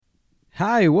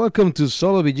Hi, welcome to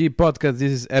Solo BG Podcast.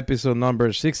 This is episode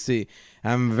number 60.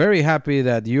 I'm very happy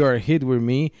that you are here with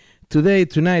me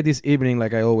tonight, this evening,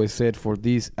 like I always said, for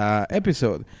this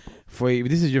episode. If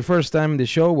this is your first time in the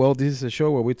show, well, this is a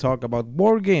show where we talk about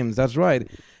board games, that's right.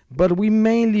 But we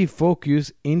mainly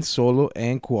focus in solo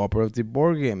and cooperative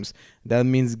board games. That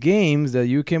means games that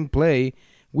you can play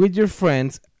with your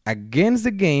friends against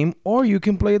the game, or you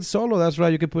can play it solo. That's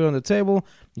right, you can put it on the table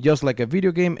just like a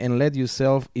video game and let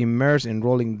yourself immerse in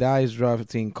rolling dice,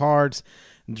 drafting cards,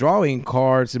 drawing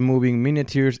cards, moving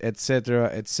miniatures,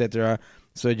 etc.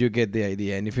 So you get the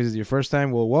idea. And if this is your first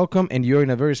time, well, welcome, and you're in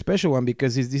a very special one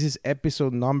because this is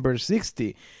episode number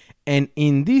 60. And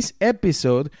in this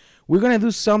episode, we're going to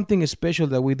do something special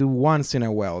that we do once in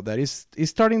a while. That is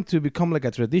starting to become like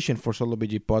a tradition for Solo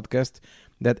BG Podcast,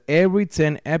 that every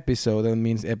 10 episodes, that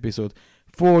means episode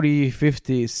 40,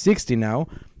 50, 60 now,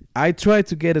 I try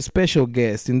to get a special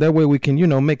guest. In that way, we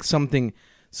can, make something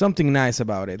nice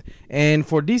about it. And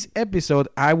for this episode,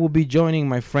 I will be joining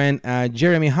my friend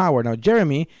Jeremy Howard. Now,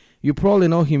 Jeremy, you probably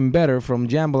know him better from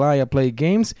Jambalaya Play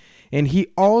Games, and he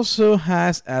also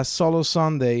has a Solo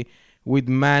Sunday with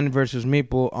Man vs.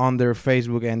 Meeple on their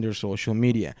Facebook and their social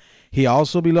media. He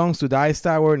also belongs to Dice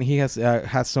Tower, and he has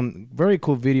some very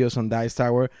cool videos on Dice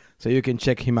Tower, so you can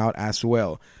check him out as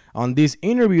well. On this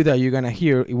interview that you're going to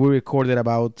hear, we recorded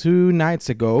about 2 nights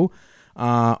ago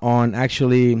on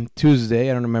actually Tuesday.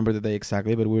 I don't remember the day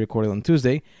exactly, but we recorded on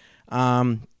Tuesday.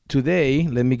 Today,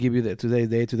 let me give you today's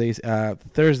day. Today's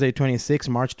Thursday,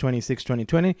 March 26,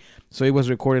 2020. So it was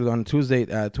recorded on Tuesday,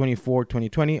 24,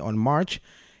 2020, on March.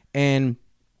 And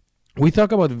we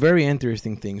talk about very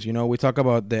interesting things. We talk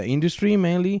about the industry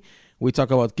mainly. We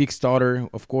talk about Kickstarter.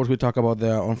 Of course, we talk about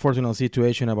the unfortunate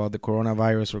situation about the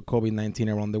coronavirus or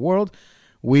COVID-19 around the world.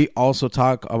 We also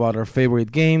talk about our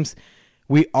favorite games.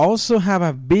 We also have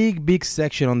a big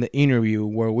section on the interview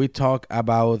where we talk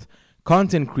about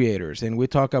content creators, and we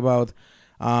talk about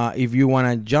if you want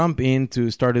to jump in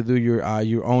to start to do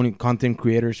your own content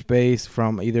creator space,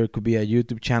 from either it could be a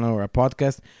YouTube channel or a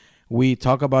podcast. We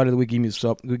talk about it. We give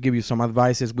you some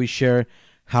advices. We share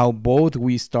how both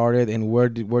we started and where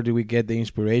did we get the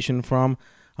inspiration from.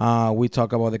 We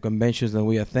talk about the conventions that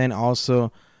we attend.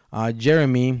 Also,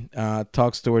 Jeremy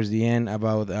talks towards the end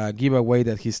about a giveaway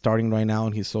that he's starting right now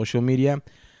on his social media.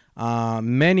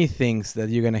 Many things that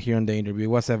you're going to hear in the interview.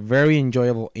 It was a very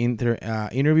enjoyable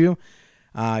interview.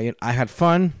 I had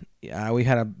fun. We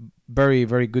had a very,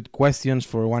 very good questions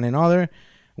for one another.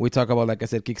 We talk about, like I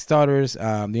said, Kickstarters,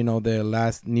 the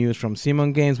last news from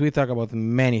Simon Games. We talk about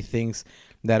many things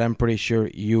that I'm pretty sure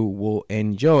you will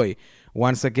enjoy.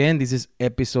 Once again, this is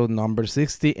episode number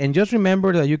 60. And just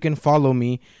remember that you can follow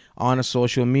me on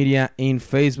social media in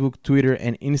Facebook, Twitter,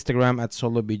 and Instagram at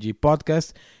SoloBG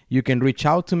Podcast. You can reach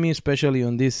out to me, especially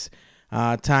on these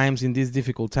times, in these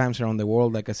difficult times around the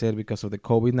world, like I said, because of the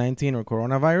COVID-19 or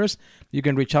coronavirus. You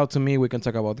can reach out to me. We can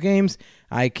talk about games.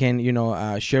 I can,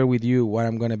 share with you what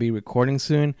I'm going to be recording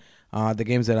soon, the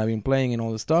games that I've been playing and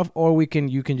all the stuff. Or you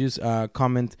can just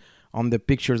comment on the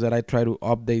pictures that I try to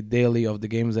update daily of the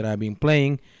games that I've been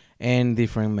playing and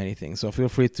different many things. So feel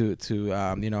free to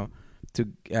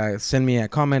send me a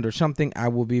comment or something. I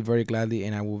will be very gladly,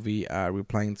 and I will be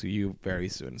replying to you very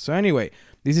soon. So anyway,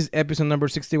 this is episode number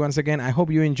 60 once again. I hope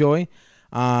you enjoy.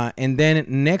 And then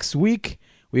next week,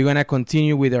 we're going to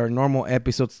continue with our normal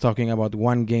episodes talking about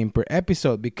one game per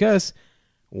episode, because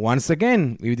once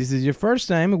again, if this is your first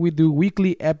time, we do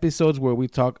weekly episodes where we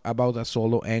talk about a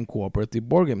solo and cooperative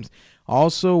board games.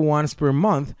 Also, once per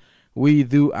month, we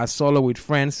do a solo with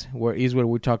friends, where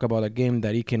we talk about a game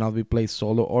that it cannot be played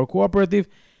solo or cooperative.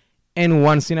 And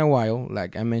once in a while,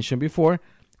 like I mentioned before,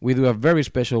 we do a very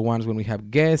special ones when we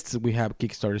have guests, we have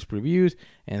Kickstarter previews,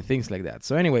 and things like that.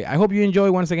 So anyway, I hope you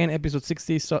enjoy once again episode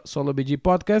 60 Solo BG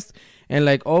Podcast. And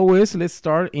like always, let's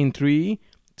start in 3,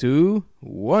 2,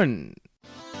 1.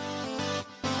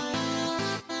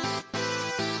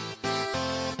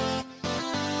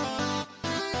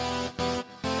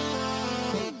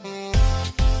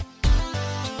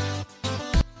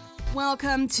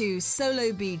 Welcome to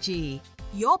Solo BG,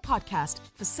 your podcast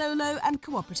for solo and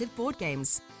cooperative board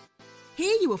games.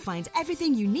 Here you will find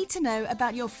everything you need to know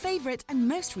about your favorite and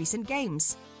most recent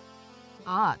games.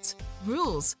 Art,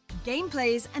 rules,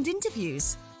 gameplays, and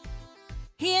interviews.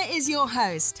 Here is your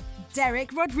host,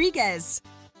 Derek Rodriguez.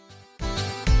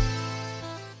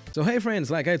 So hey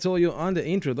friends, like I told you on the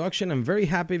introduction, I'm very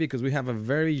happy because we have a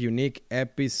very unique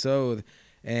episode.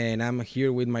 And I'm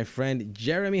here with my friend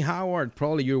Jeremy Howard.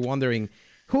 Probably you're wondering,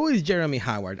 who is Jeremy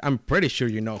Howard? I'm pretty sure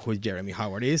you know who Jeremy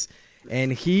Howard is.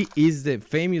 And he is the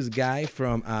famous guy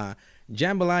from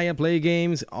Jambalaya Play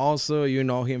Games. Also, you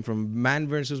know him from Man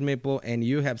vs. Meeple, and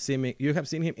you have seen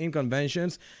him in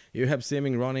conventions. You have seen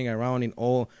him running around in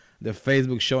all the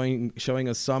Facebook showing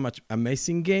us so much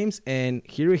amazing games. And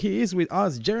here he is with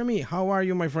us. Jeremy, how are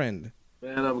you, my friend?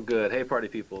 Man, I'm good. Hey, party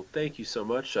people. Thank you so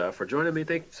much for joining me.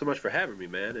 Thank you so much for having me,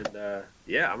 man. And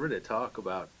yeah, I'm ready to talk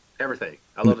about everything.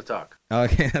 I love to talk.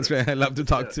 Okay, that's right. I love to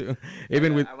talk too.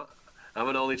 Even with I'm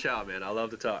an only child, man. I love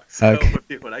to talk. So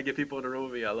okay. when I get people in the room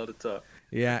with me, I love to talk.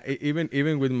 Yeah,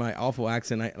 even with my awful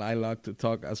accent, I like to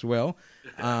talk as well.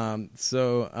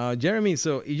 Jeremy,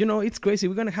 so it's crazy.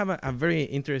 We're gonna have a very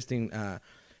interesting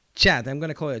chat. I'm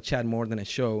gonna call it a chat more than a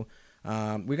show.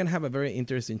 We're gonna have a very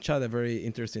interesting chat, a very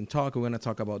interesting talk. We're gonna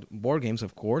talk about board games,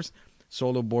 of course,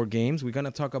 solo board games. We're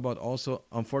gonna talk about also,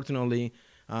 unfortunately,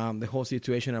 the whole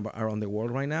situation around the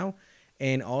world right now.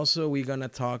 And also, we're going to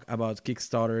talk about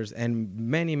Kickstarters and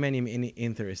many, many, many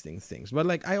interesting things. But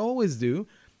like I always do,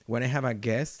 when I have a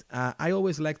guest, I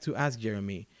always like to ask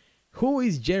Jeremy, who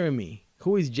is Jeremy?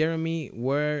 Who is Jeremy?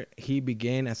 Where he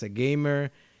began as a gamer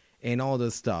and all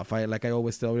this stuff. I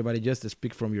always tell everybody, just to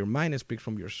speak from your mind, speak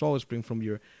from your soul, speak from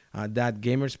your that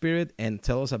gamer spirit, and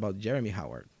tell us about Jeremy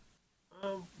Howard.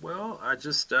 Well, I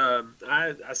just I'm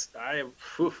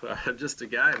just a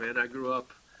guy, man. I grew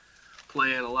up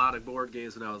playing a lot of board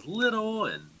games when I was little,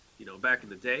 and back in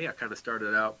the day I kind of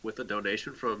started out with a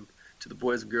donation to the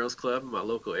Boys and Girls Club in my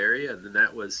local area, and then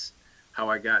that was how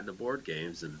I got into board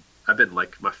games. And I've been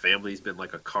like, my family's been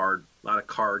like a lot of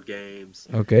card games.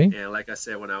 Okay. And like I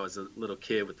said, when I was a little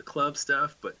kid with the club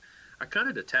stuff, but I kind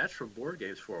of detached from board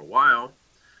games for a while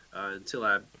until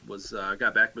I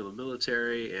got back in the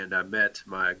military, and I met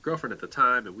my girlfriend at the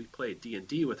time, and we played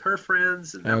D&D with her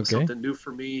friends, and that was something new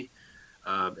for me.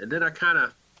 And then I kind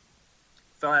of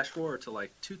flash forward to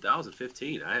like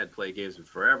 2015. I had played games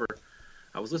forever.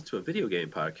 I was listening to a video game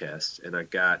podcast, and I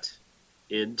got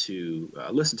into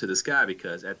listen to this guy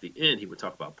because at the end he would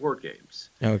talk about board games.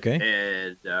 Okay.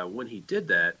 And when he did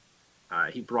that,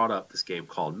 he brought up this game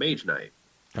called Mage Knight.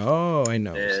 Oh, I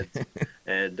know.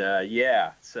 And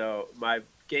yeah, so my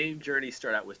game journey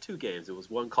started out with two games. It was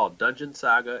one called Dungeon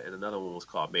Saga, and another one was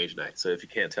called Mage Knight. So if you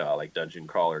can't tell, I like dungeon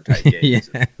crawler type games.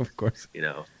 Yeah, of course.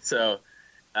 So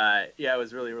yeah, it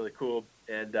was really, really cool.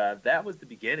 And that was the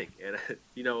beginning. And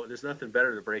there's nothing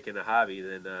better to break in a hobby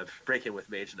than breaking with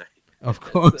Mage Knight. Of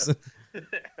course.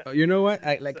 You know what?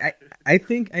 I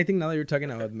think now that you're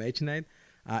talking about Mage Knight,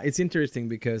 it's interesting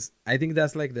because I think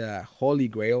that's like the holy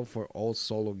grail for all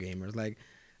solo gamers. Like,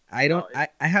 I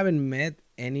haven't met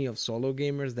any of solo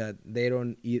gamers that they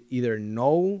don't either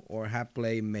know or have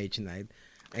played Mage Knight.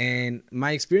 And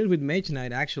my experience with Mage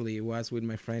Knight actually was with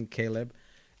my friend Caleb.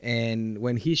 And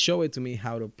when he showed it to me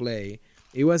how to play,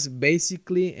 it was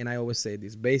basically, and I always say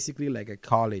this, basically like a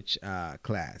college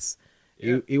class.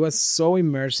 Yeah. It was so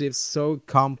immersive, so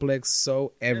complex,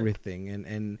 so everything.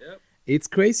 And it's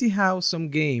crazy how some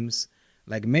games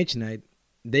like Mage Knight,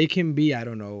 they can be, I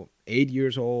don't know, 8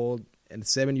 years old and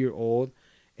 7-year-old,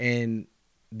 and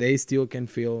they still can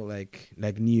feel like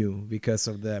new because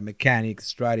of the mechanics,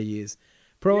 strategies.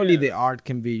 Probably the art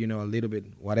can be, a little bit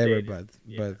whatever,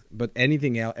 but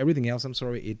everything else, I'm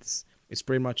sorry, it's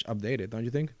pretty much updated, don't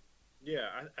you think? Yeah,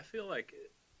 I feel like,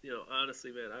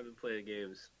 honestly, man, I've been playing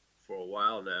games for a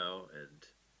while now, and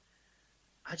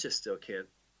I just still can't.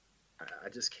 I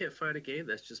just can't find a game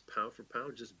that's just pound for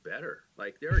pound just better.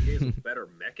 Like, there are games with better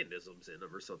mechanisms in them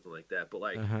or something like that. But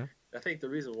like, I think the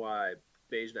reason why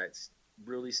Mage Knight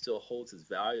really still holds its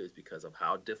value is because of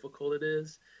how difficult it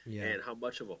is and how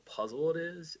much of a puzzle it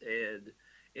is, and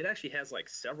it actually has like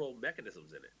several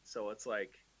mechanisms in it. So it's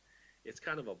like, it's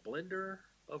kind of a blender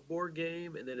of board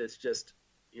game, and then it's just,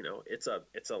 it's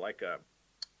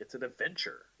an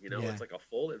adventure, It's like a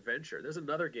full adventure. There's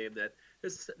another game that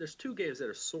there's two games that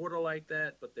are sort of like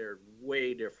that, but they're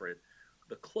way different.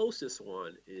 The closest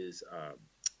one is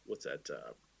what's that?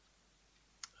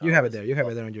 You have it there. You have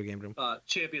it there on your game room.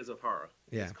 Champions of Horror.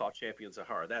 Yeah. It's called Champions of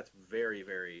Horror. That's very,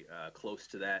 very close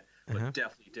to that, but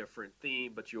definitely different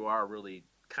theme. But you are really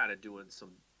kind of doing some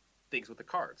things with the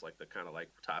cards, like the kind of like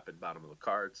top and bottom of the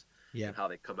cards, and how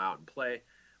they come out and play.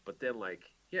 But then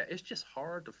it's just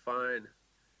hard to find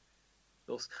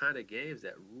those kind of games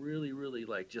that really, really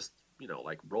like just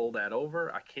roll that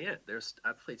over. I can't.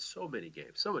 I've played so many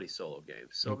games, so many solo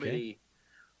games, so many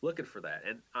looking for that.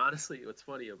 And honestly, what's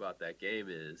funny about that game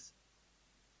is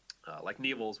like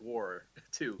Nevo's War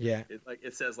 2. Yeah.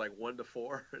 It says like 1 to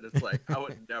 4, and it's like I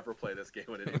would never play this game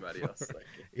with anybody else.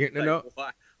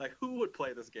 Why? Like, who would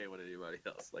play this game with anybody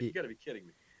else? Like, you got to be kidding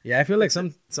me. Yeah, I feel like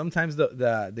sometimes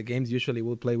the games usually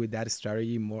will play with that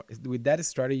strategy more, with that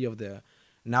strategy of the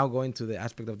now going to the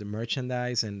aspect of the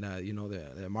merchandise and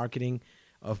the marketing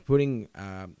of putting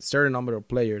certain number of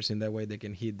players in that way they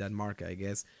can hit that mark, I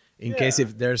guess, in case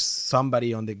if there's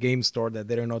somebody on the game store that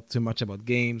they don't know too much about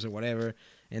games or whatever,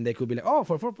 and they could be like, oh,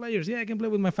 for 4 players, yeah, I can play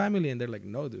with my family, and they're like,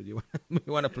 no, dude, you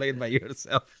want to play it by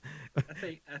yourself. I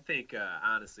think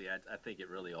honestly, I think it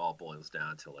really all boils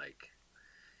down to like,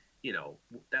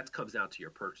 that comes down to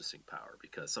your purchasing power,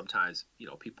 because sometimes,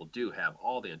 people do have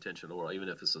all the intention in the world. Even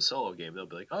if it's a solo game, they'll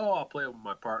be like, oh, I'll play with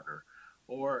my partner.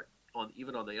 Or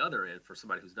even on the other end, for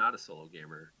somebody who's not a solo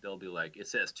gamer, they'll be like, it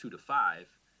says 2 to 5,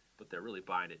 but they're really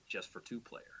buying it just for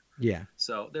 2-player. Yeah.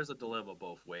 So there's a dilemma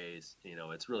both ways.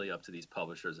 It's really up to these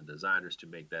publishers and designers to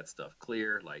make that stuff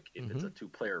clear. Like if it's a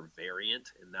 2-player variant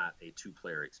and not a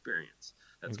 2-player experience,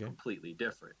 that's completely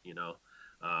different.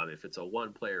 If it's a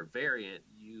 1-player variant,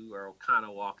 you are kind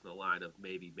of walking the line of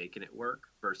maybe making it work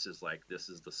versus like, this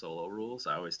is the solo rules.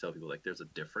 I always tell people like there's a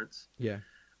difference. Yeah.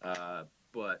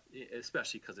 But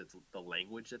especially because it's the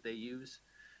language that they use.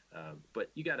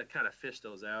 But you got to kind of fish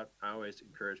those out. I always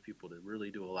encourage people to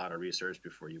really do a lot of research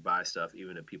before you buy stuff,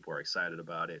 even if people are excited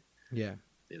about it. Yeah.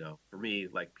 For me,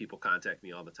 like people contact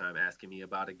me all the time asking me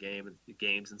about a game and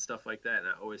games and stuff like that. And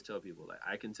I always tell people like,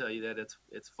 I can tell you that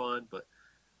it's fun, but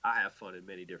I have fun in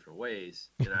many different ways.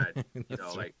 And I,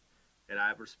 and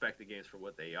I respect the games for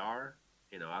what they are.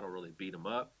 I don't really beat them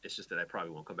up. It's just that I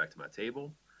probably won't come back to my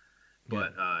table.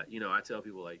 But, I tell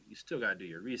people, like, you still got to do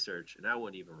your research, and I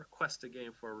wouldn't even request a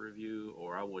game for a review,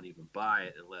 or I wouldn't even buy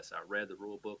it unless I read the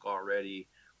rule book already,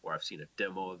 or I've seen a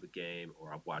demo of the game,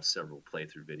 or I've watched several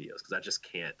playthrough videos, because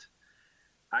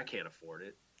I can't afford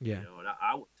it. Yeah. And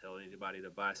I wouldn't tell anybody to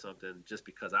buy something just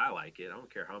because I like it. I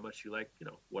don't care how much you like,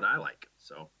 what I like.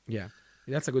 So. Yeah,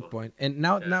 that's a good point. And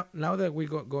now that we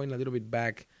going a little bit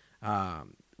back,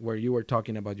 where you were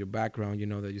talking about your background,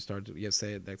 that you started,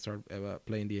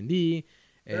 playing D&D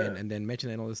and then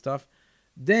mentioning all this stuff.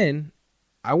 Then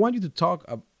I want you to talk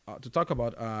about the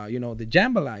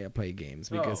Jambalaya play games,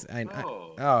 because you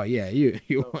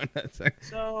want to talk.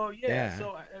 So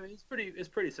so I mean, it's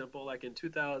pretty simple. Like in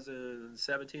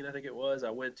 2017, I think it was, I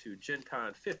went to Gen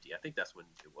Con 50. I think that's when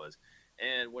it was.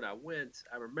 And when I went,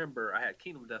 I remember I had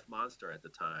Kingdom Death Monster at the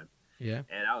time. Yeah.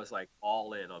 And I was like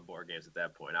all in on board games at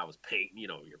that point. I was painting,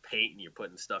 you're painting, you're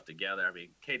putting stuff together. I mean,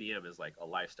 KDM is like a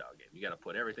lifestyle game. You got to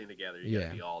put everything together. You got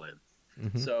to be all in.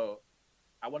 Mm-hmm. So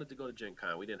I wanted to go to Gen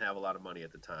Con. We didn't have a lot of money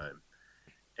at the time.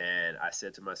 And I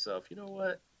said to myself, you know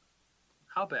what?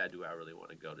 How bad do I really want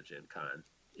to go to Gen Con?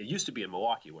 It used to be in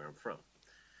Milwaukee, where I'm from.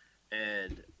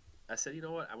 And I said, you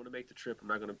know what? I want to make the trip. I'm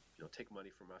not going to take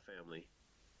money from my family.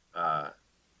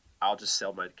 I'll just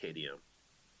sell my KDM.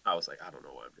 I was like, I don't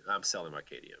know what I'm selling my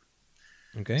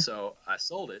KDM. Okay. So I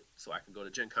sold it so I can go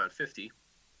to Gen Con 50.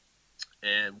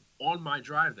 And on my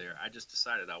drive there, I just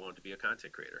decided I wanted to be a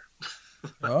content creator.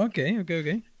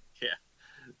 Okay. Yeah.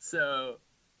 So,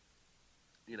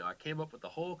 I came up with the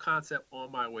whole concept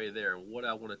on my way there, and what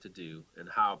I wanted to do and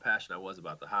how passionate I was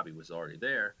about the hobby was already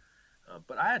there.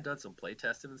 But I had done some play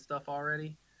testing and stuff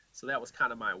already. So that was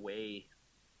kind of my way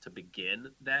to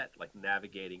begin that, like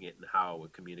navigating it and how I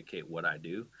would communicate what I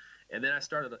do. And then I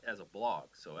started as a blog.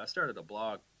 So I started a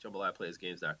blog,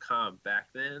 JambalayaPlaysGames.com back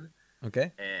then.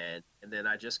 Okay. And then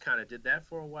I just kind of did that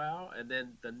for a while. And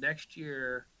then the next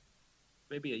year,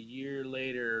 maybe a year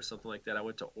later or something like that, I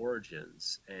went to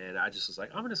Origins, and I just was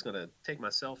like, I'm just going to take my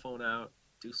cell phone out,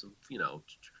 do some,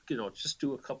 just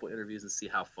do a couple interviews and see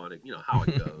how fun it, how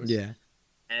it goes. Yeah.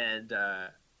 And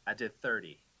I did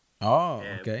 30. Oh,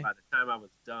 and okay. by the time I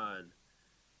was done,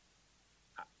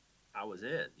 I was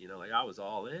in, I was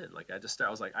all in. Like I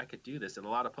was like, I could do this. And a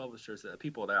lot of publishers,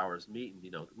 people that I was meeting,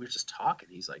 we were just talking.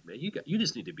 He's like, man, you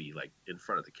just need to be like in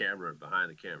front of the camera and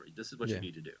behind the camera. This is what you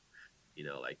need to do.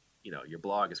 Your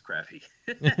blog is crappy,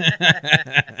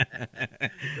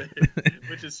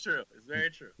 which is true. It's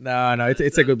very true. No,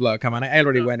 it's a good blog. Come on, I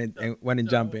already went and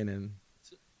jump in and.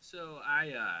 So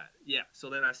so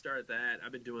then I started that.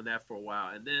 I've been doing that for a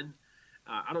while, and then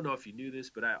I don't know if you knew this,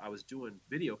 but I was doing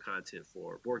video content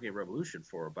for Board Game Revolution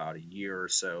for about a year or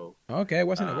so. Okay, I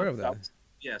wasn't aware of that.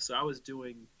 So I was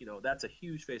doing, that's a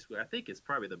huge Facebook. I think it's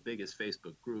probably the biggest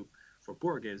Facebook group for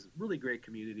board games. Really great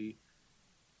community.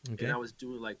 Okay. And I was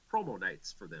doing like promo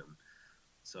nights for them.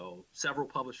 So several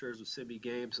publishers would send me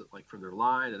games like from their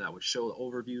line, and I would show the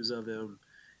overviews of them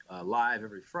live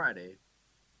every Friday.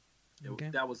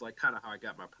 Okay. That was like kind of how I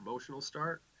got my promotional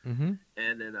start. Mm-hmm.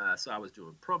 And then so I was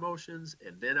doing promotions,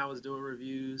 and then I was doing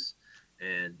reviews,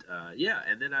 and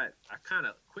and then I kind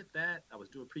of quit that. I was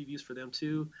doing previews for them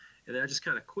too, and then I just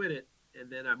kind of quit it, and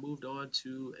then I moved on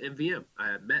to MVM.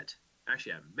 I met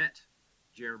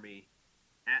Jeremy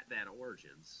at that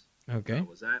Origins, Okay.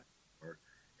 was at.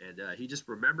 And he just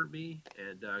remembered me.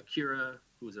 And Kira,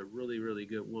 who is a really, really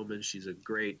good woman, she's a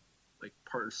great like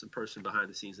person behind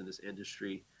the scenes in this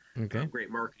industry, Okay.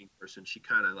 great marketing person. She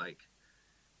kind of like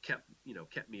kept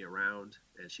me around,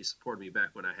 and she supported me back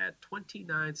when I had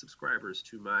 29 subscribers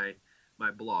to my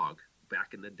blog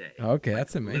back in the day. Okay, Like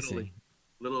that's amazing.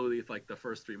 literally like the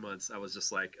first 3 months, I was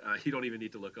just like, you don't even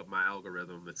need to look up my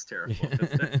algorithm. It's terrible.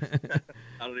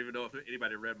 I don't even know if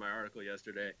anybody read my article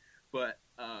yesterday, but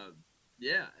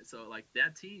yeah. So like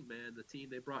that team, man, the team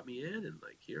they brought me in, and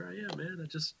like here I am, man.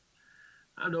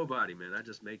 I'm nobody, man. I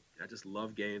just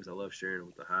love games. I love sharing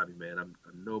with the hobby, man. I'm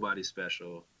nobody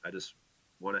special. I just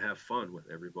want to have fun with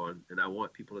everyone, and I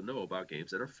want people to know about games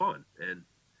that are fun. And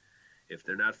if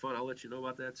they're not fun, I'll let you know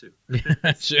about that too.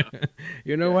 Yeah, So, sure.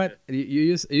 You know yeah, what?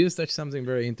 You just touched something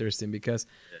very interesting because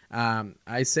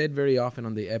I said very often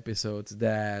on the episodes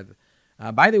that.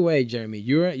 By the way, Jeremy,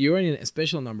 you're in a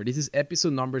special number. This is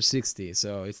episode number 60,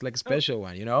 so it's like a oh, special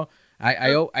one. You know,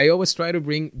 oh, I always try to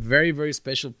bring very very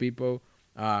special people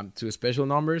to special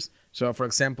numbers. So, for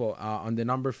example, on the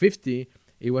number 50,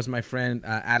 it was my friend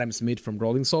Adam Smith from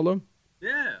Rolling Solo.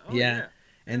 yeah, oh Yeah. yeah,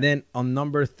 And yeah. then on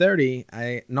number 30,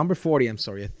 number 40, I'm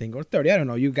sorry, I think, or 30, I don't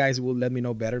know. You guys will let me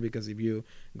know better because if you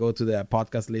go to the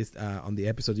podcast list on the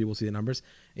episode, you will see the numbers.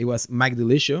 It was Mike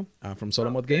Delicio from Solo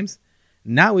Oh, Mode okay. Games.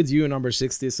 Now it's you, number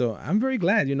 60. So I'm very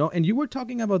glad, you know. And you were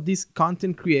talking about this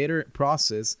content creator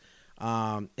process.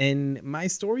 And my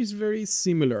story is very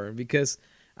similar because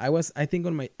I think,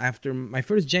 after my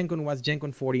first Gen Con was Gen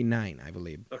Con 49, I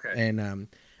believe. Okay. And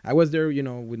I was there, you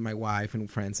know, with my wife and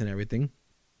friends and everything,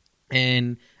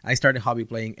 and I started hobby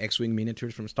playing X-wing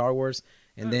miniatures from Star Wars.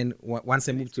 And Oh, then once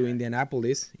I moved nice to guy.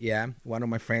 Indianapolis, yeah, one of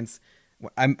my friends,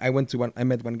 I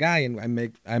met one guy, and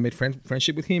I made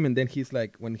friendship with him. And then he's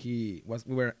like, when we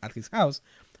were at his house,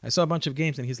 I saw a bunch of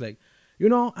games, and he's like, you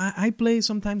know, I play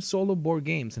sometimes solo board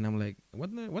games. And I'm like,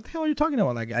 what the hell are you talking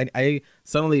about? Like, I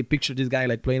suddenly pictured this guy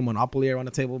like playing Monopoly around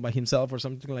a table by himself or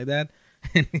something like that.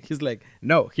 And he's like,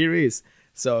 no, here he is.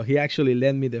 So he actually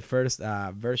lent me the first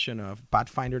version of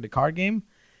Pathfinder, the card game.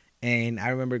 And I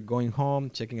remember going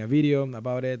home, checking a video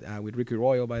about it with Ricky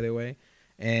Royal, by the way.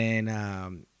 And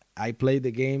I played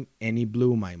the game, and it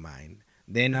blew my mind.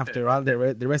 Then after all,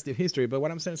 the rest of history. But what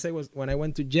I'm trying to say was, when I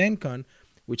went to Gen Con,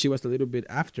 which it was a little bit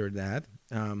after that,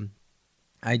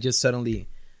 I just suddenly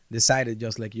decided,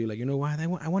 just like you, like, you know what, I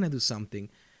want to do something.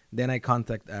 Then I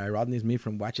contact Rodney Smith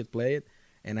from Watch It Play It,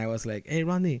 and I was like, hey,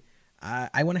 Rodney,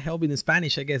 I want to help in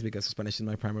Spanish, I guess, because Spanish is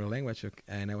my primary language.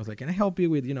 And I was like, can I help you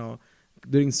with,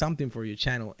 doing something for your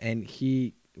channel? And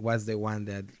he was the one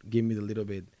that gave me the little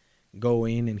bit go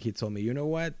in, and he told me, you know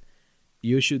what,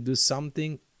 you should do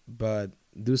something, but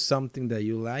do something that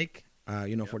you like,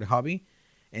 Yep. for the hobby.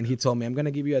 And he Yep. told me, I'm going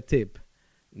to give you a tip.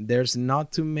 There's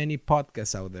not too many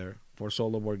podcasts out there for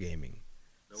solo board gaming.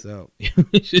 Nope. So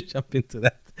you should jump into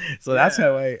that. So that's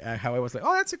Yeah. how I was like,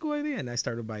 oh, that's a cool idea. And I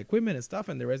started buying equipment and stuff,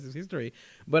 and the rest is history.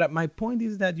 But my point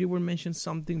is that you were mentioning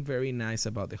something very nice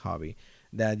about the hobby,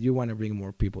 that you want to bring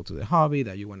more people to the hobby,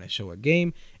 that you want to show a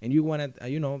game, and you want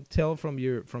to, tell from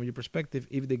your perspective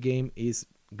if the game is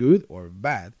good or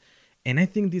bad. And I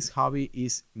think this hobby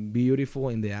is beautiful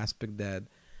in the aspect that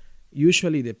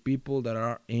usually the people that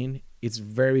are in, it's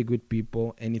very good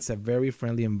people, and it's a very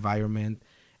friendly environment.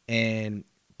 And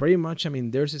pretty much, I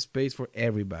mean, there's a space for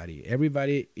everybody.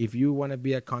 If you want to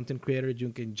be a content creator, you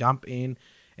can jump in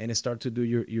and start to do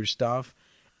your stuff.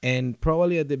 And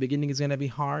probably at the beginning it's going to be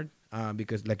hard,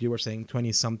 because like you were saying,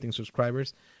 20 something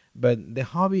subscribers, but the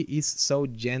hobby is so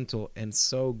gentle and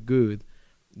so good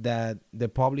that the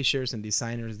publishers and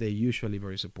designers, they're usually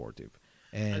very supportive.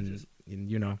 I And just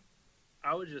you know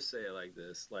I would just say it like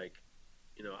this, like,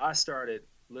 I started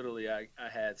literally. I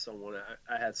had someone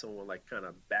like kind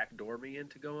of backdoor me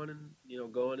into going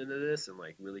into this, and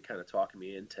like really kind of talking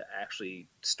me into actually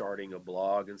starting a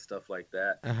blog and stuff like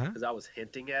that, uh-huh. because I was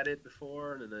hinting at it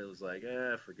before, and then it was like,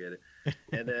 forget it.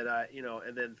 And then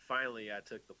and then finally I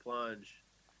took the plunge,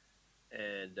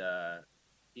 and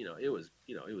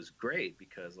it was great,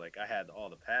 because like I had all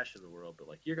the passion in the world, but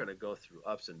like you're gonna go through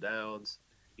ups and downs.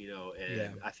 Yeah.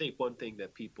 And I think one thing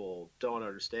that people don't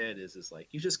understand is like,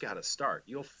 you just got to start.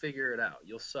 You'll figure it out.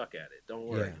 You'll suck at it. Don't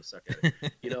worry. Yeah. You'll suck at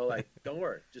it. Like, don't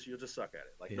worry. You'll just suck at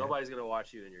it. Like, Yeah. nobody's going to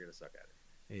watch you, and you're going to suck at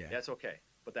it. Yeah. That's okay.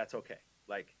 But that's okay.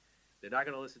 Like, they're not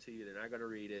going to listen to you. They're not going to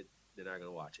read it. They're not going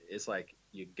to watch it. It's like,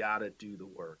 you got to do the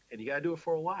work, and you got to do it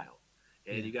for a while.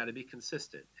 And Yeah. you got to be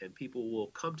consistent, and people will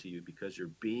come to you because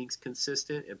you're being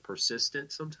consistent and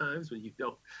persistent. Sometimes when you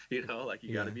don't, like,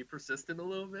 you got to Yeah. be persistent a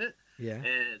little bit, Yeah.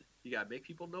 and you got to make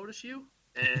people notice you,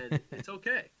 and it's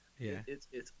okay. Yeah.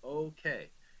 It's okay.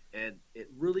 And it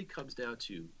really comes down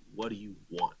to, what do you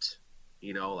want?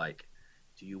 You know, like,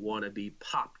 do you want to be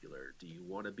popular? Do you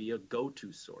want to be a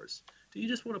go-to source? Do you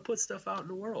just want to put stuff out in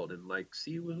the world and like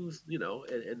see who's, you know,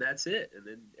 and that's it, and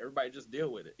then everybody just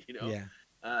deal with it, you know?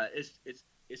 Yeah.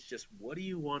 It's just, what do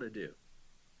you want to do?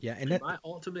 Yeah. And my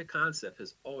ultimate concept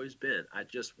has always been, I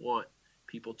just want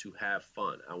people to have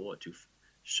fun. I want to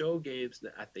show games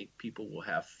that I think people will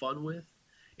have fun with.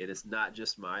 It is not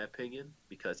just my opinion,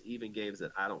 because even games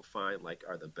that I don't find like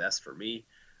are the best for me,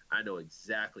 I know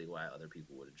exactly why other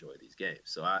people would enjoy these games.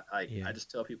 So I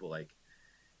just tell people, like,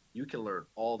 you can learn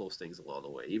all those things along the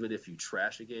way. Even if you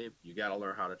trash a game, you got to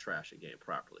learn how to trash a game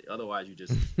properly. Otherwise, you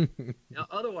just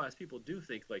otherwise people do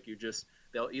think like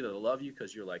they'll either love you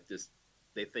because you're like this.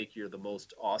 They think you're the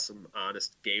most awesome,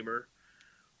 honest gamer,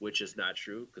 which is not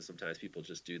true, because sometimes people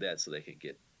just do that so they can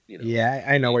get, you know. Yeah,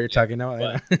 I know what you're talking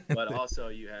about. But also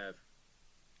you have,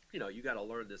 you know, you got to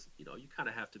learn this. You know, you kind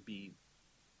of have to be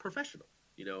professional,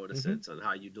 you know, in a sense, on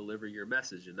how you deliver your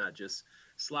message, and not just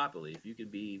sloppily. If you can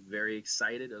be very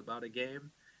excited about a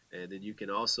game, and then you can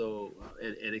also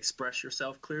and express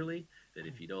yourself clearly, and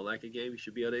if you don't like a game, you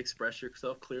should be able to express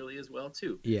yourself clearly as well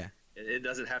too. Yeah. It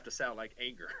doesn't have to sound like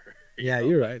anger. Yeah,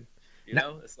 you're right. You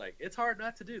know, it's like, it's hard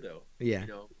not to do though. Yeah. You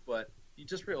know, but you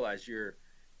just realize you're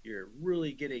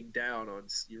really getting down on,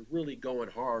 you're really going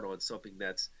hard on something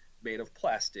that's made of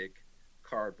plastic,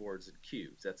 cardboards, and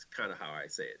cubes. That's kind of how I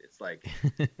say it. It's like,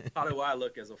 how do I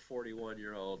look as a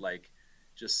 41-year-old, like,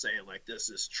 just saying like, this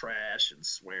is trash and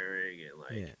swearing and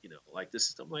like, you know, like this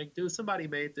is, I'm like, dude, somebody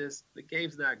made this. The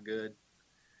game's not good.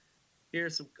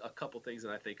 Here's a couple things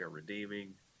that I think are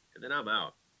redeeming, and then I'm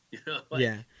out. You know, like,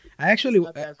 yeah, I actually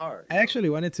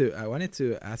wanted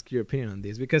to ask your opinion on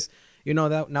this, because you know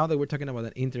that now that we're talking about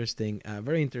an interesting,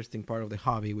 very interesting part of the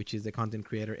hobby, which is the content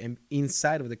creator, and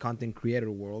inside of the content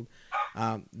creator world,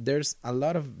 there's a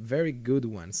lot of very good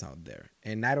ones out there,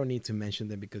 and I don't need to mention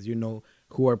them because you know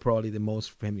who are probably the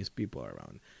most famous people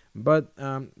around. But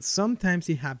sometimes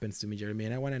it happens to me, Jeremy,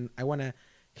 and I wanna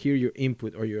hear your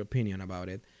input or your opinion about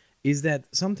it. Is that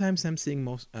sometimes I'm seeing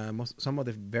some of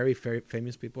the very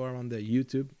famous people around the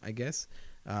YouTube, I guess,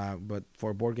 but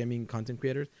for board gaming content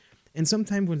creators, and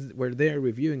sometimes when they're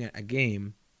reviewing a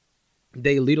game,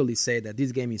 they literally say that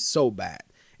this game is so bad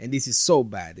and this is so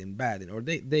bad, or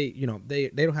they you know they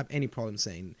don't have any problem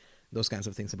saying those kinds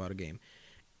of things about a game.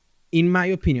 In my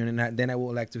opinion, and then I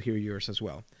would like to hear yours as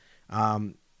well.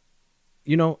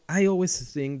 You know, I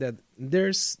always think that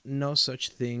there's no such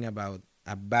thing about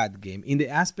a bad game, in the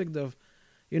aspect of,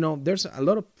 you know, there's a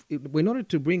lot of, in order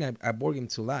to bring a board game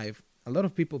to life, a lot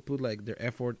of people put like their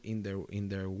effort in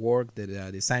their work, the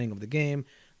designing of the game,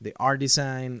 the art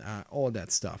design, all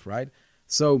that stuff, right?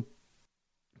 So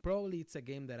probably it's a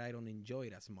game that I don't enjoy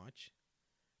it as much,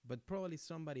 but probably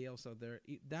somebody else out there,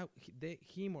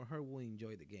 him or her will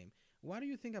enjoy the game. What do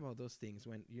you think about those things?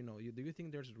 When you know, do you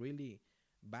think there's really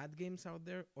bad games out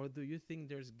there, or do you think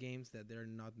there's games that they're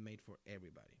not made for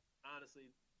everybody? Honestly,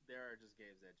 there are just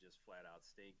games that just flat out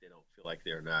stink. They don't feel like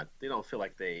they don't feel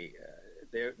like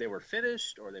they were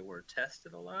finished, or they weren't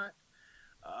tested a lot,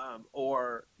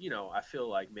 or, you know, I feel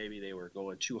like maybe they were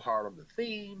going too hard on the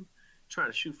theme,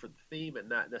 trying to shoot for the theme and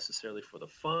not necessarily for the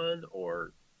fun,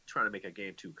 or trying to make a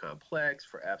game too complex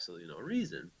for absolutely no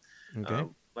reason. Okay.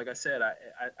 Like I said,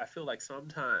 I feel like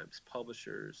sometimes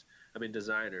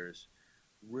designers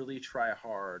really try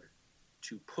hard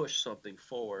to push something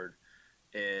forward,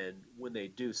 and when they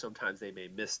do, sometimes they may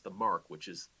miss the mark, which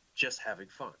is just having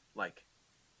fun. Like,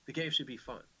 the game should be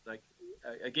fun. Like,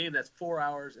 a game that's 4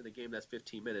 hours and a game that's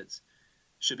 15 minutes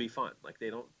should be fun. Like,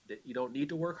 you don't need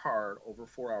to work hard over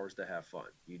 4 hours to have fun.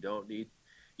 You don't need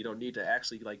to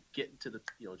actually like get into the,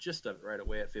 you know, gist of it right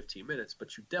away at 15 minutes,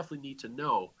 but you definitely need to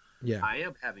know, I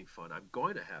am having fun. I'm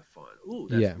going to have fun. Ooh,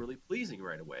 that's really pleasing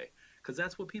right away, because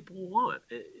that's what people want.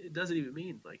 It doesn't even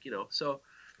mean like, you know, so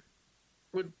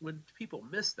when people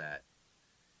miss that,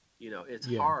 you know, it's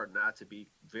hard not to be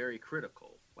very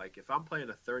critical. Like, if I'm playing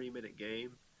a 30-minute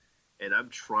game and I'm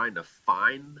trying to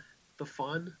find the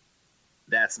fun,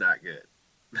 that's not good.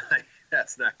 Like,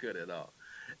 that's not good at all.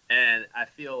 And I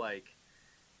feel like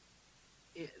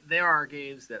there are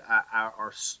games that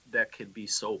that can be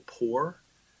so poor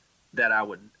that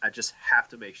I just have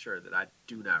to make sure that I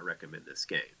do not recommend this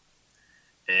game.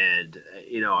 And,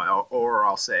 you know, or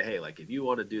I'll say, hey, like, if you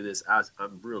want to do this, I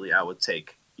would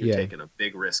take, you're taking a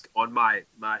big risk on in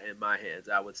my hands.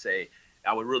 I would say,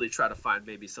 I would really try to find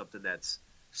maybe something that's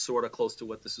sort of close to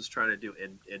what this is trying to do,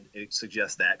 and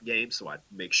suggest that game. So I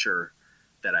make sure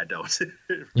that I don't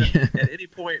Yeah. at any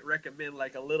point recommend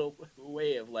like a little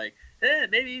way of like,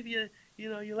 maybe if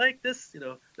you like this,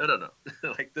 no.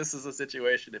 Like this is a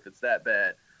situation. If it's that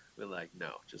bad, we're like,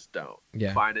 no, just don't.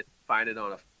 Yeah. Find it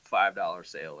on a $5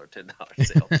 sale or $10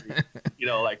 sale.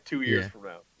 Like 2 years Yeah. from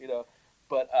now.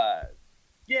 But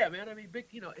yeah, man. I mean, big.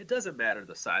 It doesn't matter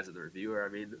the size of the reviewer. I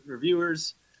mean,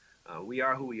 reviewers, we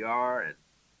are who we are, and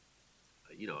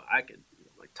I can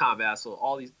like Tom Vassell,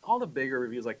 all the bigger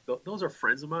reviews, like those are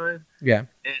friends of mine. Yeah.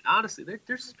 And honestly,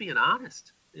 they're just being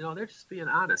honest. They're just being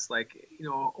honest. Like,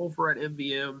 over at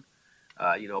MVM,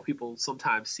 people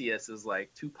sometimes see us as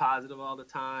like too positive all the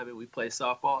time, and we play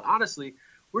softball. Honestly,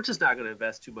 we're just not going to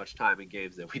invest too much time in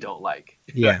games that we don't like.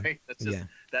 Yeah. Right?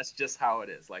 That's just how it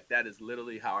is. Like, that is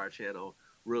literally how our channel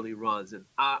really runs. And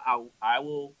I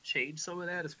will change some of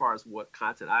that as far as what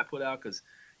content I put out, because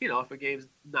if a game's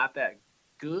not that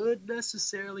good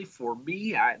necessarily for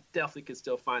me, I definitely can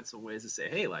still find some ways to say,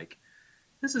 hey, like,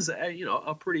 this is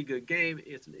a pretty good game.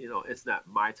 It's not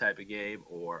my type of game,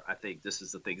 or I think this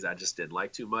is the things I just didn't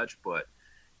like too much, but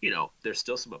there's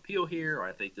still some appeal here, or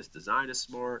I think this design is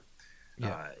smart.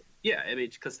 Yeah. I mean,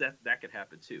 because that could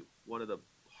happen too. One of the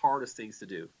hardest things to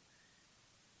do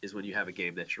is when you have a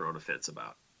game that you're on the fence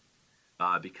about,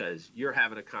 because you're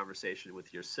having a conversation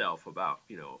with yourself about,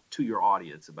 to your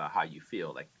audience about how you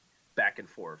feel, like back and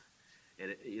forth.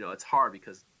 And it's hard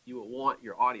because you would want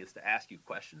your audience to ask you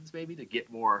questions, maybe to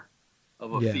get more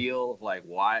of a feel of like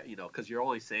why, because you're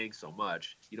only saying so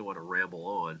much. You don't want to ramble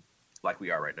on like we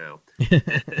are right now.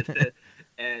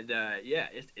 And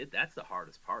that's the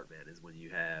hardest part, man, is when you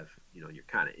have, you're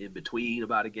kind of in between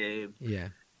about a game. Yeah.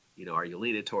 Are you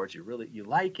leaning towards you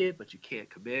like it, but you can't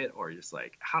commit, or you're just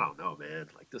like, I don't know, man,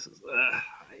 like this is,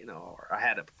 or I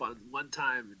had a fun one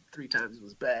time and 3 times it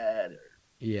was bad, or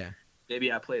Yeah.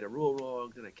 maybe I played a rule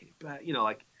wrong, then I came back.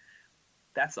 Like,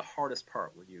 that's the hardest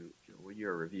part when when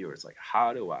you're a reviewer. It's like,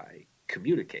 how do I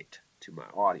communicate to my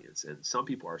audience? And some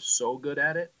people are so good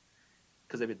at it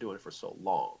because they've been doing it for so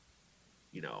long.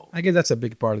 I guess that's a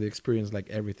big part of the experience, like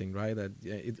everything, right? That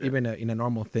even in a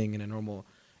normal thing,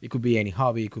 it could be any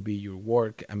hobby, it could be your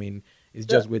work. I mean, it's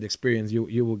just with experience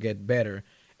you will get better.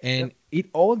 And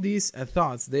all these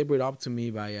thoughts, they brought up to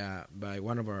me by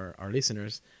one of our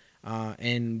listeners.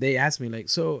 And they asked me like,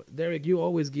 so Derek, you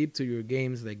always give to your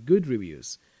games like good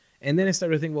reviews. And then I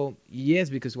started to think, well, yes,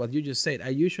 because what you just said, I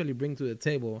usually bring to the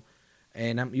table,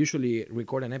 and I'm usually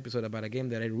record an episode about a game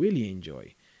that I really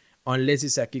enjoy, unless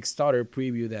it's a Kickstarter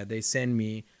preview that they send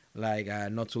me. Like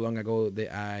not too long ago,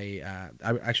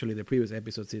 actually the previous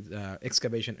episode is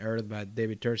Excavation Earth by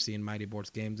David Tercey and Mighty Boards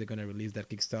Games. They're gonna release that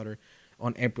Kickstarter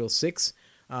on April 6th.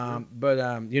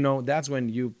 But that's when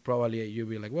you'll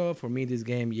be like, well, for me this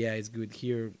game, it's good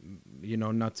here,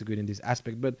 not so good in this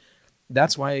aspect. But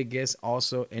that's why I guess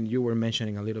also, and you were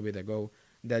mentioning a little bit ago,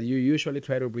 that you usually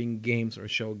try to bring games or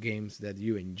show games that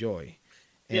you enjoy.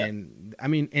 And I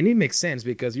mean, and it makes sense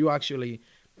because you actually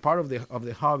part of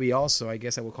the hobby also, I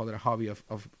guess I would call it a hobby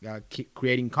of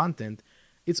creating content.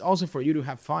 It's also for you to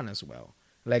have fun as well.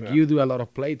 Like you do a lot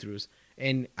of playthroughs.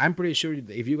 And I'm pretty sure that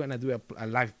if you're going to do a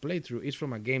live playthrough, it's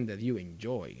from a game that you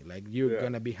enjoy. Like you're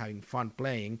going to be having fun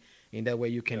playing. In that way,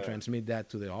 you can transmit that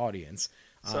to the audience.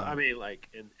 So, I mean, like,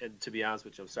 and to be honest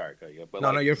with you, I'm sorry, but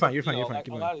no, you're fine. You're fine. Like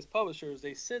a lot of these publishers,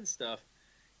 they send stuff,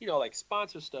 like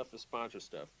sponsor stuff is sponsor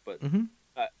stuff. But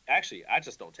actually, I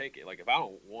just don't take it. Like, if I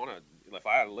don't want to, if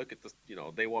I look at this,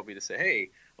 they want me to say,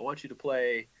 hey, I want you to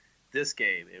play this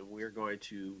game and we're going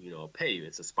to, pay you.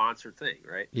 It's a sponsored thing,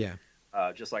 right? Yeah.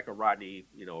 Just like a Rodney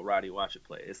Watch It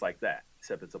Play. It's like that,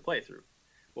 except it's a playthrough.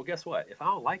 Well, guess what? If I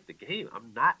don't like the game,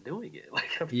 I'm not doing it.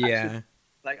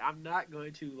 Like, I'm not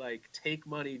going to like take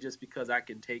money just because I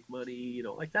can take money.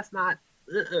 Like that's not.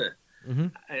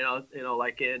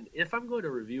 Like, and if I'm going to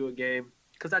review a game,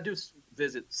 because I do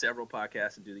visit several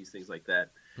podcasts and do these things like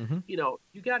that. You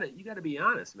gotta be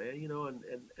honest, man.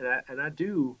 And I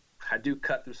do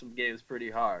cut through some games pretty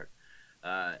hard,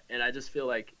 and I just feel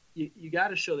like. You got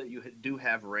to show that you do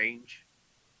have range,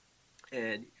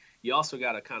 and you also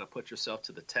got to kind of put yourself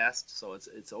to the test. So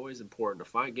it's always important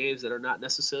to find games that are not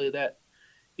necessarily that,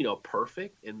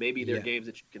 perfect, and maybe they're games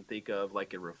that you can think of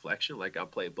like in reflection. Like I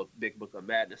played Big Book of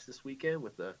Madness this weekend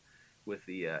with the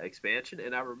expansion,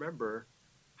 and I remember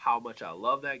how much I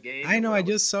love that game. I know. I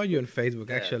just saw you on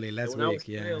Facebook actually last week.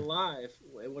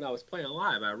 When I was playing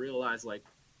live, I realized like,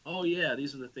 oh yeah,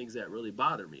 these are the things that really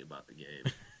bother me about the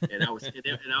game. And I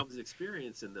was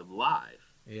experiencing them live.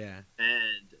 And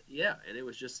it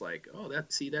was just like, oh,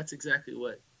 that's exactly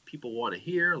what people want to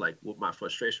hear, like what my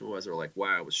frustration was, or like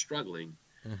why I was struggling.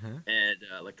 and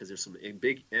like because there's some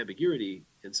big ambiguity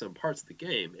in some parts of the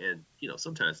game, and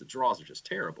sometimes the draws are just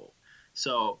terrible.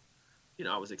 So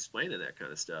I was explaining that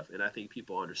kind of stuff, and I think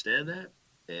people understand that,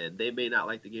 and they may not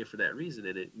like the game for that reason,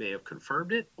 and it may have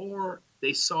confirmed it, or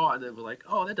they saw and they were like,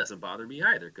 oh, that doesn't bother me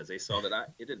either, because they saw that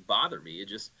it didn't bother me. It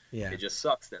just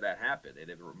sucks that happened, and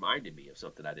it reminded me of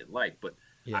something I didn't like, but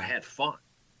I had fun.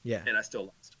 Yeah. And I still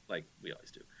lost, like we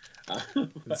always do.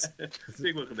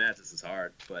 Big Book of Madness is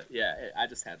hard, but I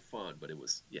just had fun. But it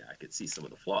was, I could see some of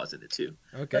the flaws in it too.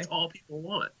 Okay. That's all people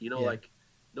want. Like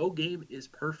no game is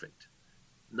perfect.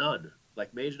 None.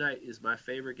 Like Mage Knight is my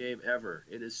favorite game ever.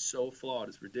 It is so flawed.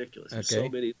 It's ridiculous. There's so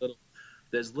many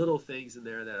little things in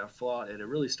there that are flawed, and it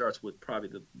really starts with probably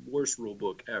the worst rule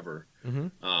book ever,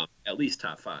 at least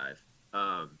top 5.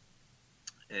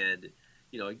 And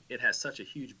it has such a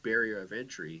huge barrier of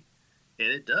entry, and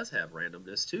it does have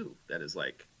randomness too. That is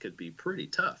could be pretty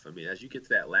tough. I mean, as you get to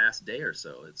that last day or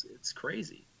so, it's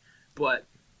crazy. But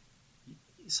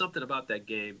something about that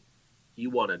game, you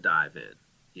want to dive in,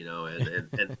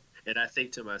 and and I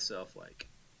think to myself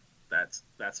that's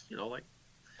that's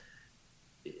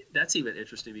even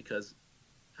interesting, because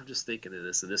I'm just thinking of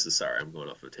this, and this is, sorry, I'm going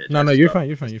off a tangent. No, you're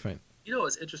fine.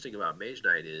 What's interesting about Mage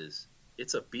Knight is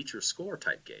it's a beat your score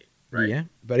type game, right? Yeah,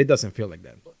 but it doesn't feel like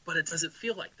that. But it doesn't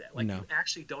feel like that. No. You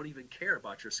actually don't even care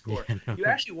about your score. Yeah, no. You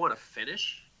actually want to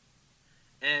finish,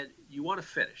 and you want to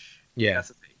finish. Yeah. That's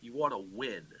the thing. You want to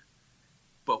win.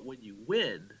 But when you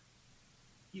win,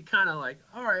 you kind of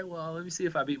all right, well, let me see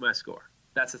if I beat my score.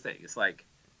 That's the thing. It's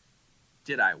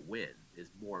did I win is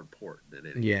more important than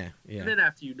anything. Yeah. And then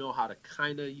after you know how to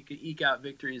you can eke out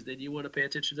victories, then you want to pay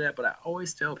attention to that. But I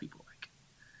always tell people,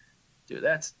 dude,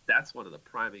 that's one of the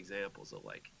prime examples of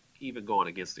even going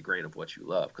against the grain of what you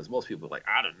love, because most people are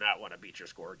I do not want to beat your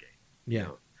score game. Yeah.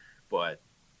 But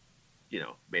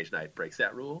Mage Knight breaks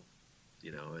that rule.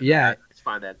 And I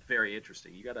find that very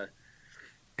interesting. You gotta.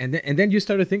 And then you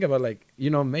start to think about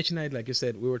Mage Knight, like you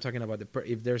said, we were talking about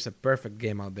if there's a perfect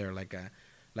game out there, like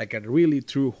a really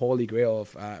true holy grail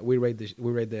of we rate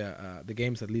the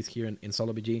games, at least here in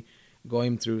Solo BG,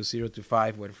 going through 0 to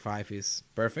 5, where 5 is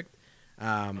perfect.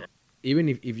 Even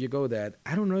if you go that,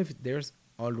 I don't know if there's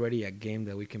already a game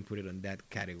that we can put it on that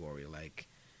category,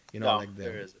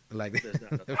 there's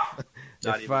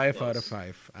the 5 out of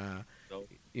 5.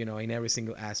 In every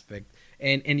single aspect.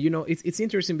 And it's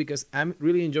interesting, because I'm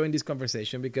really enjoying this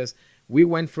conversation, because we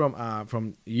went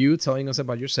from you telling us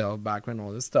about yourself, background,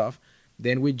 all this stuff.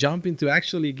 Then we jump into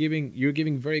actually you're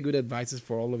giving very good advices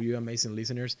for all of you amazing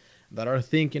listeners that are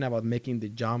thinking about making the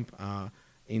jump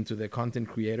into the content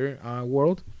creator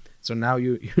world. So now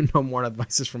you know more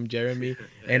advices from Jeremy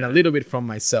and a little bit from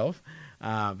myself,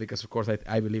 because of course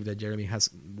I believe that Jeremy has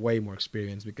way more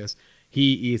experience, because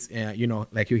he is,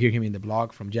 like you hear him in the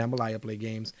blog from Jambalaya Play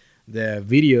Games, the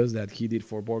videos that he did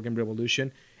for Board Game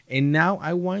Revolution. And now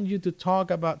I want you to talk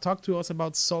to us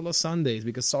about Solo Sundays,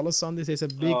 because Solo Sundays is a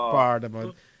big part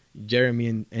about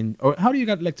Jeremy or how do you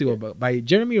like to go by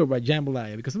Jeremy or by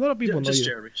Jambalaya? Because a lot of people know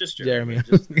you. Just Jeremy.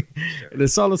 The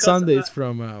Solo Sundays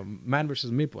from Man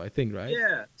vs. Meeple, I think, right?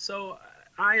 Yeah. So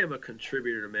I am a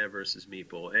contributor to Man vs.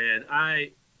 Meeple, and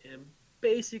I am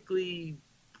basically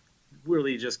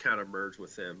really just kind of merged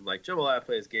with him. Jambalaya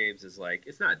Plays Games is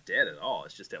it's not dead at all.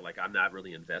 It's just that I'm not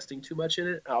really investing too much in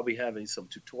it. I'll be having some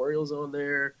tutorials on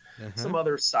there, some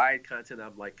other side content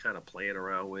I'm kind of playing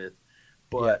around with.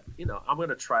 But I'm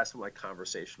gonna try some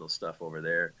conversational stuff over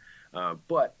there.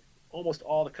 But almost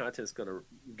all the content is gonna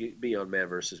be on Man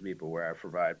vs. Meeple, where I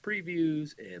provide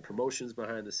previews and promotions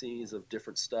behind the scenes of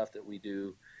different stuff that we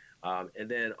do, and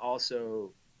then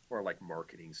also or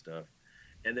marketing stuff,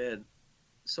 and then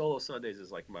Solo Sundays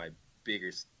is my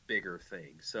bigger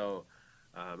thing. So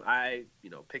I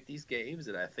pick these games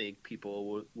that I think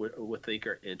people would think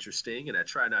are interesting, and I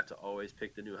try not to always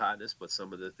pick the new hotness, but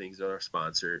some of the things that are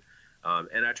sponsored.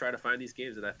 And I try to find these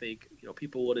games that I think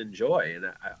people would enjoy, and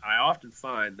I often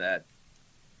find that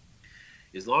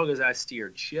as long as I steer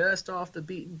just off the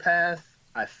beaten path,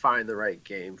 I find the right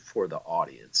game for the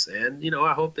audience, and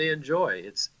I hope they enjoy.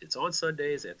 It's on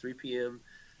Sundays at 3 p.m.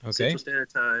 Central Standard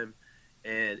Time.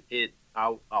 And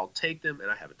I'll take them, and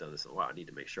I haven't done this in a while. I need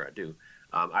to make sure I do.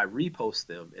 I repost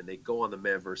them, and they go on the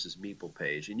Man vs. Meeple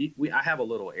page. And I have a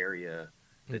little area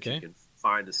that you can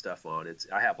find the stuff on.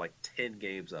 I have 10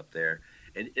 games up there,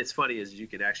 and it's funny is you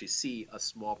can actually see a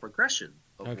small progression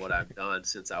of what I've done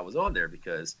since I was on there,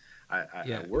 because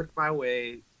I worked my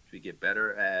way to get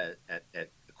better at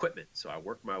equipment. So I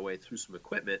worked my way through some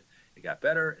equipment. It got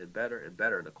better and better and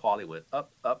better, and the quality went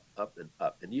up, up, up, and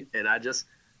up. And I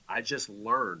just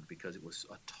learned, because it was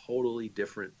a totally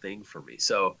different thing for me.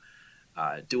 So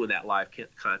doing that live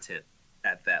content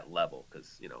at that level,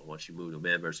 because once you move to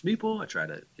Man vs. Meeple, I try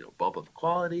to bump up the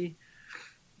quality,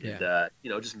 and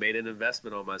just made an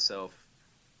investment on myself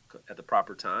at the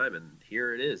proper time, and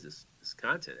here it is, this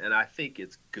content, and I think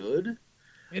it's good.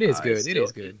 It is good. It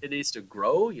is good. It needs to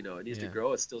grow. It needs to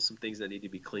grow. It's still some things that need to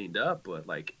be cleaned up, but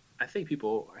like I think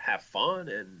people have fun,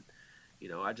 and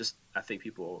I think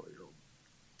people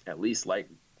at least like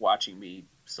watching me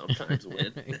sometimes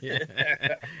win.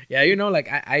 Like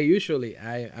I usually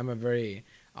I'm a very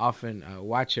often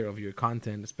watcher of your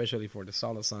content, especially for the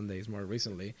Solo Sundays more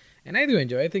recently, and I do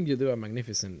enjoy. I think you do a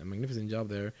magnificent job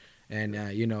there, and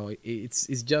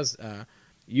it's just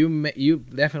you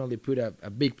definitely put a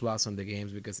big plus on the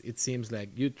games, because it seems like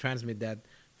you transmit that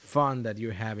fun that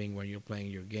you're having when you're playing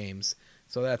your games.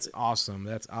 So that's awesome.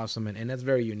 And that's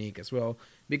very unique as well,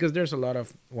 because there's a lot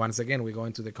of, once again, we go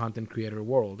into the content creator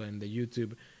world and the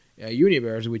YouTube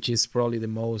universe, which is probably the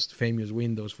most famous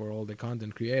windows for all the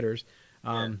content creators.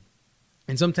 And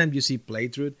sometimes you see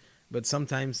playthrough, but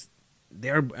sometimes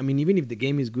even if the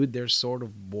game is good, they're sort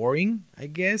of boring, I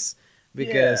guess,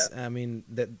 because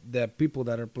the people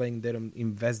that are playing, they don't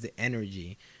invest the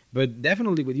energy. But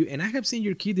definitely with you, and I have seen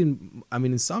your kid in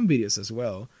some videos as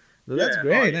well. So that's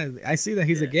great. I see that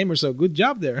he's a gamer, so good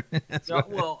job there.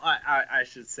 Well, I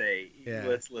should say,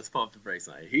 let's pump the brakes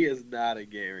on it. He is not a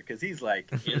gamer, because he's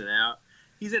like in and out.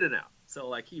 He's in and out. So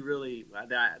like he really,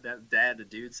 that dad to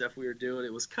dude stuff we were doing,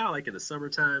 it was kind of like in the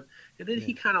summertime, and then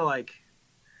he kind of like,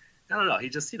 I don't know, he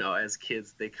just as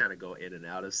kids they kind of go in and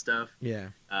out of stuff. Yeah.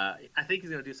 I think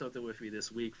he's gonna do something with me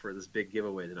this week for this big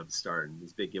giveaway that I'm starting.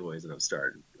 These big giveaways that I'm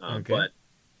starting. Okay. But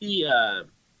he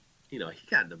he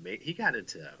got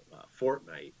into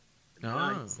Fortnite.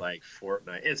 It's like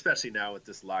Fortnite, and especially now with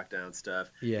this lockdown stuff.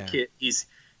 Yeah. The kid,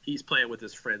 he's playing with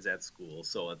his friends at school,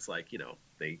 so it's like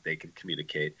they can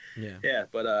communicate. Yeah. Yeah,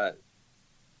 but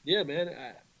man,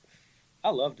 I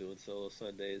love doing Solo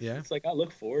Sundays. Yeah. It's like I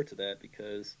look forward to that,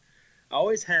 because I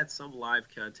always had some live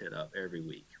content up every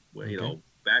week. When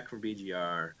back from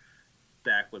BGR.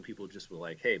 Back when people just were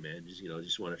like, "Hey, man,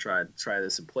 just want to try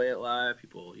this and play it live."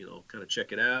 People, kind of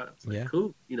check it out. It's like,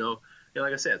 cool.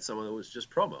 Like I said, some of it was just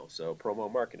promo, so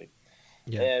promo marketing.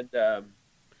 Yeah. And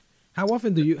how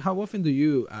often do you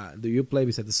play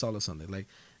besides the Solo Sunday? Like,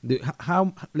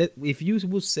 if you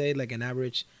would say like an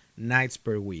average nights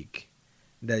per week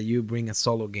that you bring a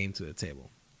solo game to the table,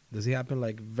 does it happen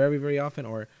like very very often,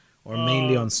 or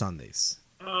mainly on Sundays?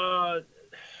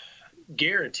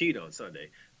 Guaranteed on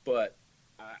Sunday, but.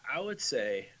 I would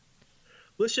say,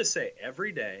 let's just say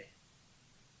every day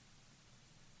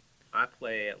I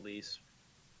play at least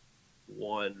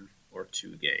 1 or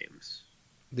 2 games.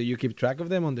 Do you keep track of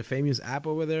them on the famous app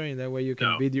over there, and that way you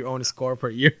can beat your own score per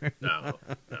year? No.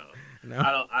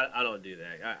 I don't do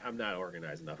that. I'm not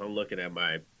organized enough. I'm looking at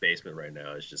my basement right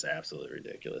now. It's just absolutely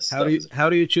ridiculous. How do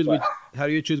you choose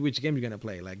which game you're gonna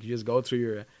play? Like, you just go through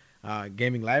your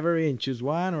gaming library and choose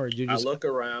one, or you just... I look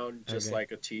around just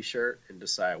like a t-shirt and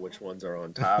decide which ones are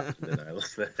on top, and then I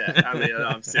look at that.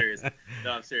 I'm serious.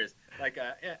 No, I'm serious. Like,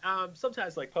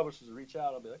 sometimes like publishers reach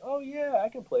out, I'll be like, oh yeah, I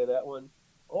can play that one.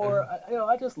 Or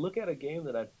I just look at a game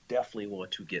that I definitely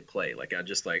want to get played. Like, I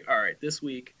just like, all right, this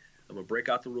week I'm gonna break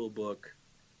out the rule book,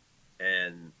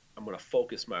 and I'm gonna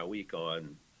focus my week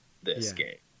on this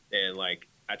game. And like,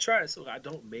 I try so I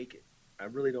don't make it. I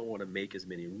really don't want to make as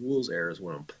many rules errors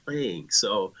when I'm playing.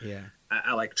 So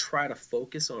I like try to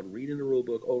focus on reading the rule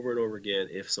book over and over again.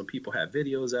 If some people have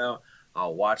videos out,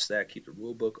 I'll watch that, keep the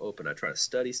rule book open. I try to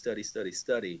study, so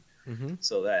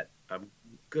that I'm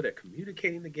good at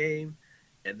communicating the game,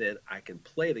 and then I can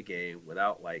play the game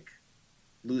without like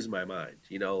losing my mind.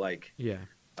 What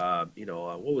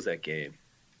was that game?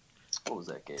 What was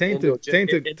that game?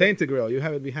 Tainted Grail. You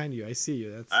have it behind you. I see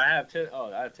you. I have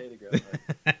Tainted Grail.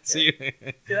 See you.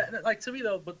 Like, to me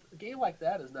though, but a game like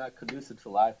that is not conducive to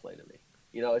live play to me.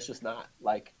 It's just not.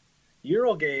 Like,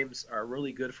 Euro games are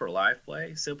really good for live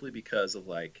play simply because of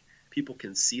like people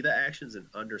can see the actions and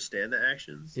understand the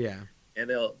actions. Yeah. And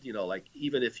they'll, like,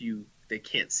 even if they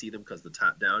can't see them because the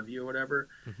top down view or whatever,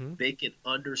 they can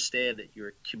understand that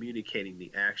you're communicating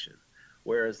the action.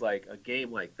 Whereas like a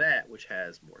game like that, which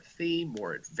has more theme,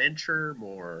 more adventure,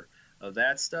 more of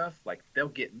that stuff, like they'll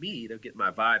get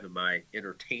my vibe and my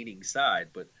entertaining side.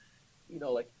 But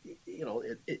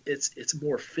it's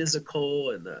more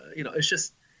physical, and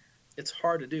it's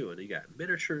hard to do. And you got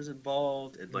miniatures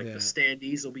involved, and like the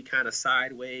standees will be kind of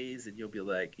sideways, and you'll be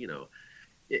like,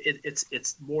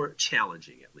 it's more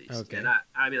challenging at least. Okay. And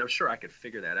I'm sure I could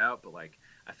figure that out, but like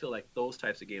I feel like those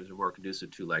types of games are more conducive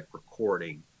to like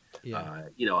recording. And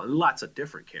lots of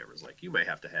different cameras. Like, you may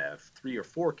have to have 3 or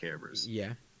 4 cameras.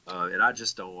 Yeah. And I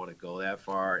just don't want to go that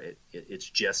far. It's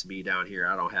just me down here.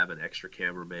 I don't have an extra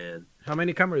cameraman. How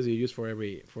many cameras do you use for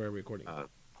every recording?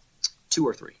 2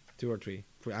 or 3. 2 or 3.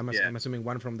 I'm assuming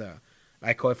one from the,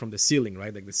 I call it from the ceiling,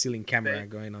 right? Like the ceiling camera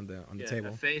going on the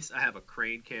table. The face, I have a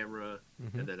crane camera,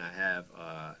 and then I have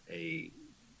a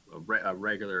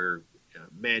regular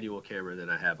manual camera, and then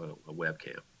I have a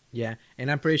webcam. Yeah, and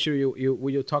I'm pretty sure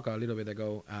you talk a little bit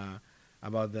ago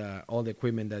about all the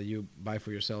equipment that you buy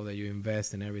for yourself, that you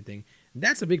invest and everything.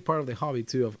 That's a big part of the hobby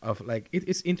too. Of like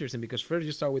it's interesting because first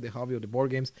you start with the hobby of the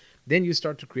board games, then you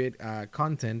start to create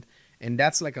content, and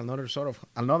that's like another sort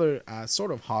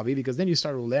of hobby, because then you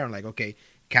start to learn like, okay,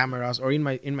 cameras, or in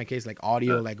my case like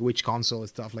audio, like which console and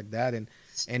stuff like that,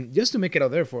 and just to make it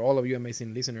out there for all of you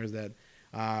amazing listeners that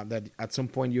at some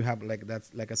point you have like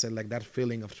that's, like I said, like that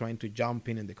feeling of trying to jump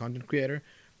in the content creator.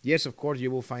 Yes, of course,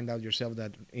 you will find out yourself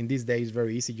that in these days it's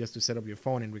very easy just to set up your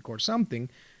phone and record something,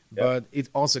 but it's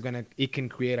also it can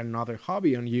create another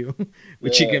hobby on you,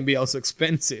 which it can be also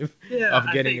expensive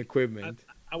of getting equipment.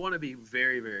 I want to be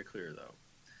very, very clear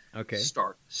though. Okay.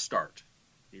 Start. Start.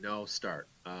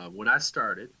 When I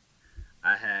started,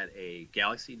 I had a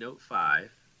Galaxy Note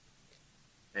 5,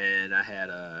 and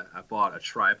I bought a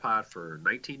tripod for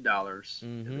 $19,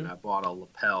 and then I bought a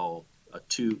lapel, a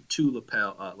two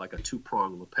lapel, like a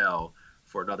 2-prong lapel,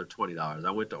 for another $20.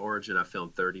 I went to Origin. I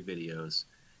filmed 30 videos,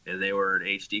 and they were in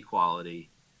HD quality,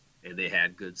 and they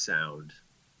had good sound,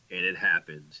 and it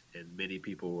happened, and many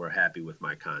people were happy with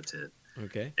my content.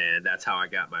 Okay. And that's how I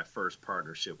got my first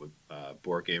partnership with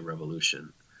Board Game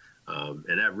Revolution.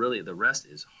 And that really, the rest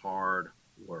is hard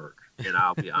work. And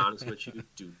I'll be honest with you,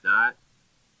 do not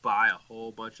buy a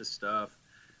whole bunch of stuff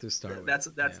to start. That's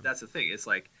the thing. It's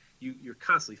like you're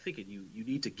constantly thinking you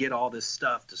need to get all this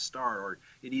stuff to start, or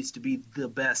it needs to be the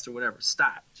best or whatever.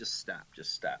 Stop. Just stop.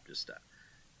 Just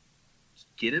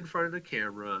get in front of the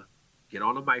camera, get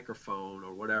on a microphone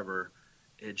or whatever,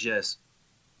 and just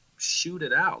shoot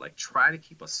it out. Like, try to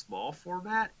keep a small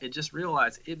format, and just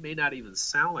realize it may not even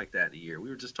sound like that in a year. We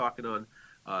were just talking on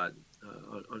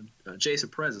Jason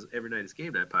Perez's Every Night is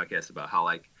Game Night podcast about how,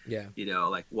 like,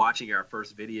 like watching our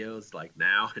first videos like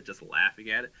now and just laughing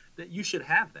at it, that you should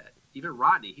have that. Even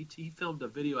Rodney, he filmed a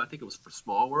video, I think it was for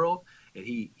Small World, and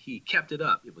he kept it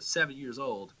up. It was 7 years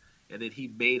old, and then he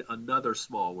made another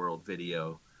Small World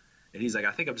video. And he's like,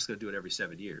 I think I'm just going to do it every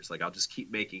 7 years. Like, I'll just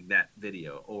keep making that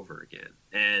video over again.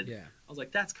 And I was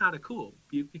like, that's kind of cool,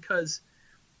 because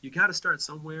you got to start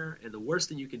somewhere. And the worst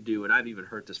thing you can do, and I've even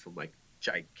heard this from like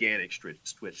gigantic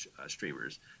Twitch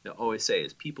streamers, they'll always say,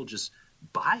 is people just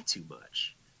buy too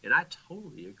much. And I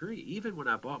totally agree. Even when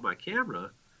I bought my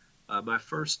camera, my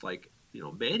first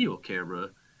manual camera,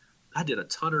 I did a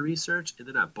ton of research, and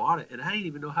then I bought it, and I didn't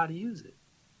even know how to use it.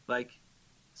 Like,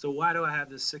 so why do I have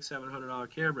this $600-700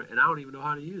 camera and I don't even know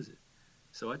how to use it?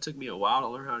 So it took me a while to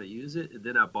learn how to use it, and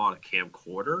then I bought a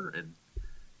camcorder, and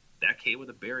that came with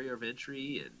a barrier of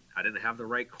entry, and I didn't have the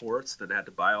right cords. Then I had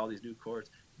to buy all these new cords.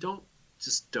 Don't.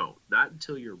 Not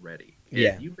until you're ready.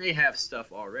 Yeah. And you may have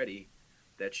stuff already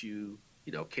that you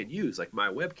can use. Like my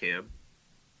webcam,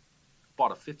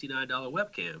 bought a $59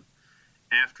 webcam.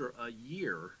 After a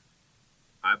year,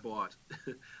 I bought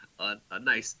a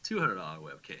nice $200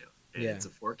 webcam. And it's a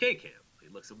 4K cam.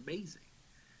 It looks amazing.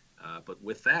 But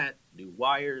with that, new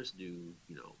wires,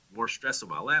 more stress on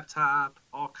my laptop,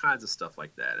 all kinds of stuff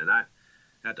like that. And I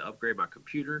had to upgrade my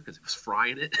computer because it was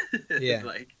frying it. Yeah.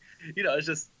 It's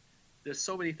just, there's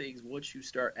so many things. Once you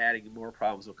start adding, more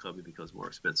problems will come. It becomes more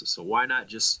expensive. So why not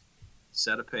just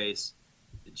set a pace,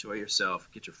 enjoy yourself,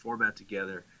 get your format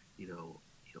together,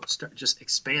 start, just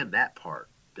expand that part.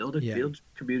 Build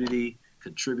community,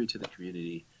 contribute to the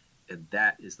community. And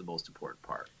that is the most important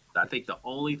part. I think the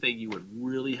only thing you would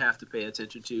really have to pay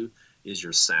attention to is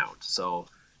your sound. So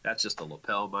that's just a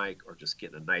lapel mic, or just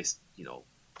getting a nice,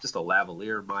 just a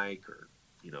lavalier mic, or,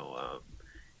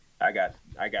 I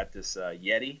got this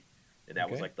Yeti, and that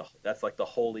was that's like the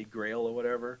holy grail or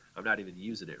whatever. I'm not even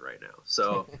using it right now.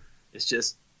 So it's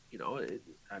just, you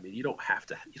don't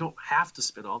have to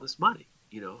spend all this money,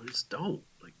 just don't,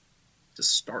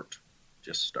 just start.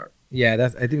 Yeah,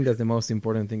 I think that's the most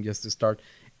important thing, just to start.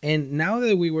 And now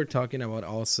that we were talking about,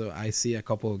 also I see a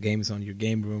couple of games on your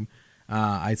game room.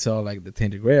 I saw like the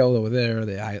Tainted Grail over there,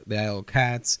 the Isle of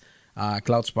Cats,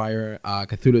 Cloudspire,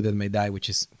 Cthulhu That May Die, which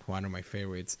is one of my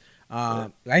favorites.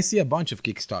 I see a bunch of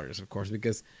Kickstarters, of course,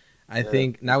 because I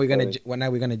think now we're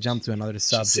gonna jump to another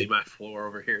subject. You see my floor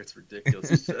over here? It's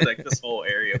ridiculous. It's like this whole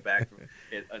area back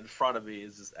in front of me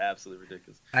is just absolutely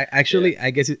ridiculous.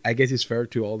 I guess it's fair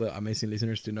to all the amazing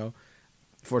listeners to know,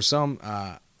 for some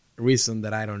reason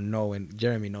that I don't know, and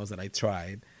Jeremy knows that I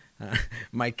tried.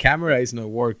 my camera is not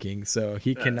working, so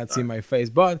he cannot see my face.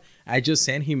 But I just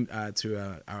sent him through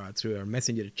our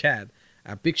messenger chat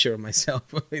a picture of myself,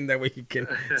 in that way he can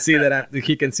see that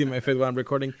he can see my face while I'm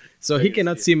recording. So he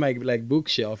cannot see my like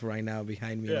bookshelf right now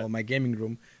behind me, or my gaming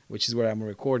room, which is where I'm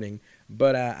recording.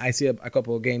 But I see a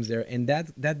couple of games there, and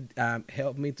that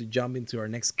helped me to jump into our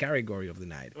next category of the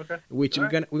night, which we're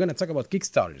gonna talk about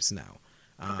Kickstarters now,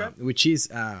 which is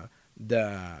I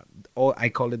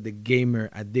call it the gamer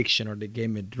addiction, or the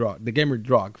gamer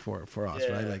drug for us,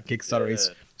 right? Like Kickstarter is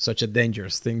such a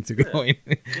dangerous thing to go in.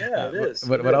 Yeah, it is.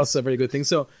 But also a very good thing.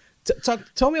 So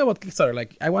tell me about Kickstarter.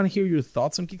 Like, I want to hear your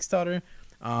thoughts on Kickstarter,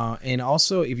 and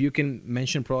also if you can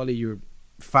mention probably your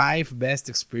 5 best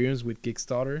experience with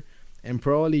Kickstarter, and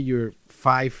probably your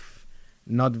 5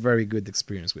 not very good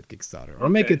experience with Kickstarter, or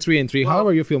make it 3 and 3,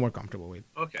 however you feel more comfortable with.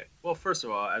 Okay. Well, first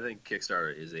of all, I think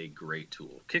Kickstarter is a great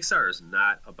tool. Kickstarter is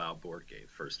not about board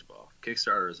games, first of all.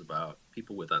 Kickstarter is about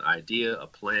people with an idea, a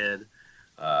plan.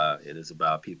 It is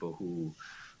about people who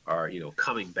are,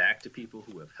 coming back to people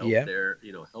who have helped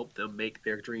help them make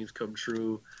their dreams come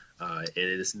true. And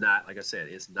it is not, like I said,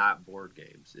 it's not board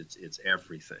games. It's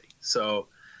everything. So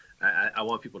I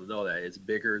want people to know that it's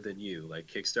bigger than you. Like,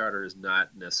 Kickstarter is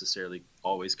not necessarily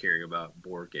always caring about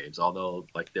board games, although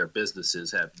like their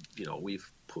businesses have,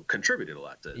 we've contributed a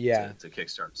lot to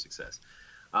Kickstarter success.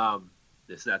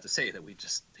 It's not to say that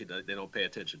they don't pay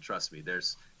attention. Trust me,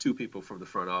 there's 2 people from the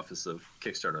front office of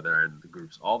Kickstarter that are in the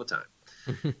groups all the time.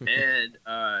 And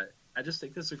I just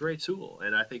think this is a great tool.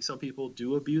 And I think some people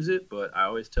do abuse it, but I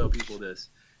always tell people this: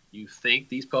 you think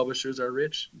these publishers are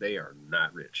rich? They are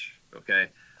not rich. Okay.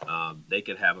 They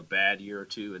could have a bad year or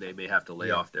 2, and they may have to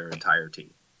lay off their entire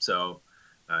team. So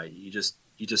you just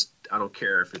I don't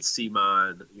care if it's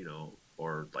CMON,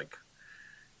 or like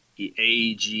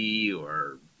AEG,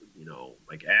 or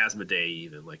like Asmodee,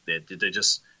 even like that. They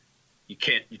just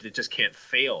can't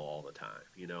fail all the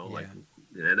time. Like,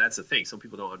 and that's the thing. Some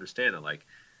people don't understand it. Like,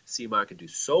 CMON can do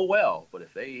so well, but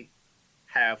if they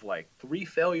have like 3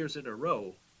 failures in a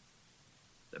row,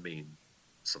 I mean,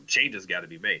 some changes got to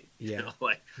be made.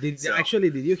 Did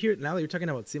you hear, now that you're talking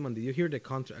about CMON, did you hear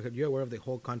are you aware of the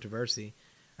whole controversy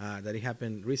that it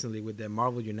happened recently with the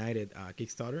Marvel United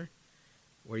Kickstarter?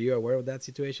 Were you aware of that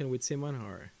situation with CMON,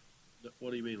 or?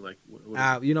 What do you mean? Like,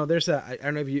 there's I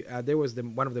don't know if you there was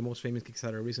one of the most famous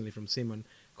Kickstarter recently from CMON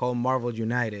called Marvel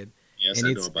United. Yes, and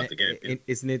I know about the game.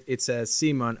 It's a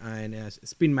CMON and a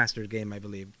Spin Master game, I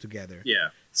believe, together. Yeah.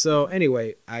 So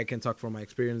anyway, I can talk from my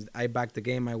experience. I backed the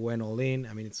game. I went all in.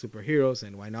 I mean, it's superheroes,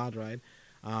 and why not, right?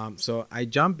 So I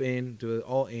jump in to it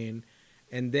all in,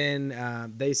 and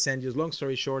then they send you. Long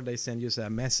story short, they send you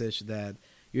a message that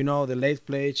the late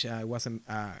pledge was an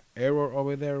error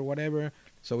over there or whatever.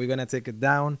 So we're gonna take it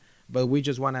down. But we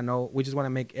just want to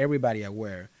make everybody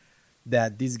aware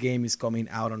that this game is coming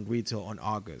out on retail on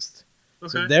August.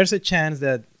 Okay. So there's a chance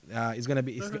that it's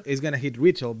gonna hit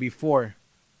retail before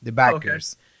the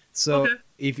backers. Okay. So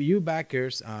if you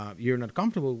backers you're not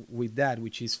comfortable with that,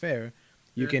 which is fair,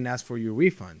 you can ask for your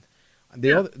refund.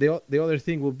 The other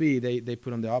thing will be they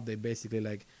put on the update basically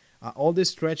like all the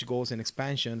stretch goals and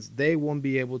expansions, they won't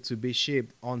be able to be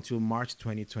shipped until March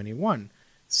 2021.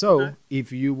 So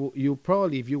if you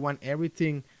want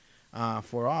everything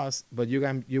for us, but you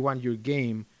want your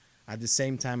game at the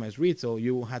same time as retail,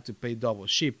 you will have to pay double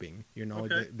shipping.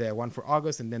 The one for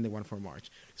August and then the one for March.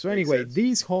 So anyway,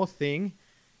 this whole thing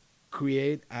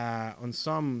create on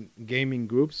some gaming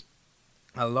groups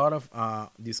a lot of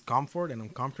discomfort and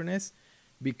uncomfortableness,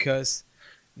 because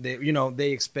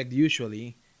they expect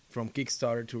usually from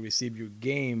Kickstarter to receive your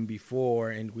game before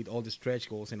and with all the stretch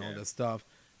goals and all that stuff.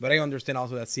 But I understand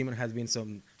also that CMON has been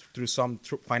through some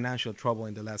financial trouble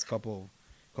in the last couple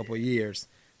of years.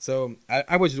 So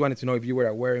I just wanted to know if you were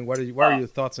aware, and what are your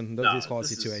thoughts on this whole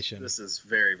situation? This is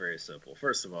very, very simple.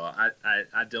 First of all,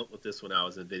 I dealt with this when I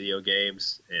was in video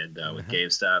games and with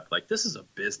GameStop. Like, this is a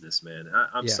business, man.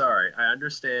 I'm sorry. I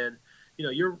understand.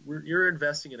 You're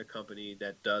investing in a company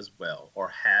that does well or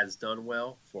has done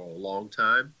well for a long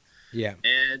time. Yeah.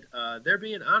 And they're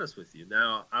being honest with you.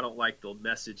 Now, I don't like the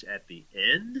message at the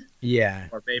end. Yeah.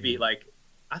 Or maybe like,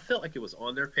 I felt like it was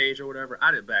on their page or whatever.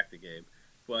 I didn't back the game.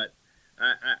 But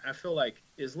I feel like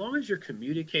as long as you're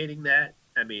communicating that,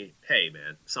 I mean, hey,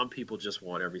 man, some people just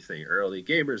want everything early.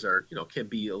 Gamers are, can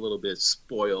be a little bit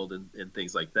spoiled and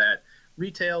things like that.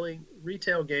 Retail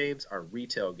games are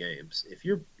retail games. If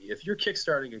you're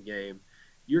kickstarting a game,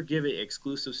 you're giving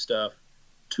exclusive stuff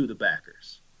to the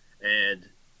backers. And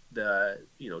the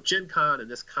Gen Con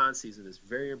and this con season is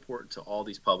very important to all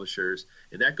these publishers,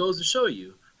 and that goes to show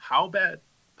you how bad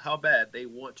they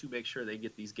want to make sure they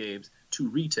get these games to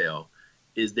retail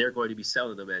is they're going to be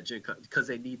selling them at Gen Con because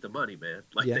they need the money, man.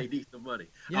 Like Yeah. they need the money.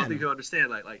 Yeah, I don't think no. you understand.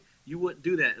 Like you wouldn't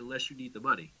do that unless you need the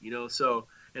money, you know. So,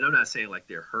 and I'm not saying like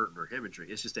they're hurting or hemorrhaging.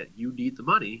 It's just that you need the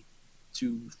money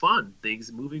to fund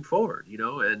things moving forward, you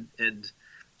know. And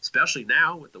especially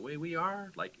now with the way we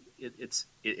are, like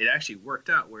it actually worked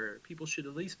out where people should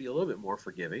at least be a little bit more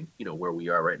forgiving, you know, where we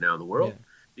are right now in the world. Yeah.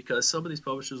 Because some of these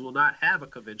publishers will not have a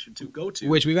convention to go to,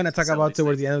 Which we're gonna talk some of about these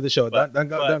towards things. the end of the show. But- Don't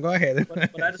go ahead.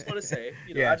 But I just want to say,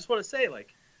 you know, Yeah. I just want to say,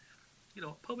 like, you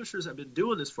know, publishers have been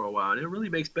doing this for a while, and it really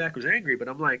makes backers angry. But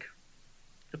I'm like,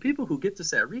 the people who get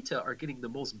this at retail are getting the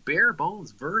most bare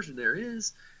bones version there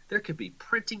is. There could be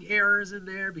printing errors in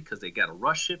there because they got a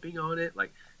rush shipping on it.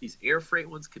 Like these air freight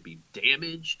ones could be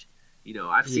damaged. You know,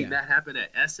 I've seen Yeah. that happen at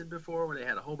Essen before, where they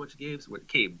had a whole bunch of games where it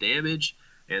came damaged.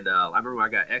 And I remember when I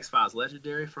got X-Files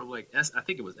Legendary from like I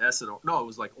think it was Essen. No, it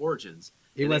was like Origins.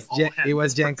 It And was they all had it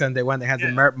was misprints. Gen Con, the one that has the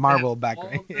Yeah, Marvel all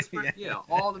background. the misprint,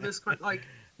 all the misprint. Like,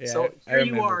 Yeah, so I here you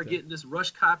remember are too. getting this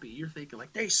rush copy. You're thinking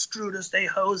like they screwed us, they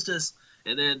hosed us,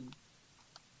 and then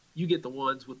you get the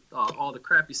ones with all the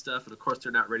crappy stuff, and of course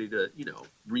they're not ready to, you know,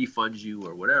 refund you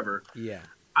or whatever. Yeah.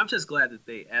 I'm just glad that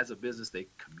they, as a business, they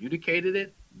communicated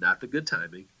it, not the good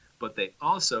timing, but they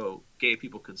also gave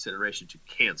people consideration to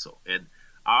cancel. And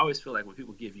I always feel like when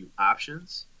people give you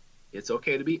options, it's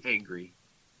okay to be angry,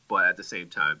 but at the same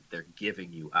time, they're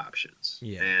giving you options.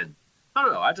 Yeah. And I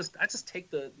don't know. I just take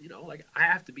the, you know, like I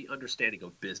have to be understanding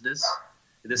of business.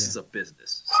 This Yeah. is a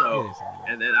business. So, It is,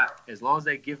 and then as long as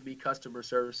they give me customer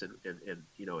service and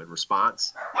you know, in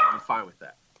response, I'm fine with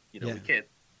that. You know, Yeah. we can't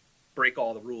break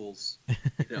all the rules.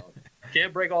 You know,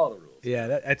 can't break all the rules.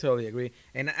 Yeah, I totally agree,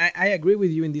 and I agree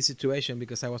with you in this situation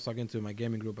because I was talking to my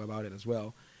gaming group about it as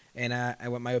well, and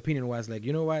what my opinion was like,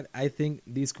 you know what, I think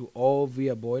this could all be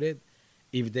avoided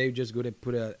if they just go to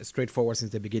put a straightforward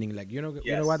since the beginning, like you know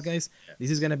Yes. what, guys, Yes.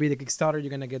 this is gonna be the Kickstarter, you're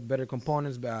gonna get better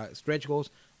components, stretch goals,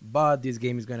 but this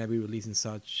game is gonna be released in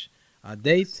such a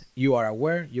date. You are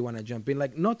aware, you wanna jump in.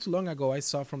 Like not too long ago, I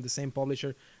saw from the same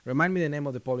publisher. Remind me the name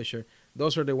of the publisher.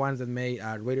 Those are the ones that made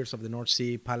Raiders of the North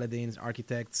Sea, Paladins,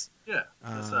 Architects. Yeah,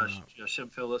 that's Shem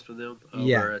Phillips with them over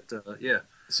yeah. at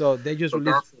So they just So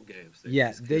released. Garfield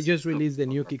Games. They just released the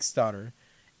new Kickstarter,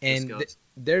 and Viscons.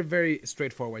 they're very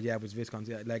straightforward. Yeah, with Viscons.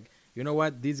 Yeah, like you know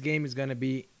what, this game is gonna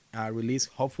be released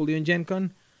hopefully on Gen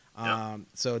Con. Yeah.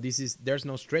 So there's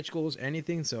no stretch goals,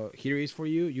 anything. So here is for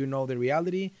you. You know the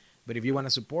reality, but if you want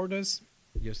to support us,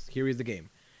 just here is the game.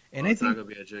 And Well, I it's not think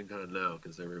gonna be at Gen Con now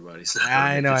because everybody's.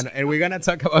 I know, and we're gonna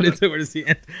talk about it towards the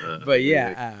end. But yeah.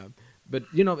 yeah, but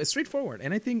you know, it's straightforward,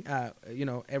 and I think you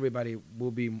know, everybody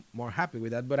will be more happy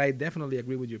with that. But I definitely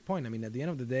agree with your point. I mean, at the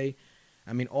end of the day,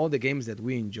 I mean, all the games that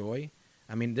we enjoy,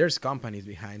 I mean, there's companies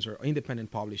behind or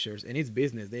independent publishers, and it's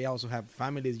business. They also have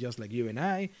families just like you and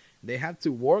I. They have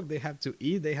to work, they have to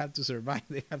eat, they have to survive,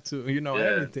 they have to, you know, Yeah.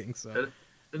 everything. So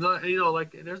And, you know,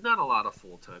 like there's not a lot of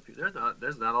full time people.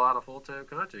 There's not a lot of full time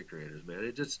content creators, man.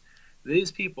 It just these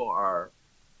people are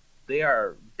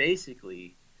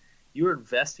basically you're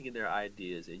investing in their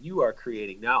ideas and you are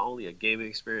creating not only a gaming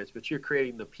experience, but you're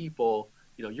creating the people.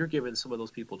 You know, you're giving some of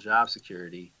those people job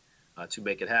security to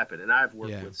make it happen. And I've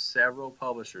worked Yeah. with several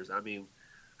publishers. I mean,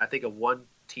 I think of one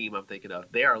team I'm thinking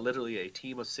of. They are literally a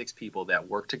team of 6 people that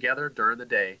work together during the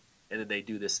day, and then they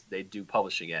do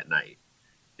publishing at night.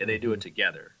 And they do it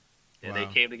together. And they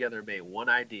Wow. came together and made one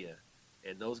idea.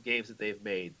 And those games that they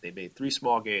made 3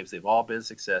 small games. They've all been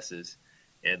successes.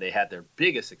 And they had their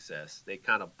biggest success. They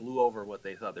kind of blew over what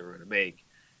they thought they were going to make.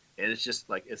 And it's just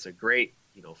like, it's a great,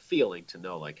 you know, feeling to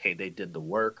know like, hey, they did the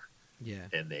work yeah,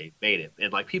 and they made it.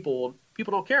 And like people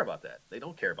don't care about that. They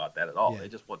don't care about that at all. Yeah. They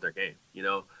just want their game, you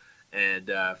know?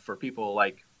 And for people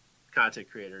like content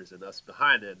creators and us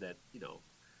behind them that, you know,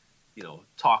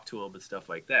 talk to them and stuff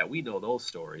like that. We know those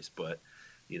stories, but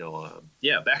you know,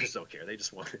 backers don't care. They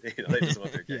just want, you know, they just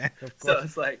want their game. yeah, of So course.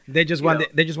 it's like They just you want know,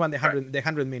 they just want the right.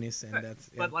 100 minutes, and Right. that's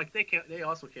yeah. But like they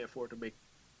also can't afford to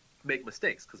make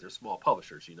mistakes because they're small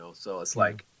publishers, you know. So it's Yeah.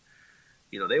 like,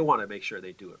 you know, they want to make sure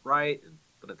they do it right,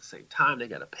 but at the same time, they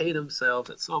got to pay themselves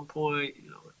at some point, you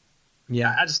know.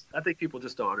 yeah. I think people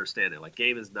just don't understand it. Like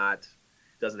game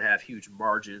doesn't have huge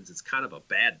margins. It's kind of a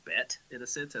bad bet in a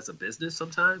sense as a business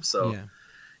sometimes. So, Yeah.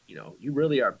 you know, you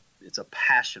really are. It's a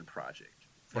passion project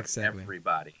for Exactly.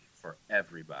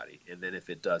 everybody. And then if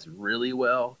it does really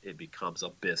well, it becomes a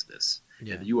business,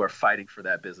 Yeah. and you are fighting for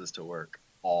that business to work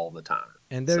all the time.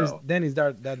 And there's So- then is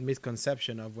that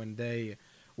misconception of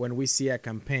when we see a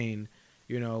campaign,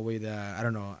 you know, with I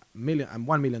don't know,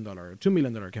 $1 million or $2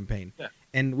 million campaign, Yeah.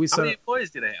 and we How saw many employees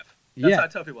do they have? That's Yeah. what I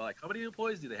tell people. Like, how many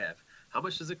employees do they have? How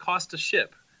much does it cost to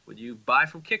ship? when you buy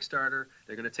from Kickstarter,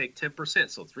 they're going to take 10%.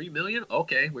 So 3 million,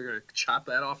 okay, we're going to chop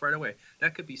that off right away.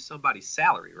 That could be somebody's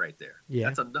salary right there.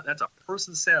 Yeah. That's a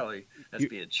person's salary that's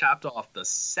being chopped off the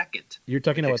second. You're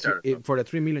talking about for the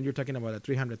 3 million. You're talking about a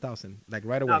 300,000, like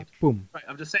right away. Boom. Right.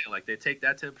 I'm just saying, like they take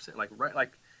that 10%,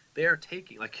 like they are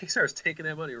taking, like Kickstarter's taking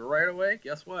that money right away.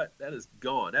 Guess what? That is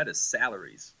gone. That is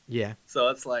salaries. Yeah. So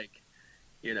it's like,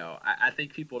 I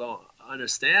think people don't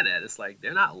understand that. It's like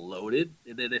they're not loaded,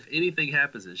 and then if anything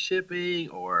happens in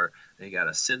shipping, or they got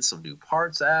to send some new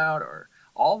parts out, or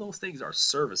all those things are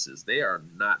services. They are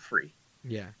not free.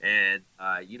 Yeah. And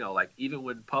like even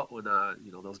when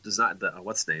those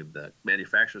the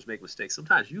manufacturers make mistakes,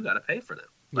 sometimes you got to pay for them.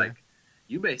 Yeah. Like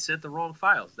you may send the wrong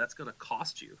files. That's going to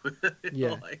cost you.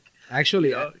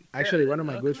 Actually, one of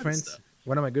my good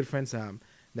friends,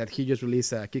 that he just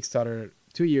released a Kickstarter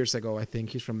 2 years ago. I think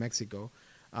he's from Mexico.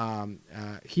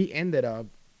 He ended up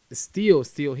still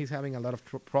he's having a lot of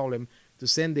problem to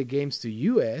send the games to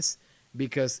US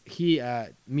because he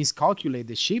miscalculated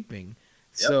the shipping.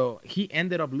 Yep. So he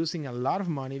ended up losing a lot of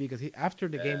money because after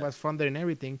the game was funded and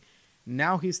everything,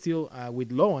 now he's still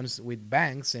with loans with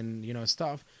banks and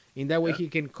stuff. In that way, he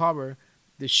can cover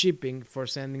the shipping for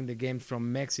sending the game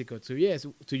from Mexico to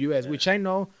US, which I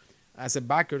know as a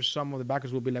backer, some of the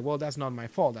backers will be like, well, that's not my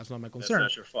fault. That's not my concern.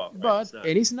 That's not your fault. Right? But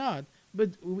it's not.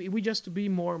 But we just to be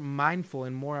more mindful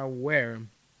and more aware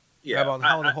about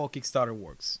how the whole Kickstarter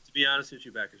works. To be honest with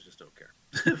you, backers just don't care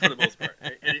for the most part.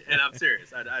 And I'm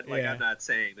serious. I'm not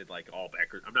saying that like all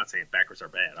backers. I'm not saying backers are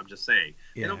bad. I'm just saying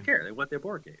they don't care. They want their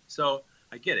board game. So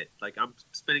I get it. Like I'm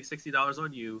spending $60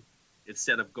 on you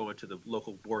instead of going to the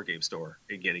local board game store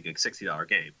and getting a $60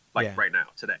 game right now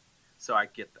today. So I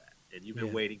get that. And you've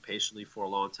been waiting patiently for a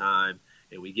long time,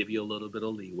 and we give you a little bit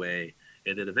of leeway,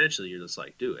 and then eventually you're just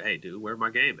like, dude, where's my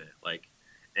game at? Like,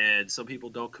 and some people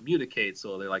don't communicate,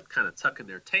 so they're like kind of tucking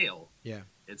their tail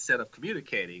instead of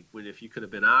communicating. When if you could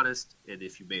have been honest, and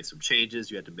if you made some changes,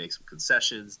 you had to make some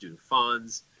concessions due to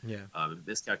funds,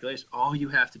 miscalculation. All you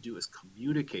have to do is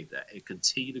communicate that and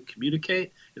continue to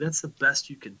communicate, and that's the best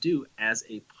you can do as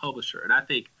a publisher. And I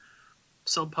think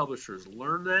some publishers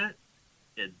learn that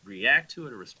and react to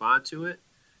it and respond to it,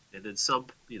 and then some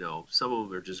of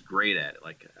them are just great at it.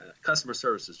 Like customer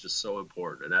service is just so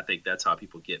important, and I think that's how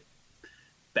people get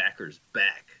backers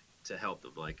back to help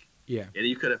them. Like, and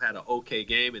you could have had an okay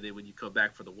game, and then when you come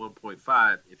back for the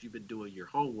 1.5, if you've been doing your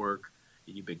homework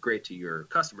and you've been great to your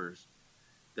customers,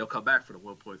 they'll come back for the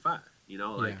 1.5.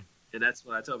 And that's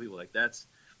what I tell people. Like that's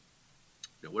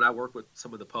when I work with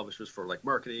some of the publishers for like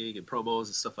marketing and promos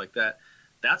and stuff like that.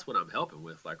 That's what I'm helping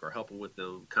with, or helping with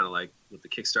them kind of like with the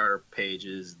Kickstarter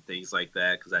pages and things like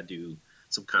that, because I do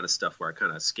some kind of stuff where I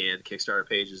kind of scan Kickstarter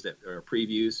pages that are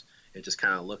previews and just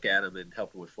kind of look at them and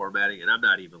help them with formatting. And I'm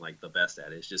not even like the best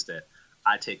at it. It's just that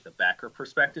I take the backer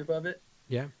perspective of it,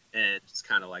 and just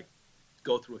kind of like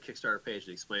go through a Kickstarter page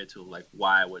and explain to them like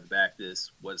why I wouldn't back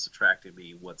this, what's attracting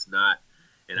me, what's not,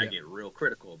 and I get real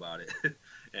critical about it.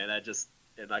 And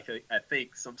I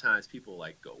think sometimes people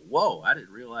like go, whoa, I didn't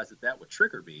realize that would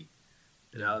trigger me.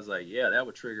 And I was like, that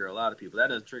would trigger a lot of people. That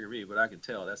doesn't trigger me, but I can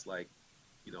tell that's like,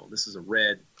 this is a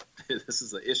red, this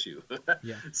is an issue.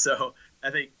 So I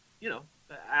think,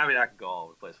 I mean, I can go all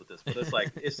over the place with this, but it's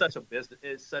like, it's such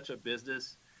a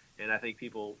business. And I think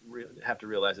people have to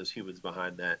realize there's humans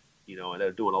behind that, and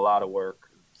they're doing a lot of work.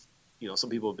 Some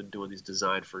people have been doing these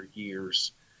designs for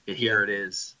years, and here it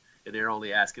is. And they're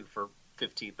only asking for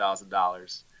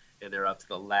 $15,000, and they're up to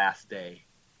the last day.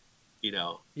 It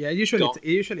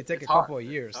usually take a couple of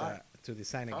years to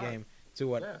design a game. To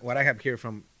what I have heard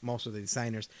from most of the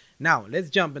designers. Now let's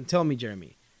jump and tell me,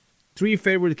 Jeremy, 3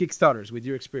 favorite Kickstarters with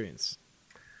your experience.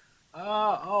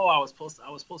 I was supposed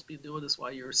to be doing this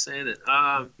while you were saying it.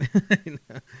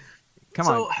 Come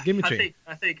on, give me 3.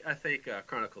 I think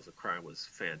Chronicles of Crime was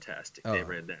fantastic. They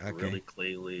ran that really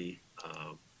cleanly.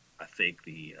 I think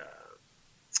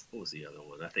what was the other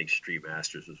one? I think Street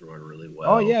Masters was run really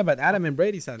well. Oh yeah, but Adam and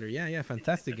Brady Sadler,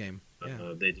 fantastic game.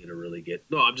 Yeah. They did a really good.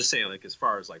 No, I'm just saying, like as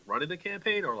far as like running the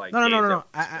campaign or like. No.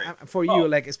 For you,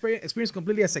 like experience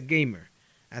completely as a gamer,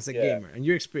 and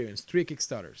your experience. 3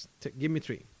 Kickstarters. Give me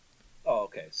 3. Oh,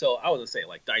 okay. So I was gonna say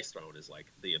like Dice Throne is like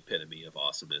the epitome of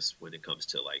awesomeness when it comes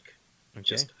to like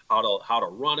just how to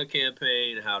run a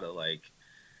campaign, how to like,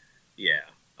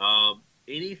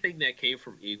 anything that came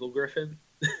from Eagle Griffin.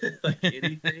 Like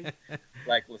anything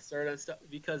like with certain stuff,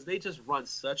 because they just run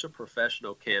such a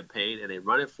professional campaign, and they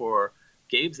run it for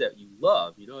games that you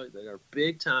love, they are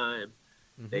big time.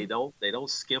 They don't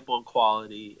skimp on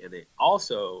quality, and they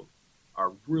also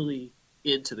are really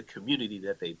into the community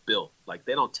that they built. Like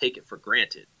they don't take it for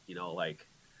granted, like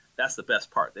that's the best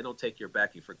part. They don't take your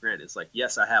backing for granted. It's like,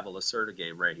 yes, I have a Lacerda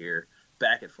game right here,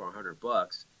 back it for $100,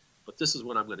 but this is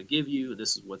what I'm going to give you, and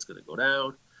this is what's going to go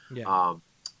down. Yeah.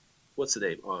 What's the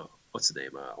name?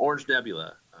 Orange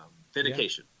Nebula,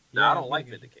 Vindication. Yeah. Now, I don't like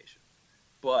Vindication,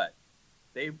 but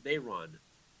they run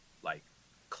like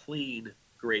clean,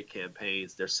 great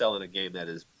campaigns. They're selling a game that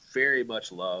is very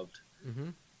much loved. Mm-hmm.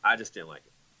 I just didn't like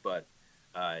it, but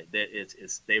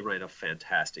they ran a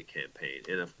fantastic campaign,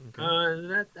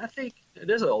 and I think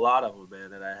there's a lot of them,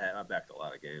 man. That I backed a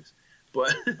lot of games,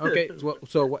 but okay.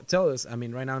 So tell us. I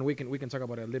mean, right now, and we can talk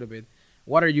about it a little bit.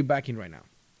 What are you backing right now?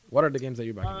 What are the games that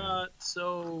you're backing? Right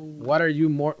now? What are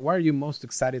you most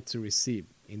excited to receive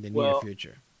in the near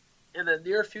future? In the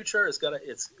near future, in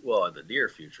the near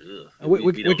future.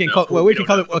 We can call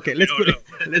it. Okay, let's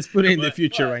put it in the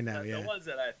future right now. Yeah. The ones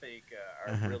that I think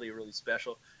are really, really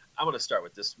special. I'm going to start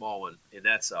with this small one, and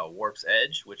that's Warp's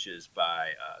Edge, which is by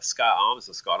Scott Alms. It's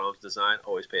a Scott Alms design.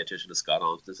 Always pay attention to Scott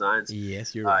Alms designs.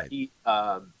 Yes, you're right. He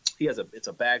has it's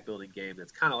a bag building game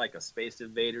that's kind of like a Space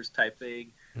Invaders type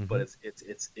thing, but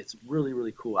it's really,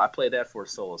 really cool. I played that for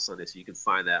Solo Sunday, so you can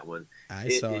find that one. I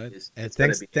saw it.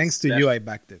 Thanks to you, I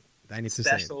backed it. I need to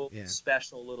say it. Yeah.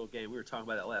 Special little game. We were talking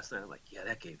about that last night. I'm like, yeah,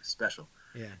 that game is special.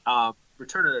 Yeah.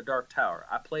 Return of the Dark Tower.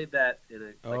 I played that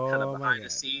in kind of behind the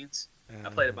scenes. I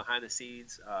played it behind the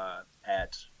scenes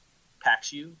at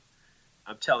PAX U.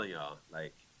 I'm telling y'all,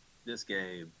 like, this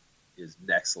game is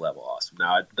next level awesome.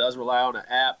 Now, it does rely on an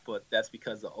app, but that's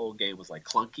because the old game was like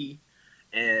clunky,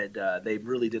 and they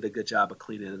really did a good job of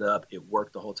cleaning it up. It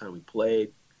worked the whole time we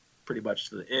played, pretty much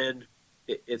to the end.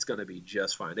 It's going to be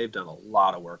just fine. They've done a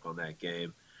lot of work on that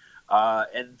game.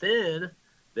 And then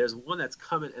there's one that's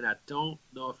coming, and I don't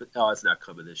know if it's not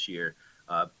coming this year.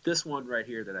 This one right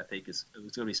here that I think it's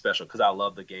going to be special because I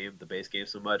love the base game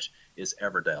so much, is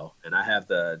Everdell. And I have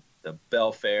the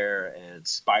Belfair and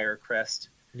Spire Crest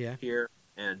here,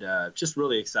 and just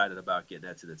really excited about getting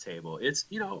that to the table. It's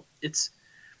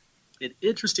an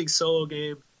interesting solo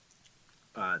game.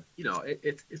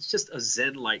 It's just a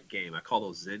Zen-like game. I call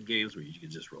those Zen games where you can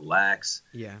just relax,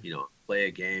 play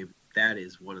a game. That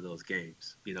is one of those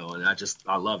games, and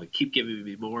I love it. Keep giving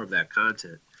me more of that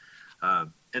content.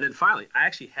 And then finally, I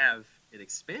actually have an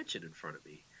expansion in front of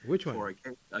me. Which one? For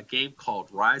a game called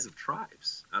Rise of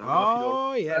Tribes. I don't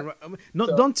know if you know. Yeah.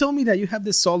 No, don't tell me that you have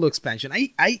the solo expansion.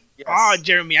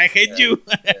 Jeremy, I hate you.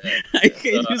 I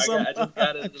hate you so much. I just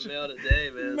got it in the mail today,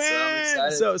 man. So I'm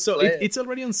excited. So it's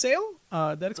already on sale.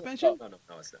 That expansion? No,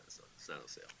 it's not. It's not on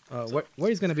sale.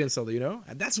 Where is going to be on sale? Do you know?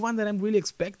 That's one that I'm really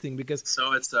expecting because.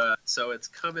 So it's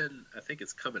coming. I think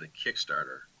it's coming to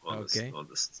Kickstarter on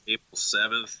this April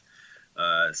 7th.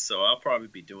 So I'll probably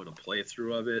be doing a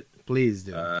playthrough of it. Please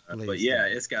do. But yeah,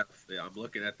 it's got. I'm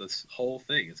looking at this whole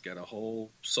thing. It's got a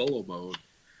whole solo mode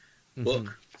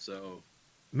book. So,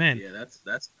 man, yeah,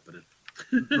 that's happening.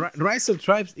 Rise of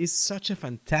Tribes is such a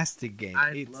fantastic game.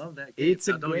 I love that game. It's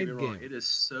a great game. It is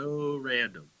so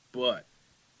random, but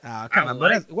come on.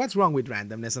 But what's wrong with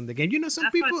randomness on the game?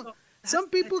 Some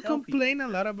people complain a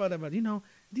lot about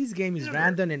this game is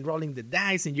random and rolling the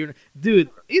dice, and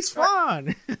it's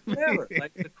fun. Whatever.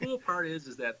 Like, the cool part is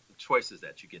that the choices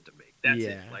that you get to make. That's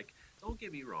it. Like, don't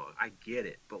get me wrong, I get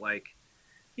it, but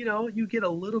you get a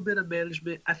little bit of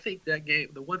management. I think that game.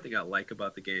 The one thing I like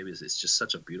about the game is it's just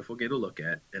such a beautiful game to look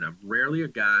at, and I'm rarely a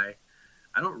guy.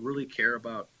 I don't really care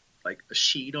about like a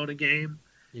sheet on a game.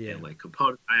 Yeah. And like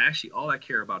component, all I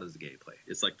care about is the gameplay.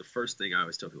 It's like the first thing I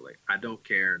always tell people. Like, I don't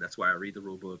care. That's why I read the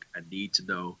rule book. I need to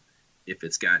know if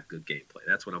it's got good gameplay.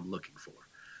 That's what I'm looking for,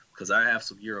 because I have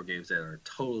some Euro games that are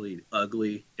totally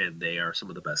ugly, and they are some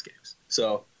of the best games.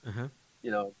 So,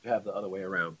 you have the other way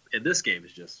around. And this game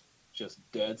is just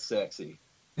dead sexy,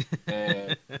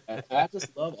 and I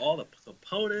just love all the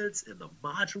components and the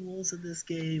modules in this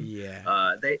game.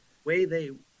 Yeah,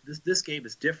 this game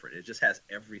is different. It just has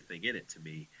everything in it to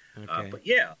me. Okay. But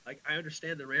yeah, like, I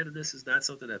understand the randomness is not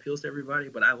something that appeals to everybody,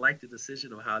 but I like the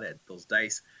decision of how those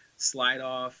dice slide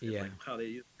off, and like how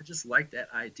I just like that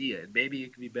idea, and maybe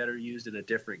it could be better used in a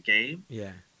different game.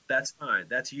 Yeah, that's fine.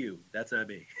 That's you. That's not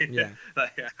me. Yeah,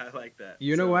 I like that.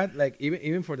 You know what? Like,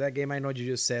 even for that game, I know you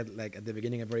just said, like, at the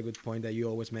beginning, a very good point that you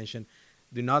always mention: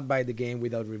 do not buy the game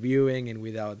without reviewing and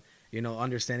without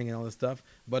understanding and all this stuff.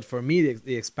 But for me,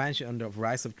 the expansion of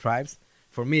Rise of Tribes,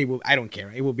 for me, I don't care.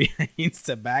 It will be an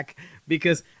insta back,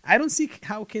 because I don't see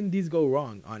how can this go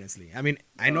wrong. Honestly, I mean,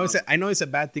 I know it's a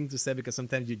bad thing to say because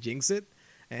sometimes you jinx it,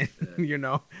 and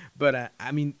But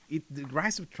I mean, the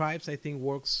Rise of Tribes, I think,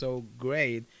 works so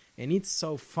great, and it's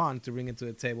so fun to bring it to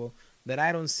the table that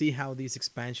I don't see how this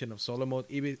expansion of solo mode,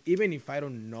 even if I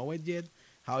don't know it yet,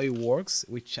 how it works,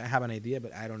 which I have an idea,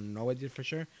 but I don't know it yet for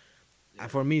sure. Yeah.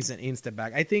 For me, it's an instant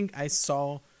back. I think I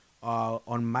saw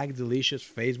on Mike Delicious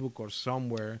Facebook or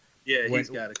somewhere Yeah, when he's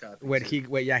got a copy when too.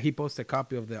 he posted a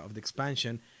copy of the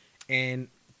expansion, and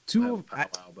I have a I, powwow,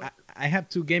 I but I have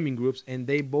two gaming groups and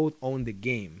they both own the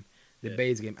game, the yeah,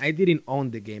 base game. I didn't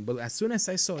own the game, but as soon as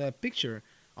I saw that picture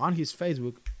on his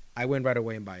Facebook, I went right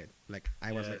away and buy it. Like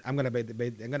I was yeah, like, I'm gonna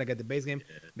get the base game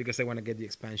yeah, because I want to get the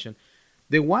expansion.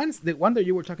 The one that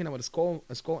you were talking about, Skull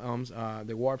Elms,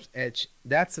 the Warp's Edge,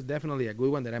 that's definitely a good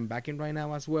one that I'm backing right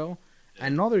now as well. yeah,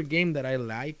 Another game that I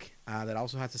like that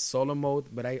also has a solo mode,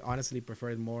 but I honestly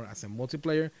prefer it more as a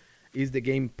multiplayer, is the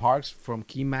game Parks from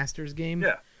Keymasters game.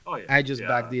 yeah. Oh yeah, I just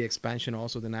backed yeah, the expansion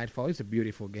also, the Nightfall. It's a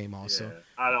beautiful game also. yeah.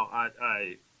 I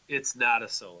don't. It's not a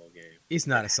solo game. It's It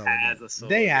not a solo game. has a solo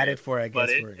They game, added for, I but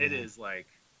guess, for it yeah. is like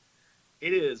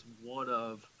it is one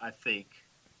of I think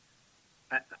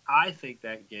I think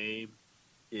that game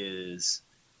is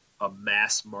a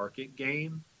mass market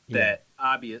game Yeah.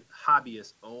 that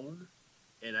hobbyists own,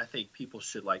 and I think people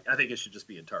should like. I think it should just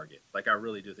be in Target. Like I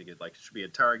really do think it should be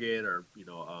in Target or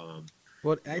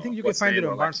But I think you can what's the find it name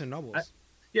on of, Barnes and Nobles.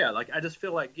 yeah, like I just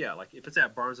feel like like if it's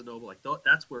at Barnes and Noble, like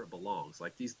that's where it belongs.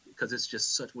 Like these because it's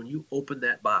just such when you open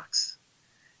that box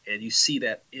and you see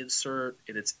that insert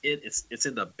and it's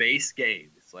in the base game.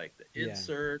 It's like the Yeah.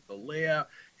 insert, the layout.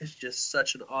 It's just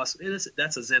such an awesome.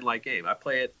 That's a Zen like game. I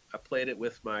played it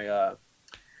with my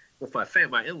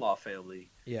my in-law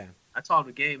family. Yeah. I taught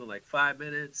them the game in like 5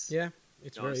 minutes. Yeah.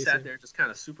 It's You know, I very sat easy. there and just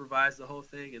kind of supervised the whole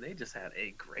thing, and they just had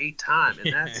a great time.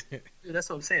 And that's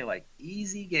what I'm saying. Like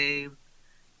easy game.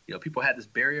 You know, people had this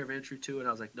barrier of entry to it. And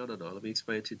I was like, no. Let me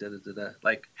explain to you. Da, da, da, da.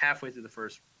 Like halfway through the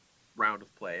first round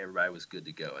of play, everybody was good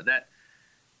to go. And that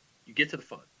you get to the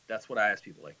fun. That's what I ask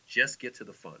people. Like, just get to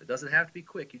the fun. It doesn't have to be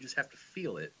quick. You just have to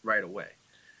feel it right away.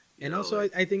 You And know, also,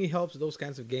 like, I think it helps those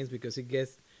kinds of games because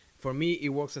for me, it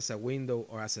works as a window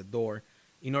or as a door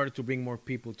in order to bring more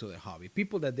people to the hobby.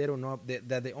 People that they don't know,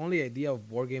 that the only idea of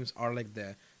board games are like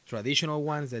the traditional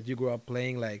ones that you grew up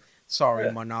playing, like, sorry,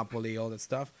 Yeah. Monopoly, all that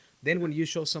stuff. Then when you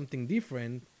show something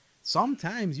different,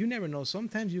 sometimes, you never know,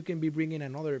 sometimes you can be bringing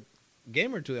another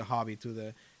gamer to the hobby, to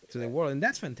the world. And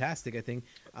that's fantastic, I think.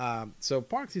 So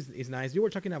Parks is nice. You were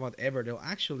talking about Everdell.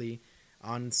 Actually,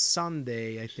 on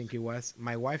Sunday, I think it was,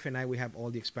 my wife and I, we have all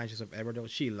the expansions of Everdell.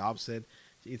 She loves it.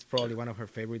 It's probably one of her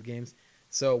favorite games.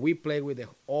 So we played with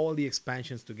all the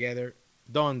expansions together.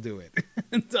 Don't do it.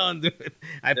 Don't do it.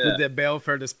 I put the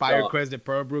Belfair, the Spire No. Crest, the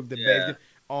Pearlbrook, the Yeah. base.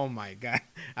 Oh my God.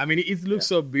 I mean, it looks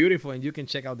so beautiful. And you can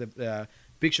check out the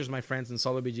pictures, my friends, in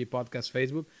Solo BG Podcast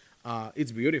Facebook.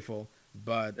 It's beautiful.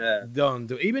 But Yeah. don't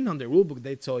do. Even on the rulebook,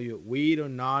 they tell you we do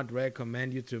not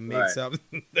recommend you to mix Right. up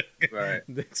Right.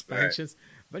 the expansions.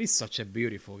 But it's such a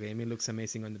beautiful game. It looks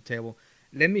amazing on the table.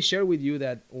 Let me share with you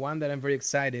that one that I'm very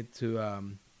excited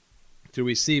to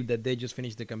receive. That they just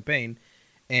finished the campaign,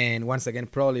 and once again,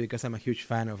 probably because I'm a huge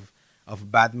fan of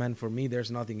Batman. For me,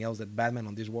 there's nothing else than Batman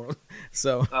on this world.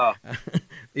 So Oh.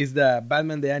 it's the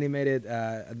Batman the animated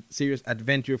series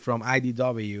adventure from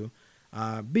IDW.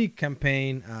 Big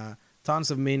campaign.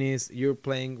 Tons of minis. You're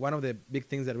playing. One of the big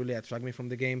things that really attract me from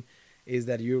the game is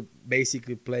that you're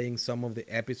basically playing some of the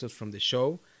episodes from the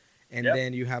show, and Yep.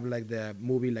 then you have like the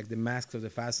movie, like the Masks of the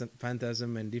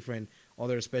Phantasm and different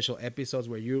other special episodes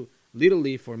where you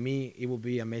literally, for me, it would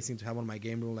be amazing to have on my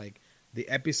game room like the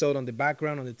episode on the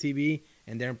background on the TV,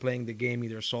 and then playing the game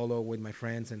either solo with my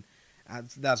friends, and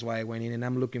that's why I went in, and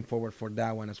I'm looking forward for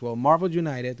that one as well. Marvel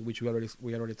United, which we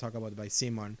already talked about by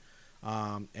Simon,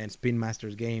 and Spin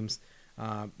Masters Games.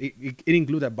 It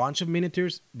includes a bunch of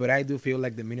miniatures, but I do feel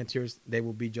like the miniatures, they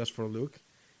will be just for look,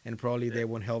 and probably they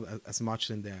won't help as much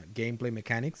in the gameplay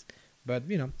mechanics. But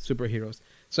superheroes.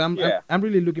 So I'm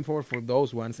really looking forward for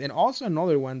those ones, and also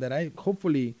another one that I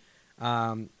hopefully,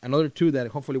 another two that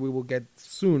hopefully we will get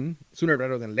sooner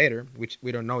rather than later, which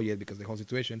we don't know yet because the whole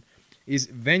situation, is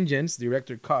Vengeance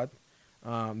Director Cut.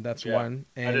 That's one.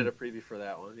 And I did a preview for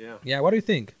that one. Yeah. yeah, what do you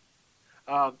think?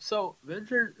 So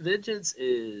Vengeance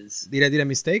is Did I a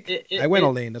mistake? I went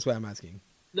all in. That's why I'm asking.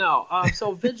 no.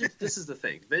 So Vengeance. This is the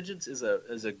thing. Vengeance is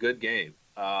a good game,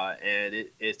 and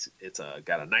it's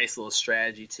got a nice little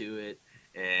strategy to it,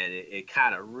 and it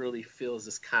kind of really feels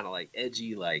this kind of like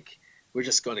edgy, like we're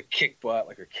just going to kick butt,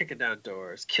 like we're kicking down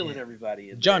doors, killing everybody.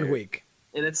 In John there. Wick.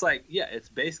 And it's like, yeah, it's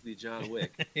basically John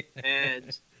Wick.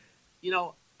 And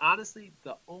honestly,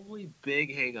 the only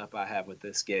big hang up I have with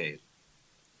this game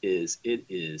is it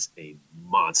is a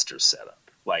monster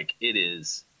setup. Like, it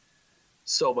is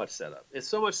so much setup. It's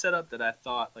so much setup that I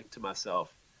thought, like, to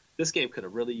myself, this game could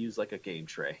have really used like a game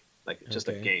tray, like just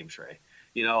a Okay. game tray.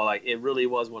 Like it really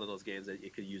was one of those games that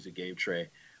it could use a game tray.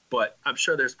 But I'm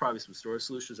sure there's probably some storage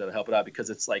solutions that'll help it out because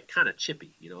it's like kind of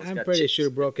chippy, you know. It's I'm got pretty chips. sure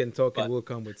Broken Token will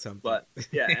come with something. But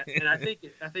yeah, and I think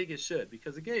it should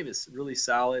because the game is really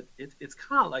solid. It's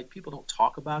kind of like people don't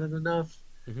talk about it enough.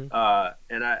 Mhm.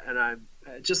 And I'm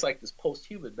just like this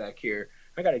Post-Human back here.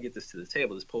 I got to get this to the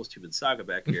table. This Post-Human Saga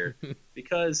back here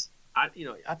because I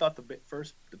thought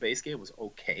the base game was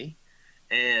okay,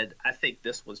 and I think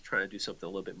this was trying to do something a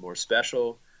little bit more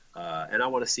special. And I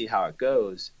want to see how it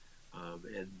goes.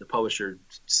 And the publisher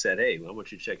said, "Hey, I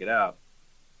want you to check it out."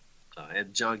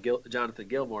 And Jonathan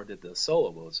Gilmour did the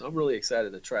solo mode, so I'm really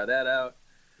excited to try that out.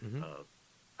 Mhm.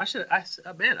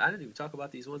 Man, I didn't even talk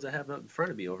about these ones I have up in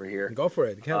front of me over here. Go for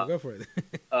it. Go for it.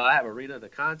 I have Arena the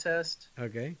Contest.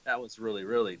 Okay. That was really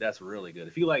good.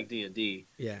 If you like D&D,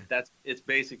 Yeah. it's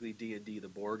basically D&D the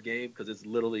board game because it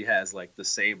literally has like the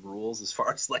same rules as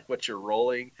far as like what you're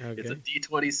rolling. Okay. It's a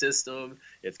D20 system.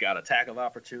 It's got attack of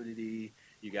opportunity.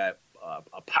 You got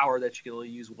a power that you can only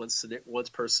use once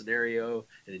per scenario,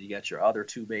 and then you got your other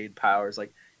two main powers.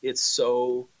 Like it's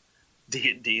so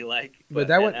D&D like. But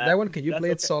that one, can you play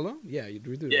it okay. solo? Yeah, you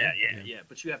do. Yeah, right? yeah.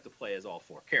 But you have to play as all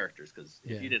four characters because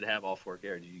if you didn't have all four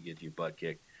characters, you get your butt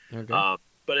kicked. Okay.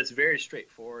 But it's very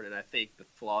straightforward, and I think the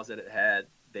flaws that it had,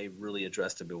 they really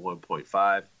addressed them in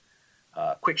 1.5.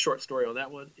 Quick short story on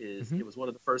that one is it was one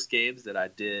of the first games that I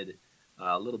did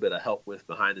a little bit of help with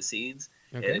behind the scenes,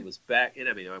 and it was back. And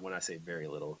I mean, when I say very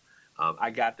little,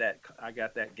 I got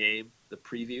that game, the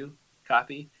preview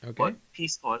copy,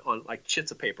 on like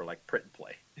chits of paper, like print and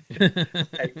play.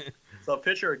 So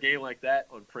picture a game like that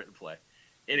on print and play.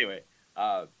 Anyway,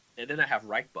 and then I have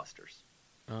Reichbusters.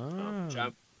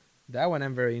 That one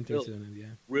I'm very interested in. Yeah,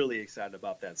 really excited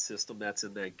about that system that's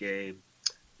in that game.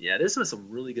 Yeah, there's some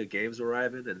really good games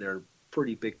arriving, and they're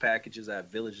pretty big packages. I have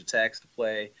Village Attacks to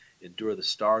play, Endure the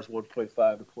Stars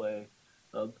 1.5 to play.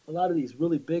 A lot of these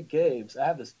really big games. I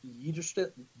have this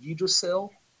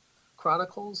Yggdrasil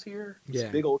Chronicles here. This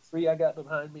big old tree I got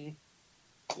behind me.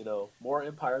 You know, more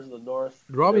Empires of the North.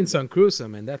 Robinson Crusoe,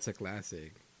 man, that's a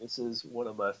classic. This is one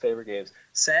of my favorite games.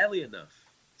 Sadly enough,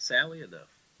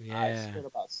 yeah. I spent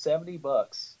about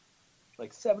 $70,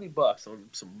 like $70 on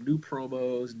some new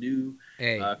promos, new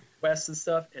quests and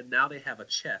stuff, and now they have a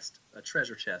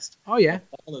treasure chest. Oh yeah,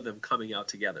 all of them coming out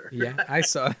together. Yeah, I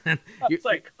saw. I was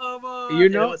like, come on. You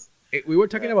know, we were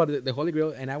talking about the Holy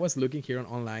Grail, and I was looking here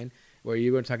online where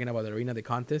you were talking about the Arena, the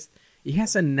contest. It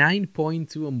has a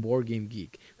 9.2 on Board Game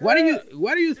Geek. What do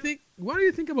you think? What do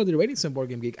you think about the ratings on Board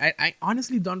Game Geek? I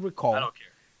honestly don't recall. I don't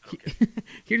care.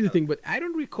 Here's the thing, but I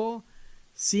don't recall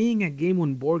seeing a game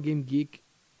on Board Game Geek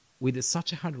with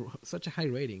such a high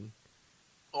rating.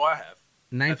 Oh, I have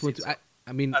 9.2.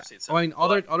 I mean, I've seen several. I mean,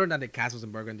 other than the Castles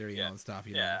and Burgundy and stuff.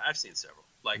 You know? Yeah, I've seen several.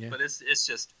 But it's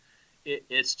just.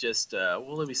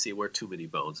 Well, let me see where Too Many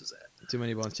Bones is at. Too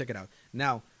Many Bones. Check it out.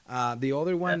 Now, the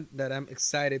other one that I'm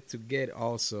excited to get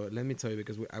also, let me tell you,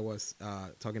 because I was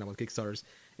talking about Kickstarters,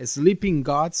 is Sleeping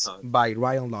Gods by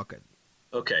Ryan Lockett.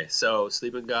 Okay, so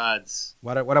Sleeping Gods.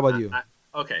 What about you?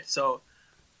 Okay, so.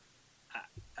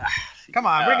 Come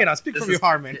on, bring it up. Speak from your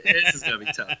heart, man. This is gonna be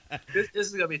tough. This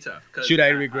is gonna be tough. Should I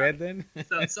regret then?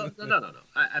 No.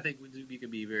 I think we can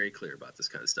be very clear about this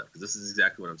kind of stuff because this is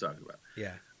exactly what I'm talking about.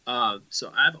 Yeah.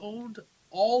 So I've owned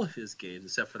all of his games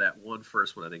except for that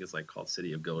first one. I think it's like called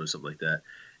City of Gold or something like that,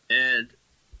 and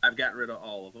I've gotten rid of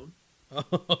all of them.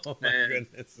 Oh my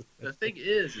goodness! The thing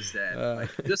is that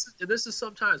this is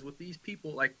sometimes with these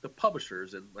people, like the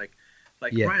publishers and like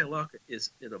Ryan Lockett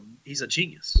he's a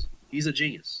genius. He's a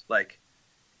genius. Like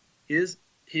his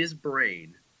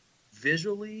brain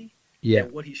visually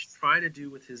and what he's trying to do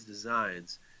with his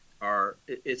designs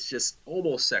it's just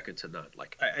almost second to none.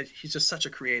 Like he's just such a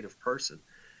creative person,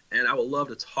 and I would love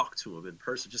to talk to him in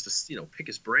person just to pick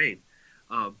his brain.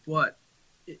 But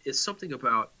it's something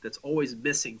about that's always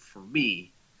missing for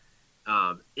me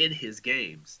in his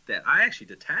games that I actually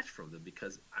detach from them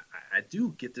because I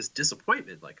do get this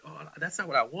disappointment. Like, oh, that's not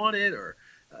what I wanted, or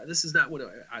this is not what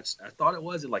I thought it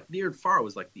was. And like Near and Far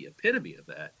was like the epitome of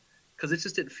that because it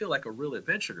just didn't feel like a real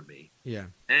adventure to me. Yeah.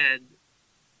 And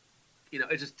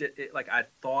it just did. Like I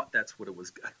thought that's what it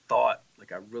was. I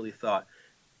really thought.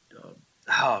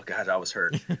 Oh God, I was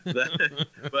hurt.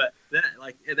 but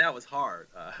that was hard.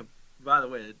 By the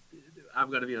way, I'm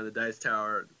going to be on the Dice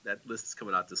Tower. That list is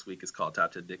coming out this week. It's called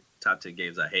Top 10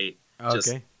 Games I Hate.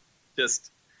 Okay.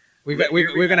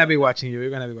 We're gonna be watching you. We're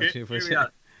gonna be watching you for sure.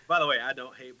 By the way, I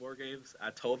don't hate board games.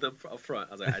 I told them up front.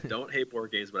 I was like, I don't hate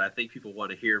board games, but I think people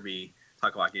want to hear me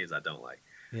talk about games I don't like.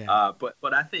 Yeah.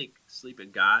 But I think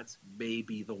Sleeping Gods may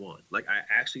be the one. Like I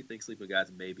actually think Sleeping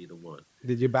Gods may be the one.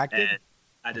 Did you back it?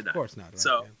 I did not. Of course not. Right?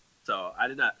 So So I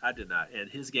did not. And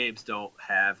his games don't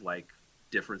have like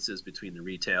differences between the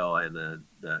retail and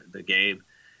the game.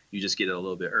 You just get it a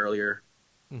little bit earlier.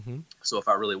 Mm-hmm. So if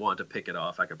I really wanted to pick it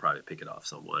off, I could probably pick it off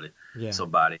somebody.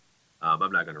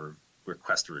 I'm not going to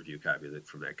request a review copy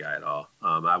from that guy at all.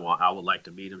 I would like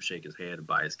to meet him, shake his hand, and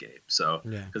buy his game. So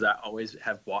because I always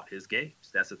have bought his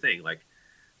games. That's the thing. Like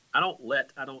I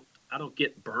don't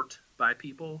get burnt by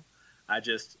people. I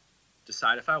just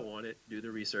decide if I want it, do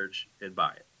the research, and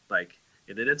buy it. Like,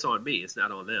 and then it's on me. It's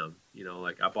not on them. You know,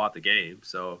 like I bought the game,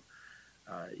 so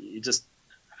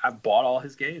I've bought all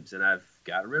his games and I've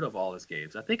gotten rid of all his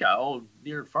games. I think I own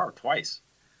Near and Far twice.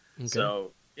 Okay.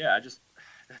 So yeah,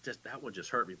 that one just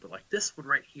hurt me. But like this one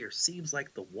right here seems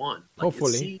like the one. Like,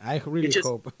 hopefully, I really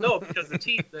hope. No, because the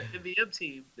MVM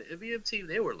team,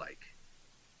 they were like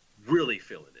really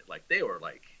feeling it. Like they were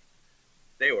like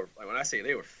when I say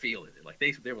they were feeling it, like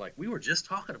they were like, we were just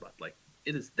talking about, like,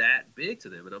 it is that big to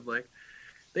them. And I'm like,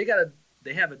 they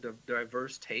have a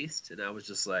diverse taste. And I was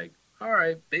just like, all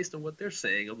right, based on what they're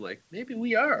saying, I'm like, maybe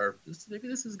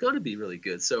this is going to be really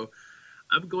good. So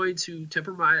I'm going to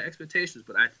temper my expectations,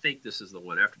 but I think this is the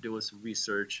one. After doing some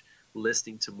research,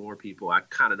 listening to more people, I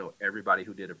kind of know everybody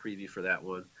who did a preview for that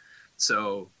one.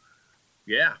 So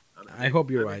yeah. I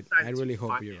hope you're right. I really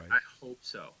hope you're right. I hope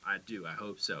so. I do. I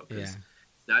hope so. Yeah. It's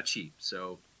not cheap.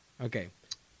 So. Okay.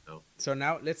 No. So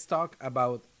now let's talk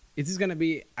about, is this going to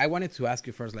be, I wanted to ask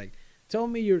you first, like, tell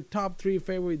me your top 3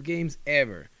 favorite games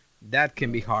ever. That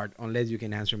can be hard unless you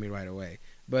can answer me right away.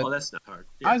 But that's not hard.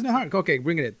 Yeah. Oh, it's not hard. Okay,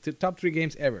 bring it to top 3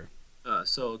 games ever.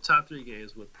 So top 3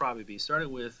 games would probably be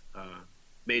starting with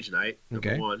Mage Knight,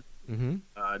 number 1.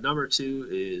 Mm-hmm. Number 2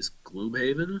 is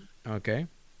Gloomhaven. Okay.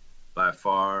 By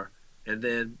far. And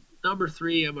then number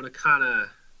 3, I'm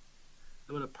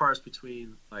gonna parse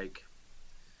between like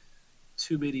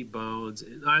Too Many Bones.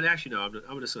 Actually, no.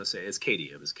 I'm just gonna say it's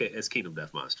KDM. It's Kingdom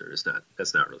Death Monster.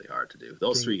 That's not really hard to do.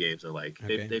 Those 3 games are like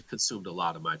they've consumed a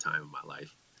lot of my time in my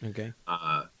life. Okay.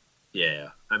 Yeah.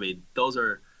 I mean, those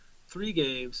are 3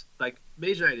 games. Like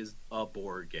Mage Knight is a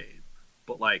board game,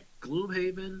 but like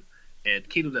Gloomhaven and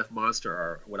Kingdom Death Monster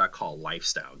are what I call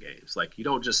lifestyle games. Like you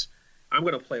don't just, I'm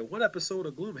going to play 1 episode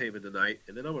of Gloomhaven tonight,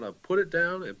 and then I'm going to put it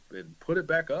down and put it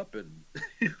back up. And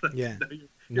yeah,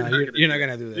 you're not going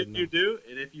to do that. You do,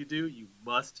 and if you do, you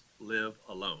must live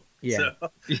alone. Yeah,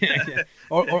 so. yeah.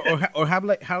 Or have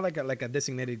a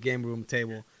designated game room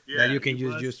table that you can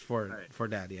use just for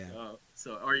that. Yeah.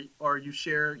 So or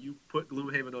you put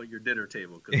Gloomhaven on your dinner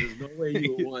table, because there's no way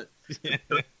you would want.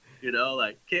 You know,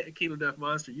 like Kingdom Death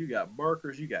Monster, you got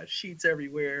markers, you got sheets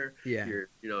everywhere. Yeah.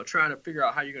 You're trying to figure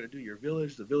out how you're going to do your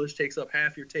village. The village takes up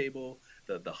half your table.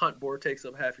 The hunt board takes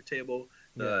up half your table.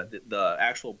 The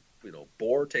actual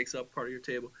board takes up part of your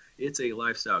table. It's a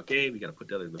lifestyle game. You got to put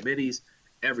together the minis,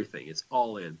 everything. It's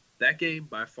all in. That game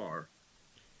by far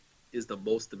is the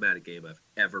most thematic game I've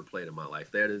ever played in my life.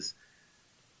 That is,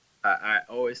 I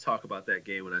always talk about that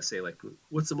game when I say, like,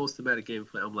 what's the most thematic game you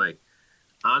play? I'm like,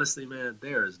 honestly, man,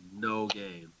 there is no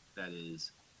game that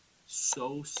is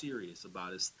so serious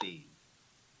about its theme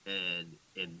and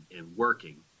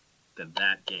working than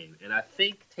that game. And I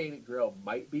think Tainted Grail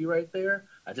might be right there.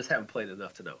 I just haven't played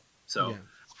enough to know. So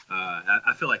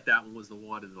I feel like that one was the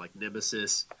one, and like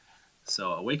Nemesis.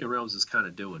 So Awakened Realms is kind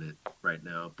of doing it right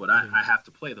now. But I have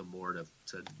to play them more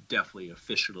to definitely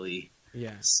officially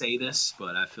say this.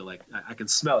 But I feel like I can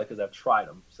smell it because I've tried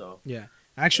them. So yeah.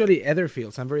 Actually,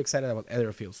 Etherfields. I'm very excited about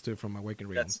Etherfields too from Awakened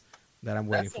Realms that I'm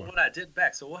waiting for. That's the one I did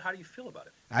back. So how do you feel about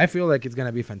it? I feel like it's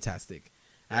gonna be fantastic.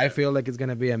 Yeah. I feel like it's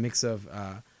gonna be a mix of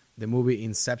the movie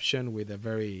Inception with a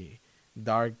very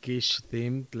darkish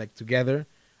theme, like together.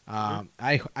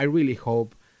 I really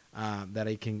hope that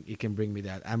it can bring me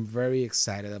that. I'm very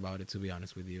excited about it, to be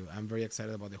honest with you. I'm very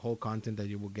excited about the whole content that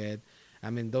you will get. I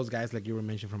mean, those guys, like you were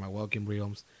mentioning from Awakened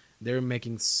Realms, they're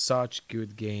making such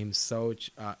good games,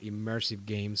 such immersive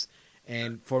games.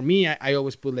 And for me, I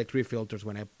always put like 3 filters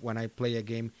when I play a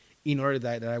game, in order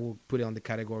that I will put it on the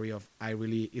category of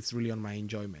it's really on my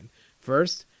enjoyment.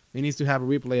 First, it needs to have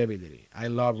replayability. I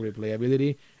love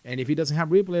replayability. And if it doesn't have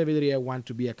replayability, I want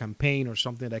to be a campaign or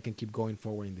something that I can keep going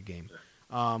forward in the game.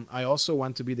 I also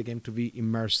want the game to be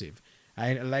immersive.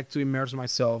 I like to immerse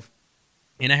myself,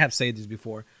 and I have said this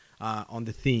before, on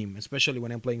the theme, especially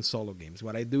when I'm playing solo games.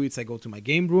 What I do is I go to my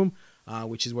game room,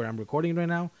 which is where I'm recording right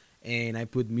now, and I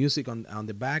put music on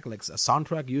the back, like a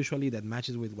soundtrack usually that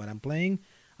matches with what I'm playing,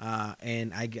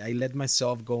 and I let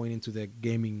myself go into the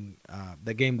game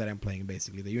that I'm playing,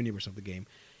 basically the universe of the game.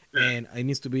 Yeah. And it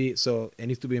needs to be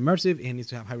immersive. It needs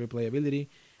to have high replayability,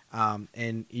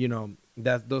 and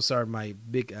those are my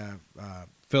big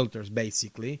filters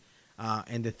basically.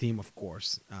 and the theme, of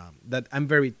course. That I'm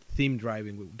very dream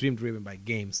driven by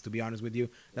games. To be honest with you,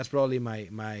 that's probably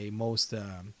my most.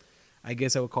 I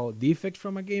guess I would call it defect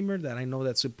from a gamer, that I know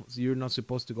that you're not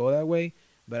supposed to go that way,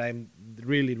 but I'm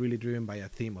really, really driven by a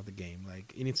theme of the game.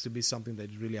 Like, it needs to be something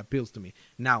that really appeals to me.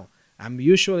 Now, I'm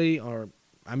usually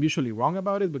wrong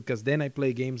about it, because then I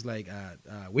play games like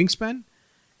Wingspan,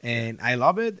 and I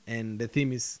love it, and the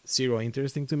theme is zero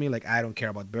interesting to me. Like, I don't care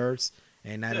about birds,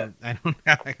 and I don't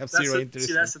have zero interest.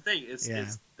 See, that's the thing.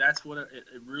 That's what it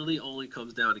really only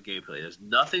comes down to gameplay. There's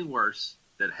nothing worse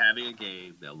than having a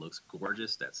game that looks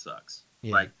gorgeous that sucks.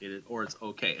 Yeah. Like, or it's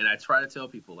okay. And I try to tell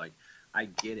people, like, I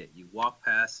get it. You walk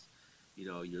past,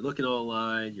 you're looking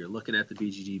online, you're looking at the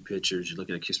BGG pictures, you're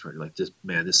looking at Kickstarter, you're like,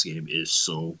 this game is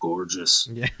so gorgeous.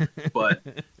 Yeah. But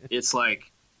it's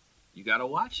like, you gotta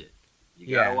watch it.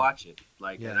 You gotta watch it.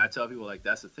 Like, and I tell people, like,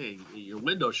 that's the thing. You're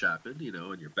window shopping,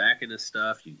 and you're backing this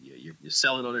stuff. You're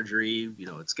selling on a dream.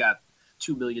 It's got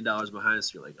 $2 million behind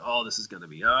us. You're like, oh, this is gonna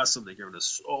be awesome. They're giving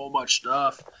us so much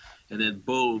stuff, and then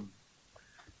boom,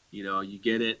 you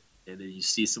get it, and then you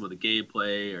see some of the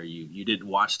gameplay, or you didn't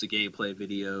watch the gameplay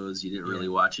videos. You didn't really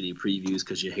watch any previews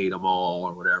because you hate them all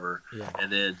or whatever. Yeah.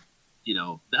 And then,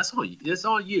 that's on you. It's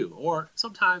on you. Or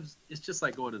sometimes it's just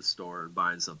like going to the store and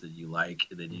buying something you like,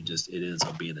 and then it ends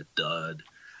up being a dud.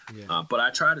 Yeah. But I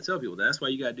try to tell people, that's why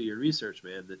you got to do your research,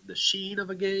 man. The sheen of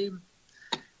a game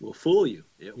will fool you.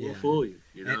 It will fool you.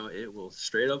 It will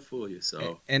straight up fool you.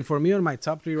 So. And for me, on my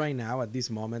top 3 right now at this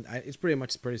moment, it's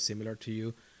pretty similar to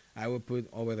you. I would put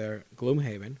over there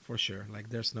Gloomhaven for sure. Like,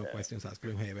 there's no questions asked.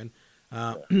 Gloomhaven.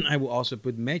 I will also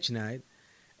put Mage Knight.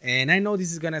 And I know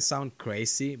this is gonna sound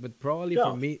crazy, but probably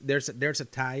for me, there's a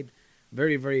tie,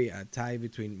 very, very tie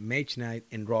between Mage Knight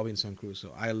and Robinson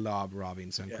Crusoe. I love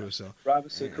Robinson Crusoe.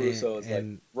 Robinson Crusoe is like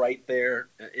right there.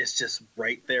 It's just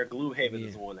right there. Gloomhaven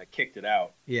is the one that kicked it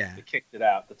out. Yeah, it kicked it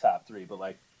out the top 3. But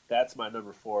like, that's my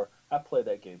number 4. I played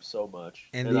that game so much.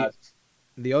 And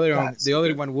the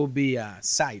other one will be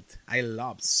Sight. I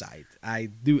love Sight. I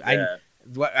do. Yeah.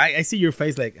 I see your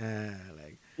face like.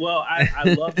 Well, I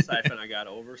love Sight, and I got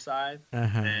over Sight,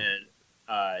 and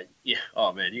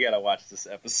oh man, you gotta watch this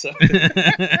episode.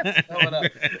 I'm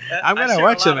gonna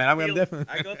watch it, man. I'm gonna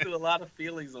definitely. I go through a lot of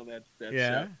feelings on that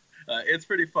show. It's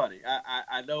pretty funny.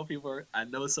 I know I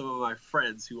know some of my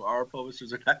friends who are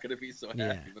publishers are not gonna be so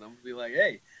happy, but I'm gonna be like,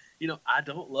 hey, I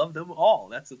don't love them all.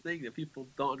 That's the thing that people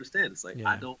don't understand. It's like,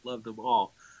 I don't love them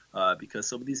all, because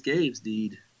some of these games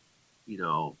need,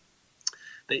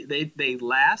 they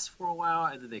last for a while,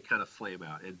 and then they kind of flame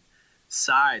out. And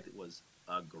Side was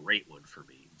a great one for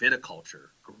me. Viticulture,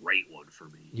 great one for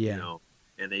me. Yeah.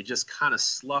 And they just kind of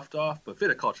sloughed off, but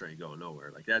Viticulture ain't going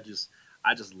nowhere. Like, I just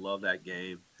love that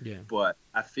game. Yeah. But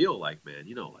I feel like, man,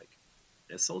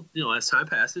 as time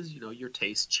passes, your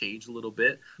tastes change a little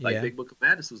bit. Like, Big Book of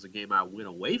Madness was a game I went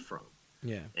away from.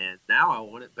 Yeah. And now I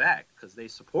want it back because they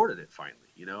supported it finally,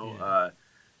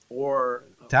 or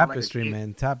Tapestry,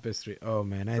 man. Tapestry. Oh,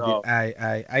 man.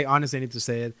 I honestly need to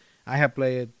say it. I have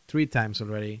played it 3 times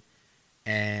already.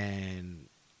 And,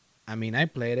 I mean, I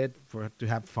played it to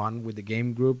have fun with the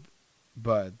game group.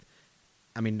 But,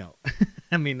 I mean, no.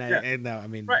 I mean,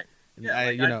 right. Yeah,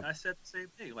 I said the same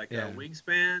thing. Like,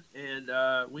 Wingspan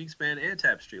and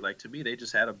Tapestry. Like, to me, they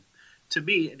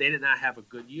did not have a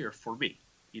good year for me.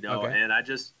 And I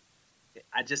just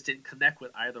didn't connect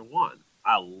with either one.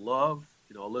 I love,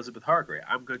 Elizabeth Hargrave.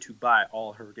 I'm going to buy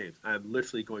all her games. I'm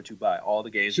literally going to buy all the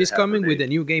games. She's coming with a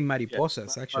new game,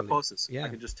 Mariposas, actually. Mariposas. Yeah. I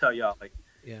can just tell y'all,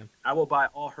 I will buy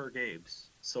all her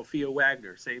games. Sophia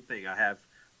Wagner, same thing. I have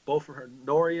both of her.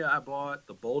 Noria I bought.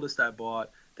 The Boldest I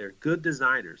bought. They're good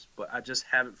designers, but I just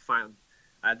I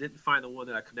didn't find the one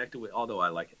that I connected with, although I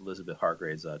like Elizabeth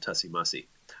Hargrave's Tussie Mussy.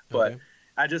 But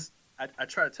I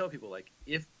try to tell people, like,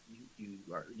 if you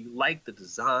like the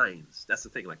designs, that's the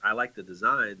thing. Like, I like the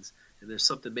designs, and there's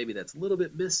something maybe that's a little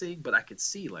bit missing, but I can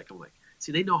see,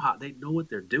 they know what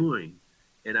they're doing,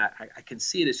 and I can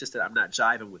see it. It's just that I'm not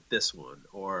jiving with this one,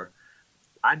 or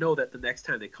I know that the next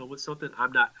time they come with something,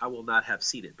 I will not have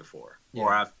seen it before,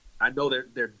 or I know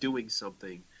they're doing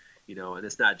something, and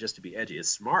it's not just to be edgy. It's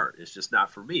smart. It's just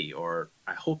not for me, or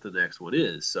I hope the next one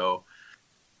is. So,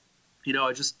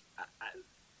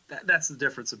 that's the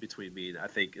difference between me and I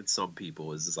think in some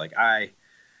people is like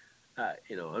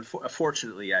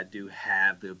unfortunately I do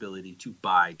have the ability to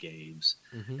buy games,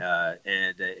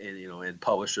 and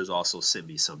publishers also send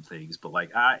me some things, but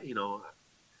like I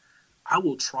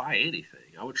will try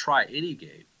anything. I would try any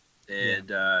game, and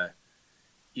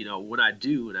when I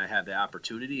do and I have the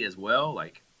opportunity as well,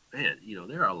 like, man,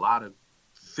 there are a lot of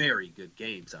very good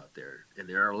games out there, and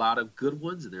there are a lot of good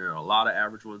ones, and there are a lot of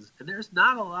average ones, and there's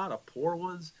not a lot of poor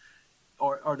ones,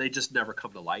 or they just never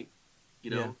come to light,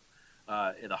 you know.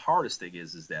 And the hardest thing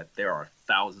is that there are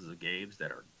thousands of games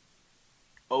that are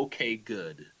okay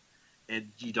good,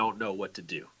 and you don't know what to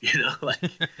do, you know, like,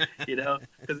 you know,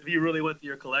 because if you really went through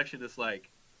your collection, it's like,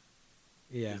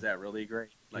 is that really great?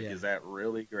 Like, is that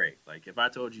really great? Like, if I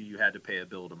told you had to pay a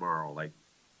bill tomorrow, like,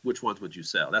 which ones would you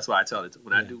sell? That's why I tell it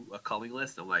when I do a culling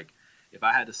list. I'm like, if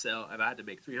I had to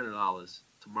make $300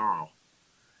 tomorrow,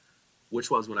 which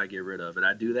ones would I get rid of? And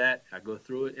I do that. I go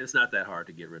through it. And it's not that hard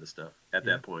to get rid of stuff at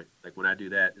that point. Like, when I do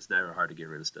that, it's never hard to get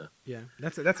rid of stuff. Yeah,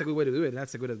 that's a good way to do it.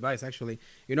 That's a good advice, actually.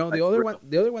 You know, the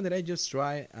other one that I just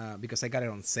tried because I got it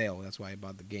on sale. That's why I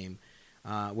bought the game.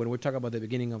 When we talk about the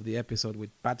beginning of the episode with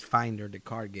Pathfinder, the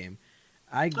card game,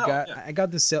 I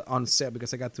got the sale on sale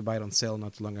because I got to buy it on sale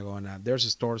not too long ago. And there's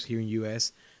stores here in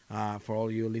U.S. For all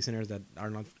you listeners that are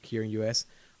not here in U.S.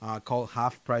 Called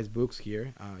Half Price Books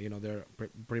here. You know, they're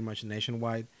pretty much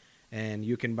nationwide, and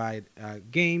you can buy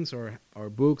games or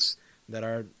books that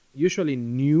are usually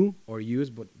new or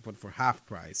used, but for half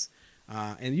price.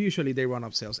 And usually they run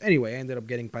up sales. Anyway, I ended up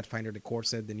getting Pathfinder, the core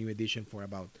set, the new edition, for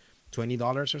about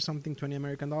 $20 or something, 20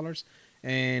 American dollars.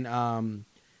 And,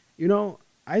 you know,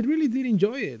 I really did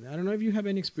enjoy it. I don't know if you have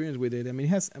any experience with it. I mean, it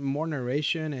has more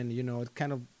narration, and, you know,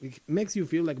 it makes you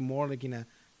feel like more like in a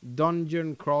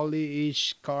dungeon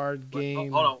crawly-ish card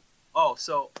game. Hold on. Oh,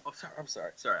 so I'm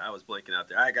sorry. I was blanking out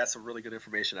there. I got some really good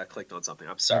information. I clicked on something.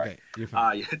 I'm sorry. Okay, you're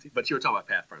fine. But you were talking about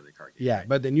Pathfinder, the card game. Yeah, right?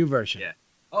 But the new version. Yeah.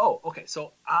 Oh, okay.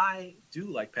 So I do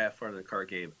like Pathfinder, the card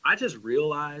game. I just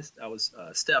realized I was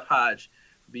Steph Hodge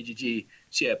from BGG.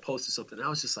 She had posted something. And I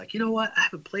was just like, you know what? I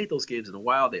haven't played those games in a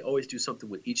while. They always do something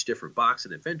with each different box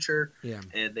and adventure. Yeah.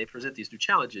 And they present these new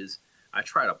challenges. I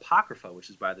tried Apocrypha, which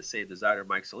is by the same designer,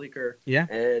 Mike Saliker. Yeah.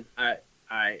 And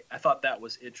I thought that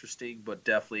was interesting, but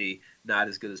definitely not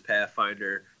as good as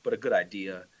Pathfinder, but a good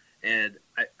idea. And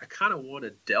I kind of want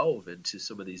to delve into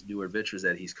some of these new adventures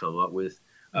that he's come up with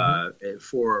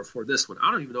for this one. I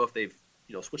don't even know if they've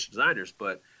switched designers,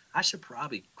 but I should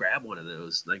probably grab one of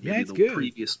those, like maybe the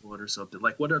previous one or something.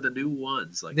 Like, what are the new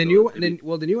ones? Like the new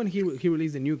one he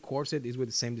released, the new core set is with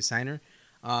the same designer,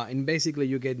 and basically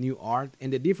you get new art.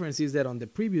 And the difference is that on the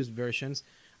previous versions,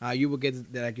 you will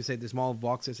get, like you said, the small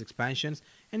boxes expansions,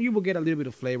 and you will get a little bit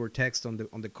of flavor text on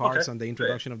the cards, on the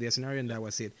introduction of the scenario, and that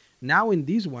was it. Now in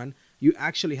this one, you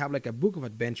actually have like a book of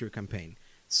adventure campaign.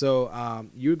 So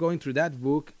you're going through that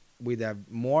book with a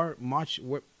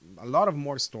lot of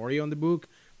more story on the book.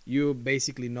 You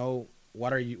basically know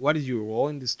what is your role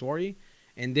in the story,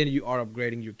 and then you are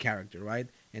upgrading your character, right?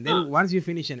 And then once you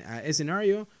finish a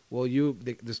scenario, well,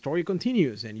 the story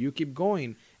continues and you keep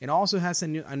going. It also has a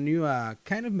new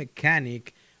kind of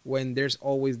mechanic when there's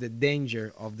always the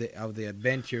danger of the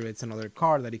adventure. It's another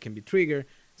card that it can be triggered.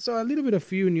 So a little bit of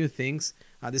few new things.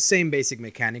 The same basic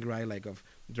mechanic, right? Like of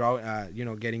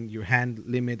getting your hand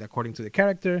limit according to the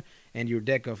character, and your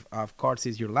deck of cards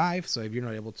is your life. So if you're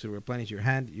not able to replenish your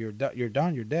hand, you're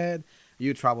done. You're dead.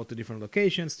 You travel to different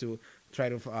locations to try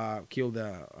to kill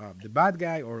the bad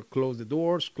guy, or close the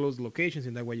doors, close the locations,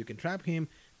 and that way you can trap him.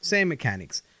 Same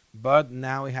mechanics, but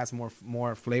now it has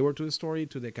more flavor to the story,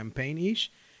 to the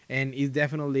campaign-ish, and it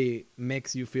definitely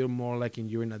makes you feel more like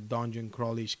you're in a dungeon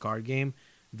crawl-ish card game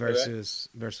versus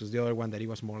the other one that it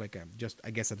was more like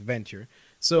adventure.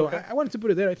 So I wanted to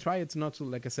put it there. I tried it not to,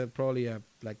 like I said, probably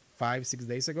like 5-6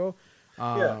 days ago,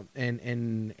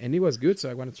 and it was good. So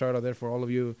I want to try it out there for all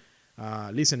of you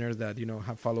listeners that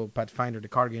have followed Pathfinder, the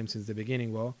card game, since the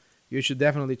beginning. Well, you should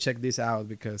definitely check this out,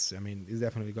 because I mean, it's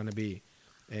definitely going to be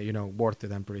worth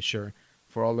it, I'm pretty sure,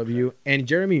 for all of you. And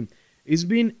Jeremy, it's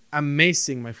been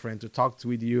amazing, my friend, to talk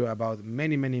with you about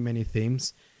many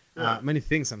themes. Many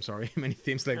things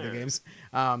like the games.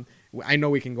 I know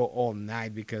we can go all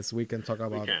night because we can talk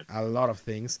about a lot of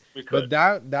things. But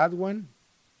that one,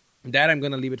 I'm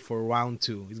gonna leave it for round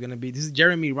 2. This is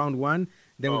Jeremy round 1.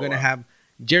 Then we're gonna have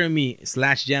Jeremy /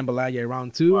 Jambalaya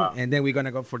round 2, and then we're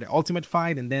gonna go for the ultimate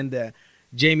fight, and then the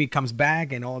Jamie comes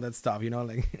back and all that stuff.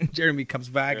 Like Jeremy comes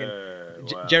back and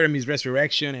Jeremy's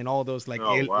resurrection and all those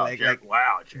Jeremy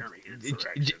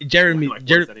Jeremy what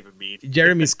does that even mean?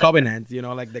 Jeremy's Covenant,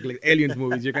 like the aliens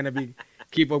movies. You're gonna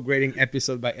keep upgrading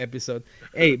episode by episode.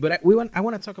 Hey, but I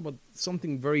want to talk about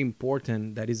something very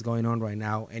important that is going on right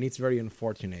now, and it's very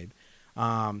unfortunate,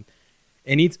 and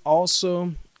it's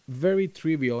also very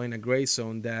trivial in a gray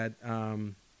zone that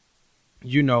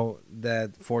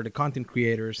that for the content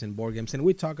creators and board games, and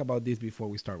we talk about this before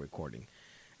we start recording,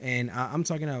 and I'm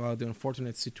talking about the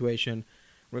unfortunate situation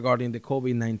regarding the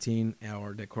COVID-19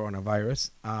 or the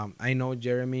coronavirus. I know,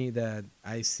 Jeremy, that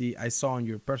I saw on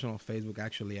your personal Facebook.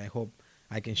 Actually, I hope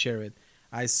I can share it.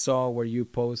 I saw where you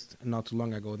post not too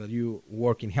long ago that you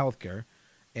work in healthcare,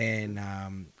 and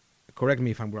correct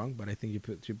me if I'm wrong, but I think you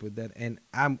put that. And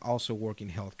I'm also working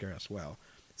healthcare as well,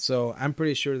 so I'm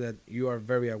pretty sure that you are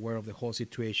very aware of the whole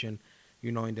situation.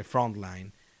 In the front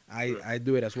line. I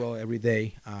do it as well every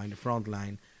day in the front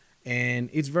line,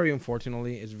 and it's very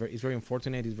unfortunately it's very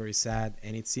unfortunate. It's very sad,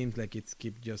 and it seems like it's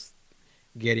keep just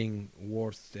getting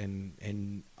worse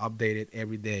and updated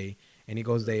every day, and it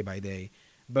goes day by day.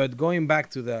 But going back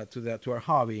to our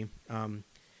hobby,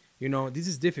 this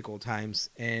is difficult times,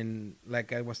 and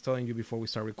like I was telling you before we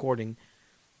start recording,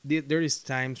 there is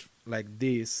times like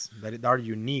this that are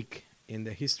unique in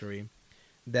the history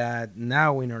that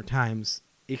now in our times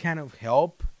it kind of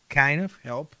help to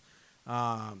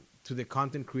the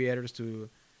content creators to,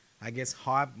 I guess,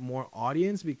 have more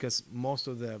audience, because most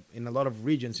of in a lot of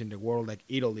regions in the world, like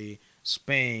Italy,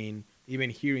 Spain,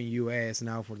 even here in US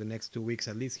now for the next 2 weeks,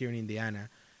 at least here in Indiana,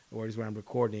 where I'm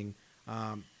recording,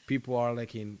 people are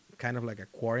like in kind of like a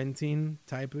quarantine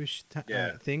type-ish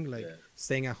thing, like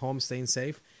staying at home, staying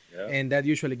safe. Yeah. And that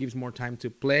usually gives more time to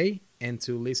play and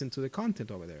to listen to the content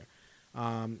over there.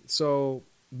 So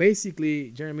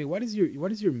basically, Jeremy, what is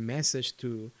your message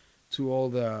to all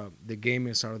the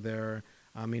gamers out there?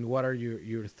 I mean, what are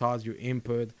your thoughts, your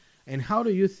input, and how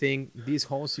do you think this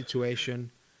whole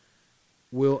situation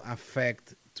will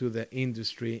affect to the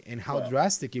industry, and how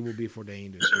drastic it will be for the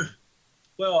industry?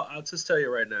 Well, I'll just tell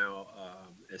you right now,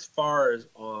 as far as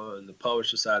on the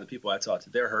publisher side, the people I talk to,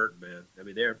 they're hurting, man. I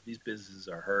mean, these businesses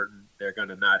are hurting. They're going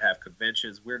to not have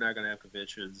conventions. We're not going to have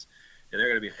conventions, and they're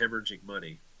going to be hemorrhaging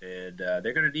money. And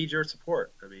they're going to need your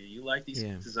support. I mean, you like these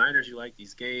designers, you like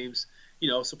these games,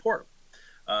 support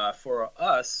them. For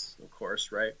us, of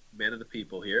course, right, man of the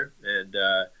people here, and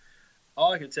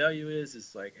all I can tell you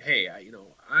is like, hey,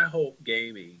 I hope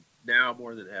gaming now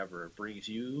more than ever brings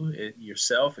you and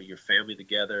yourself and your family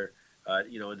together,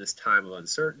 in this time of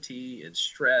uncertainty and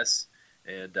stress,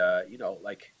 and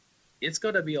like, it's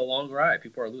going to be a long ride.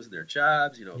 People are losing their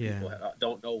jobs. People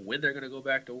don't know when they're going to go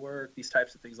back to work. These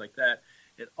types of things like that.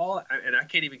 And I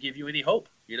can't even give you any hope.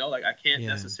 Like, I can't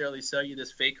necessarily sell you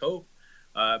this fake hope.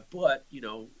 But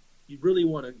you really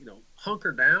want to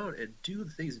hunker down and do the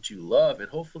things that you love, and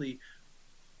hopefully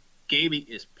gaming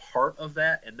is part of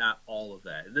that and not all of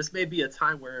that. And this may be a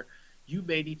time where you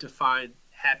may need to find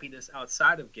happiness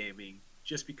outside of gaming,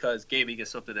 just because gaming is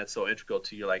something that's so integral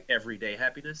to your like everyday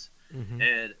happiness. Mm-hmm.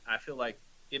 And I feel like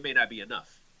it may not be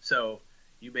enough. So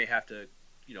you may have to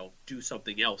do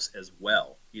something else as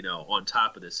well, on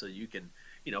top of this, so you can,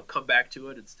 come back to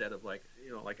it instead of like,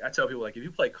 like I tell people, like, if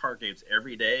you play card games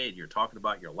every day and you're talking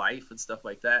about your life and stuff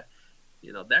like that,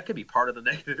 that could be part of the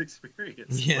negative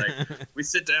experience. Yeah. Like, we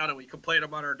sit down and we complain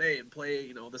about our day and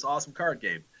play, this awesome card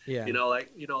game. Yeah.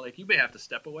 Like you may have to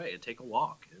step away and take a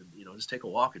walk, and, just take a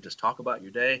walk and just talk about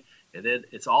your day. And then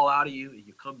it's all out of you, and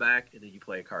you come back and then you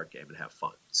play a card game and have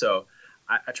fun. So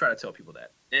I try to tell people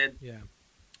that. And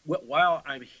while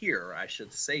I'm here, I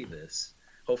should say this.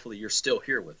 Hopefully you're still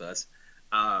here with us.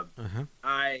 I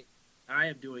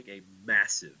am doing a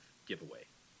massive giveaway.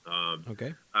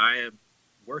 Okay. I am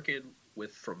working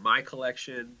from my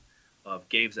collection of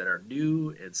games that are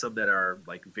new and some that are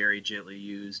like very gently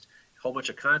used. A whole bunch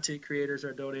of content creators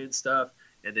are donating stuff,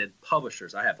 and then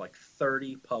publishers. I have like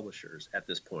 30 publishers at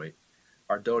this point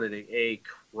are donating a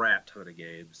crap ton of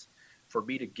games for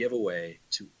me to give away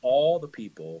to all the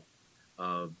people.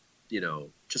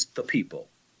 Just the people.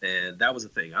 And that was the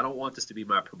thing. I don't want this to be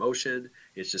my promotion.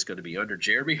 It's just going to be under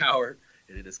Jeremy Howard,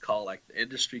 and it is called like the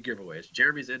industry giveaway. It's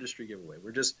Jeremy's industry giveaway.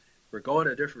 We're going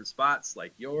to different spots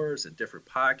like yours and different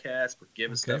podcasts. We're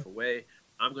giving stuff away.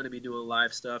 I'm going to be doing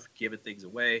live stuff, giving things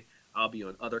away. I'll be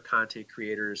on other content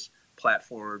creators'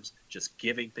 platforms, just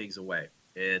giving things away.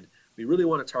 And we really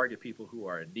want to target people who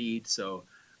are in need. So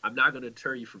I'm not going to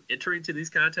deter you from entering to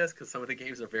these contests, because some of the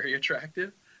games are very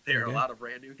attractive. There are a lot of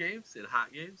brand new games and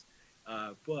hot games.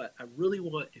 But I really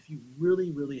want, if you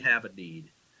really, really have a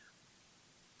need,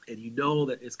 and you know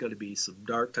that it's going to be some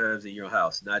dark times in your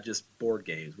house, not just board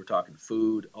games, we're talking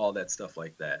food, all that stuff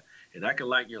like that, and I can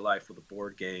lighten your life with a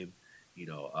board game,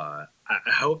 I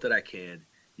hope that I can.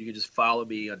 You can just follow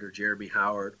me under Jeremy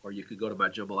Howard, or you could go to my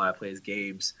Jambalaya Plays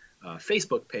Games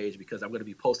Facebook page, because I'm going to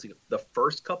be posting the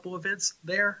first couple events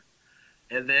there.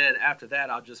 And then after that,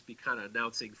 I'll just be kind of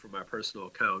announcing from my personal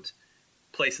account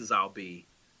places I'll be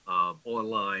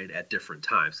online at different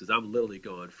times, because I'm literally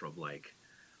going from like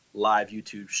live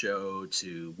YouTube show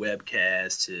to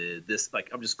webcast to this, like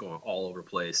I'm just going all over the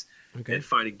place and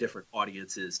finding different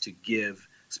audiences to give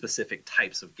specific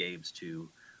types of games too.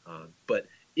 But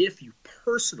if you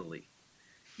personally,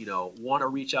 want to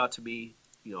reach out to me,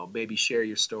 maybe share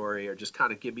your story or just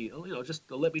kind of give me, just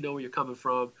to let me know where you're coming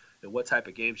from and what type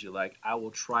of games you like. I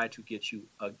will try to get you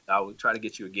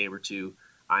a game or two.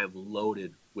 I am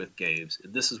loaded with games,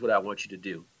 and this is what I want you to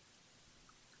do.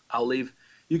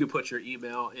 You can put your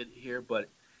email in here, but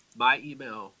my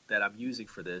email that I'm using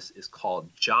for this is called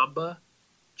Jamba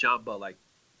like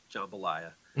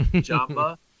jambalaya,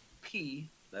 Jamba P,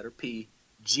 letter P,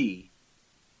 G,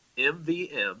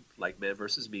 MVM, like Man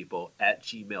vs. Meeple,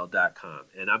 @gmail.com.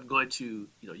 And I'm going to,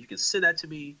 you can send that to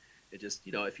me and just,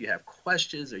 if you have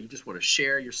questions or you just want to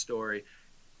share your story,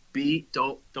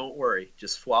 don't worry.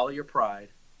 Just swallow your pride,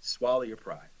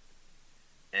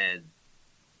 and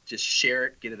just share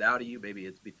it, get it out of you. Maybe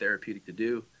it'd be therapeutic to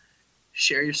do.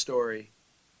 Share your story.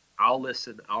 I'll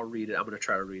listen. I'll read it. I'm going to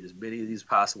try to read as many of these as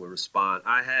possible and respond.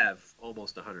 I have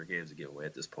almost 100 games to give away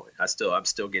at this point. I'm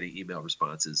still getting email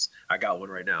responses. I got one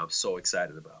right now I'm so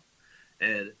excited about.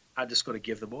 And I'm just going to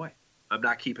give them away. I'm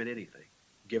not keeping anything.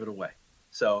 Give it away.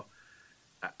 So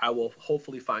I will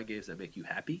hopefully find games that make you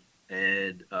happy.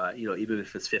 And, even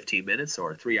if it's 15 minutes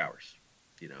or 3 hours,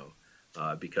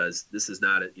 because this is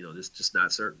not, this is just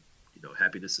not certain.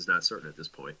 Happiness is not certain at this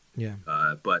point. Yeah.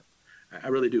 But I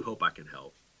really do hope I can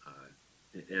help.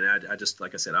 And I just,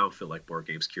 like I said, I don't feel like board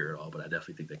games cure it all, but I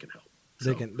definitely think they can help.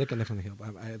 So, they can definitely help.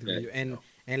 I agree with you.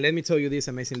 And let me tell you this,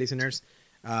 amazing listeners,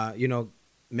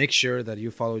 make sure that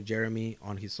you follow Jeremy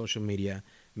on his social media.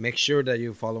 Make sure that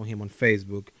you follow him on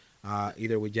Facebook,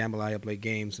 either with Jambalaya Play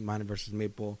Games, Man vs.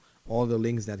 Meeple, all the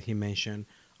links that he mentioned.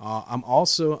 I'm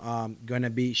also going to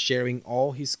be sharing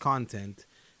all his content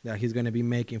that he's going to be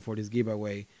making for this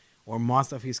giveaway, or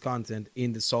most of his content,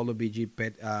 in the Solo BG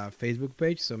Facebook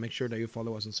page. So make sure that you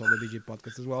follow us on Solo BG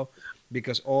Podcast as well,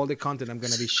 because all the content I'm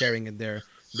going to be sharing it there,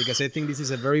 because I think this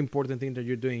is a very important thing that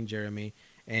you're doing, Jeremy.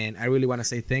 And I really want to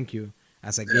say thank you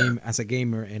as a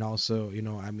gamer, and also,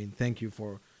 thank you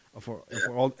for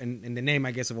all, in the name,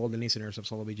 I guess, of all the listeners of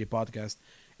Solo BG Podcast.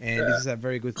 And this is a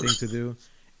very good thing to do.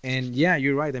 And yeah,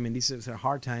 you're right. I mean, this is a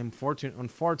hard time.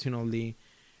 Unfortunately,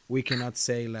 we cannot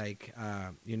say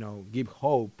give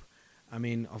hope. I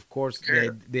mean, of course,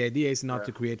 the idea is not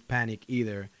to create panic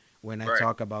either when I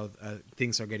talk about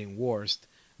things are getting worse,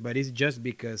 but it's just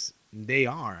because they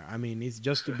are. I mean, it's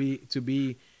just to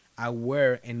be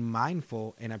aware and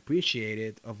mindful and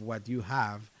appreciated of what you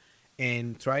have,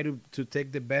 and try to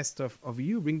take the best of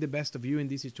you, bring the best of you in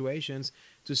these situations,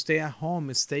 to stay at home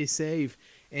and stay safe.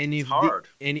 And it's hard.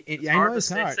 I know it's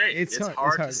hard. It's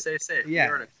hard to stay safe. Yeah.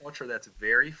 We're in a culture that's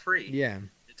very free. Yeah. And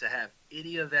to have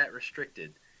any of that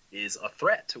restricted is a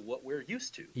threat to what we're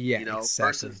used to. Yeah,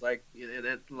 exactly. Versus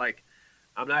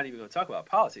I'm not even going to talk about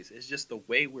politics. It's just the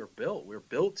way we're built. We're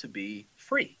built to be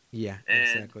free. Yeah, and,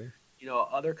 exactly.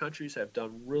 Other countries have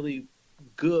done really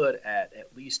good at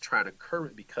least trying to curb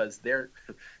it, because they're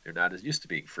not as used to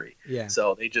being free. Yeah.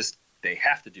 So they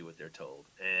have to do what they're told,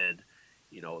 and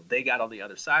they got on the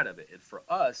other side of it. And for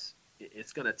us,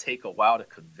 it's going to take a while to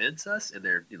convince us, and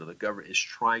the government is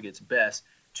trying its best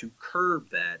to curb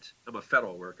that. I'm a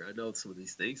federal worker. I know some of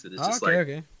these things, and it's just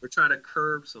we're trying to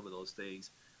curb some of those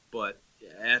things. But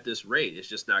at this rate,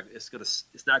 it's not going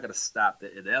to stop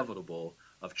the inevitable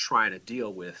of trying to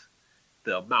deal with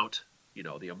the amount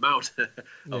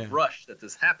of rush that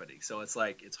is happening. So it's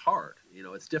hard,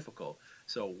 it's difficult.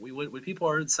 So when people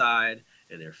are inside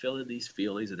and they're feeling these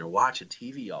feelings and they're watching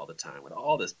TV all the time with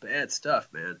all this bad stuff,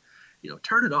 man,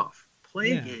 turn it off,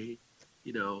 play a game,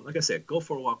 like I said, go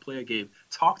for a walk, play a game,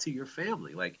 talk to your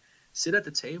family, sit at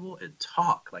the table and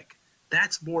talk.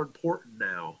 That's more important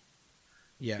now.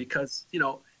 Yeah. Because,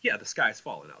 the sky's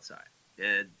falling outside,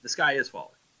 and the sky is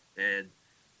falling, and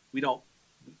we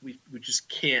just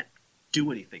can't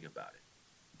do anything about it,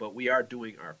 but we are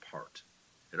doing our part,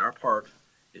 and our part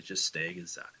is just staying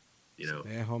inside. Stay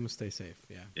at home and stay safe.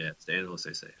 Yeah, stay at home and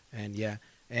stay safe.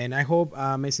 And I hope,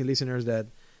 amazing listeners, that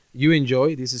you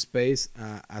enjoy this space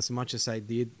as much as I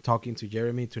did talking to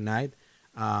Jeremy tonight.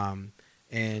 And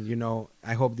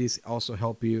I hope this also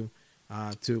help you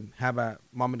to have a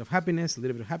moment of happiness, a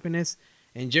little bit of happiness.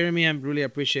 And Jeremy, I'm really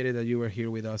appreciated that you were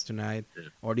here with us tonight,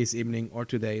 or this evening, or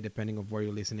today, depending on where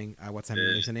you're listening, what time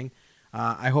you're listening.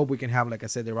 I hope we can have, like I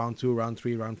said, the round 2, round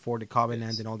 3, round 4, the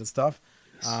Covenant, and all the stuff.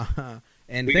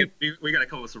 And we got to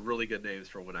come up with some really good names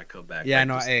for when I come back. Yeah,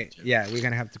 we're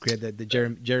gonna have to create the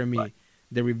Jeremy,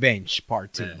 the Revenge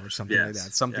Part 2 or something like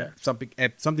that.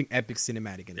 Something epic,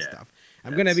 cinematic and stuff.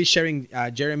 I'm gonna be sharing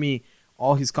Jeremy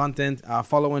all his content,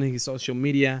 following his social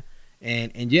media,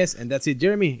 and that's it.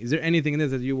 Jeremy, is there anything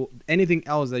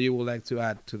else that you would like to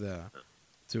add to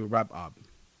wrap up?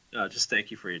 Just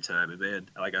thank you for your time. And man,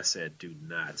 like I said, do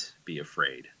not be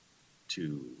afraid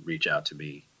to reach out to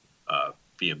me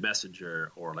via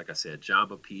Messenger or, like I said,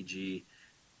 Jamba PG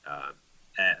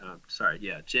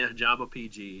Jamba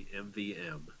PG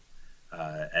MVM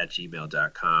at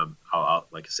gmail.com. I'll,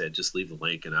 like I said, just leave the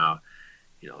link, and I'll,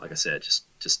 like I said,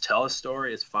 just tell a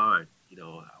story. It's fine.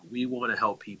 We want to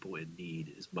help people in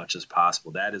need as much as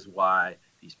possible. That is why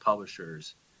these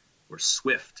publishers were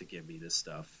swift to give me this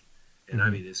stuff. And I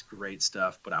mean, it's great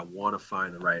stuff, but I want to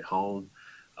find the right home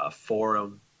for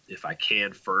them if I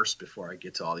can first before I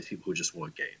get to all these people who just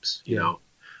want games, you know?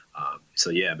 So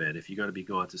yeah, man, if you're going to be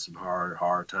going through some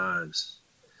hard times,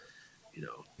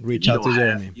 reach out to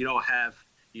Jeremy. You don't have,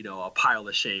 a pile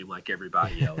of shame like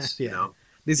everybody else, yeah. you know?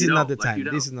 This is not the time.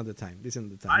 This is not the time.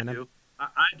 I do.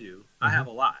 I do. I have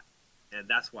a lot, and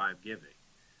that's why I'm giving.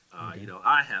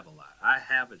 I have a lot. I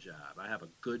have a job. I have a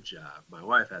good job. My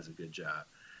wife has a good job.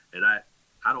 And I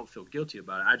don't feel guilty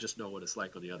about it. I just know what it's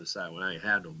like on the other side when I ain't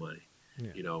had no money.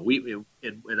 Yeah.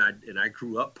 I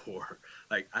grew up poor.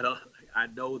 Like I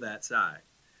know that side,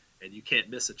 and you can't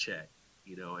miss a check.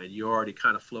 And you're already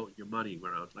kind of floating your money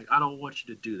around. Like, I don't want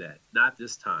you to do that. Not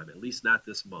this time. At least not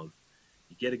this month.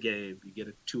 You get a game. You get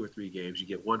 2 or 3 games. You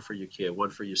get one for your kid,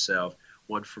 one for yourself,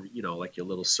 one for like your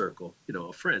little circle,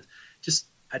 of friends.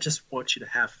 I just want you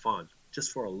to have fun,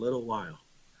 just for a little while.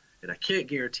 And I can't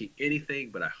guarantee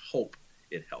anything, but I hope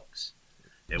it helps.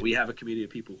 And we have a community of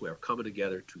people who are coming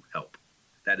together to help.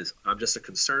 I'm just a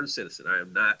concerned citizen. I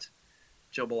am not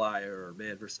jambalaya or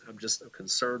Manverse. I'm just a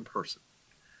concerned person.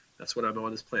 That's what I'm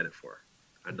on this planet for.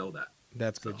 I know that.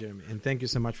 That's good, Jeremy. And thank you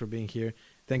so much for being here.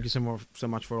 Thank you so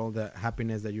much for all the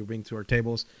happiness that you bring to our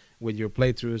tables with your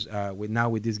playthroughs,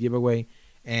 with this giveaway.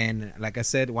 And like I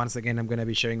said, once again, I'm going to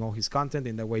be sharing all his content,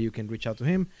 in that way you can reach out to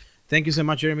him. Thank you so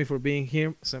much, Jeremy, for being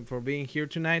here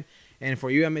tonight. And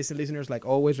for you amazing listeners, like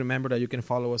always, remember that you can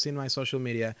follow us in my social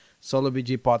media,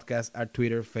 SoloBG Podcast, at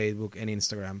Twitter, Facebook, and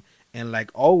Instagram. And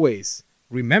like always,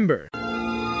 remember,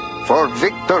 for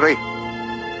victory,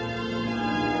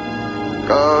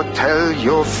 go tell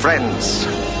your friends.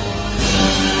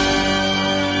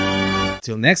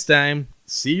 Till next time,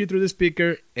 see you through the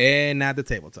speaker and at the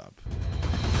tabletop.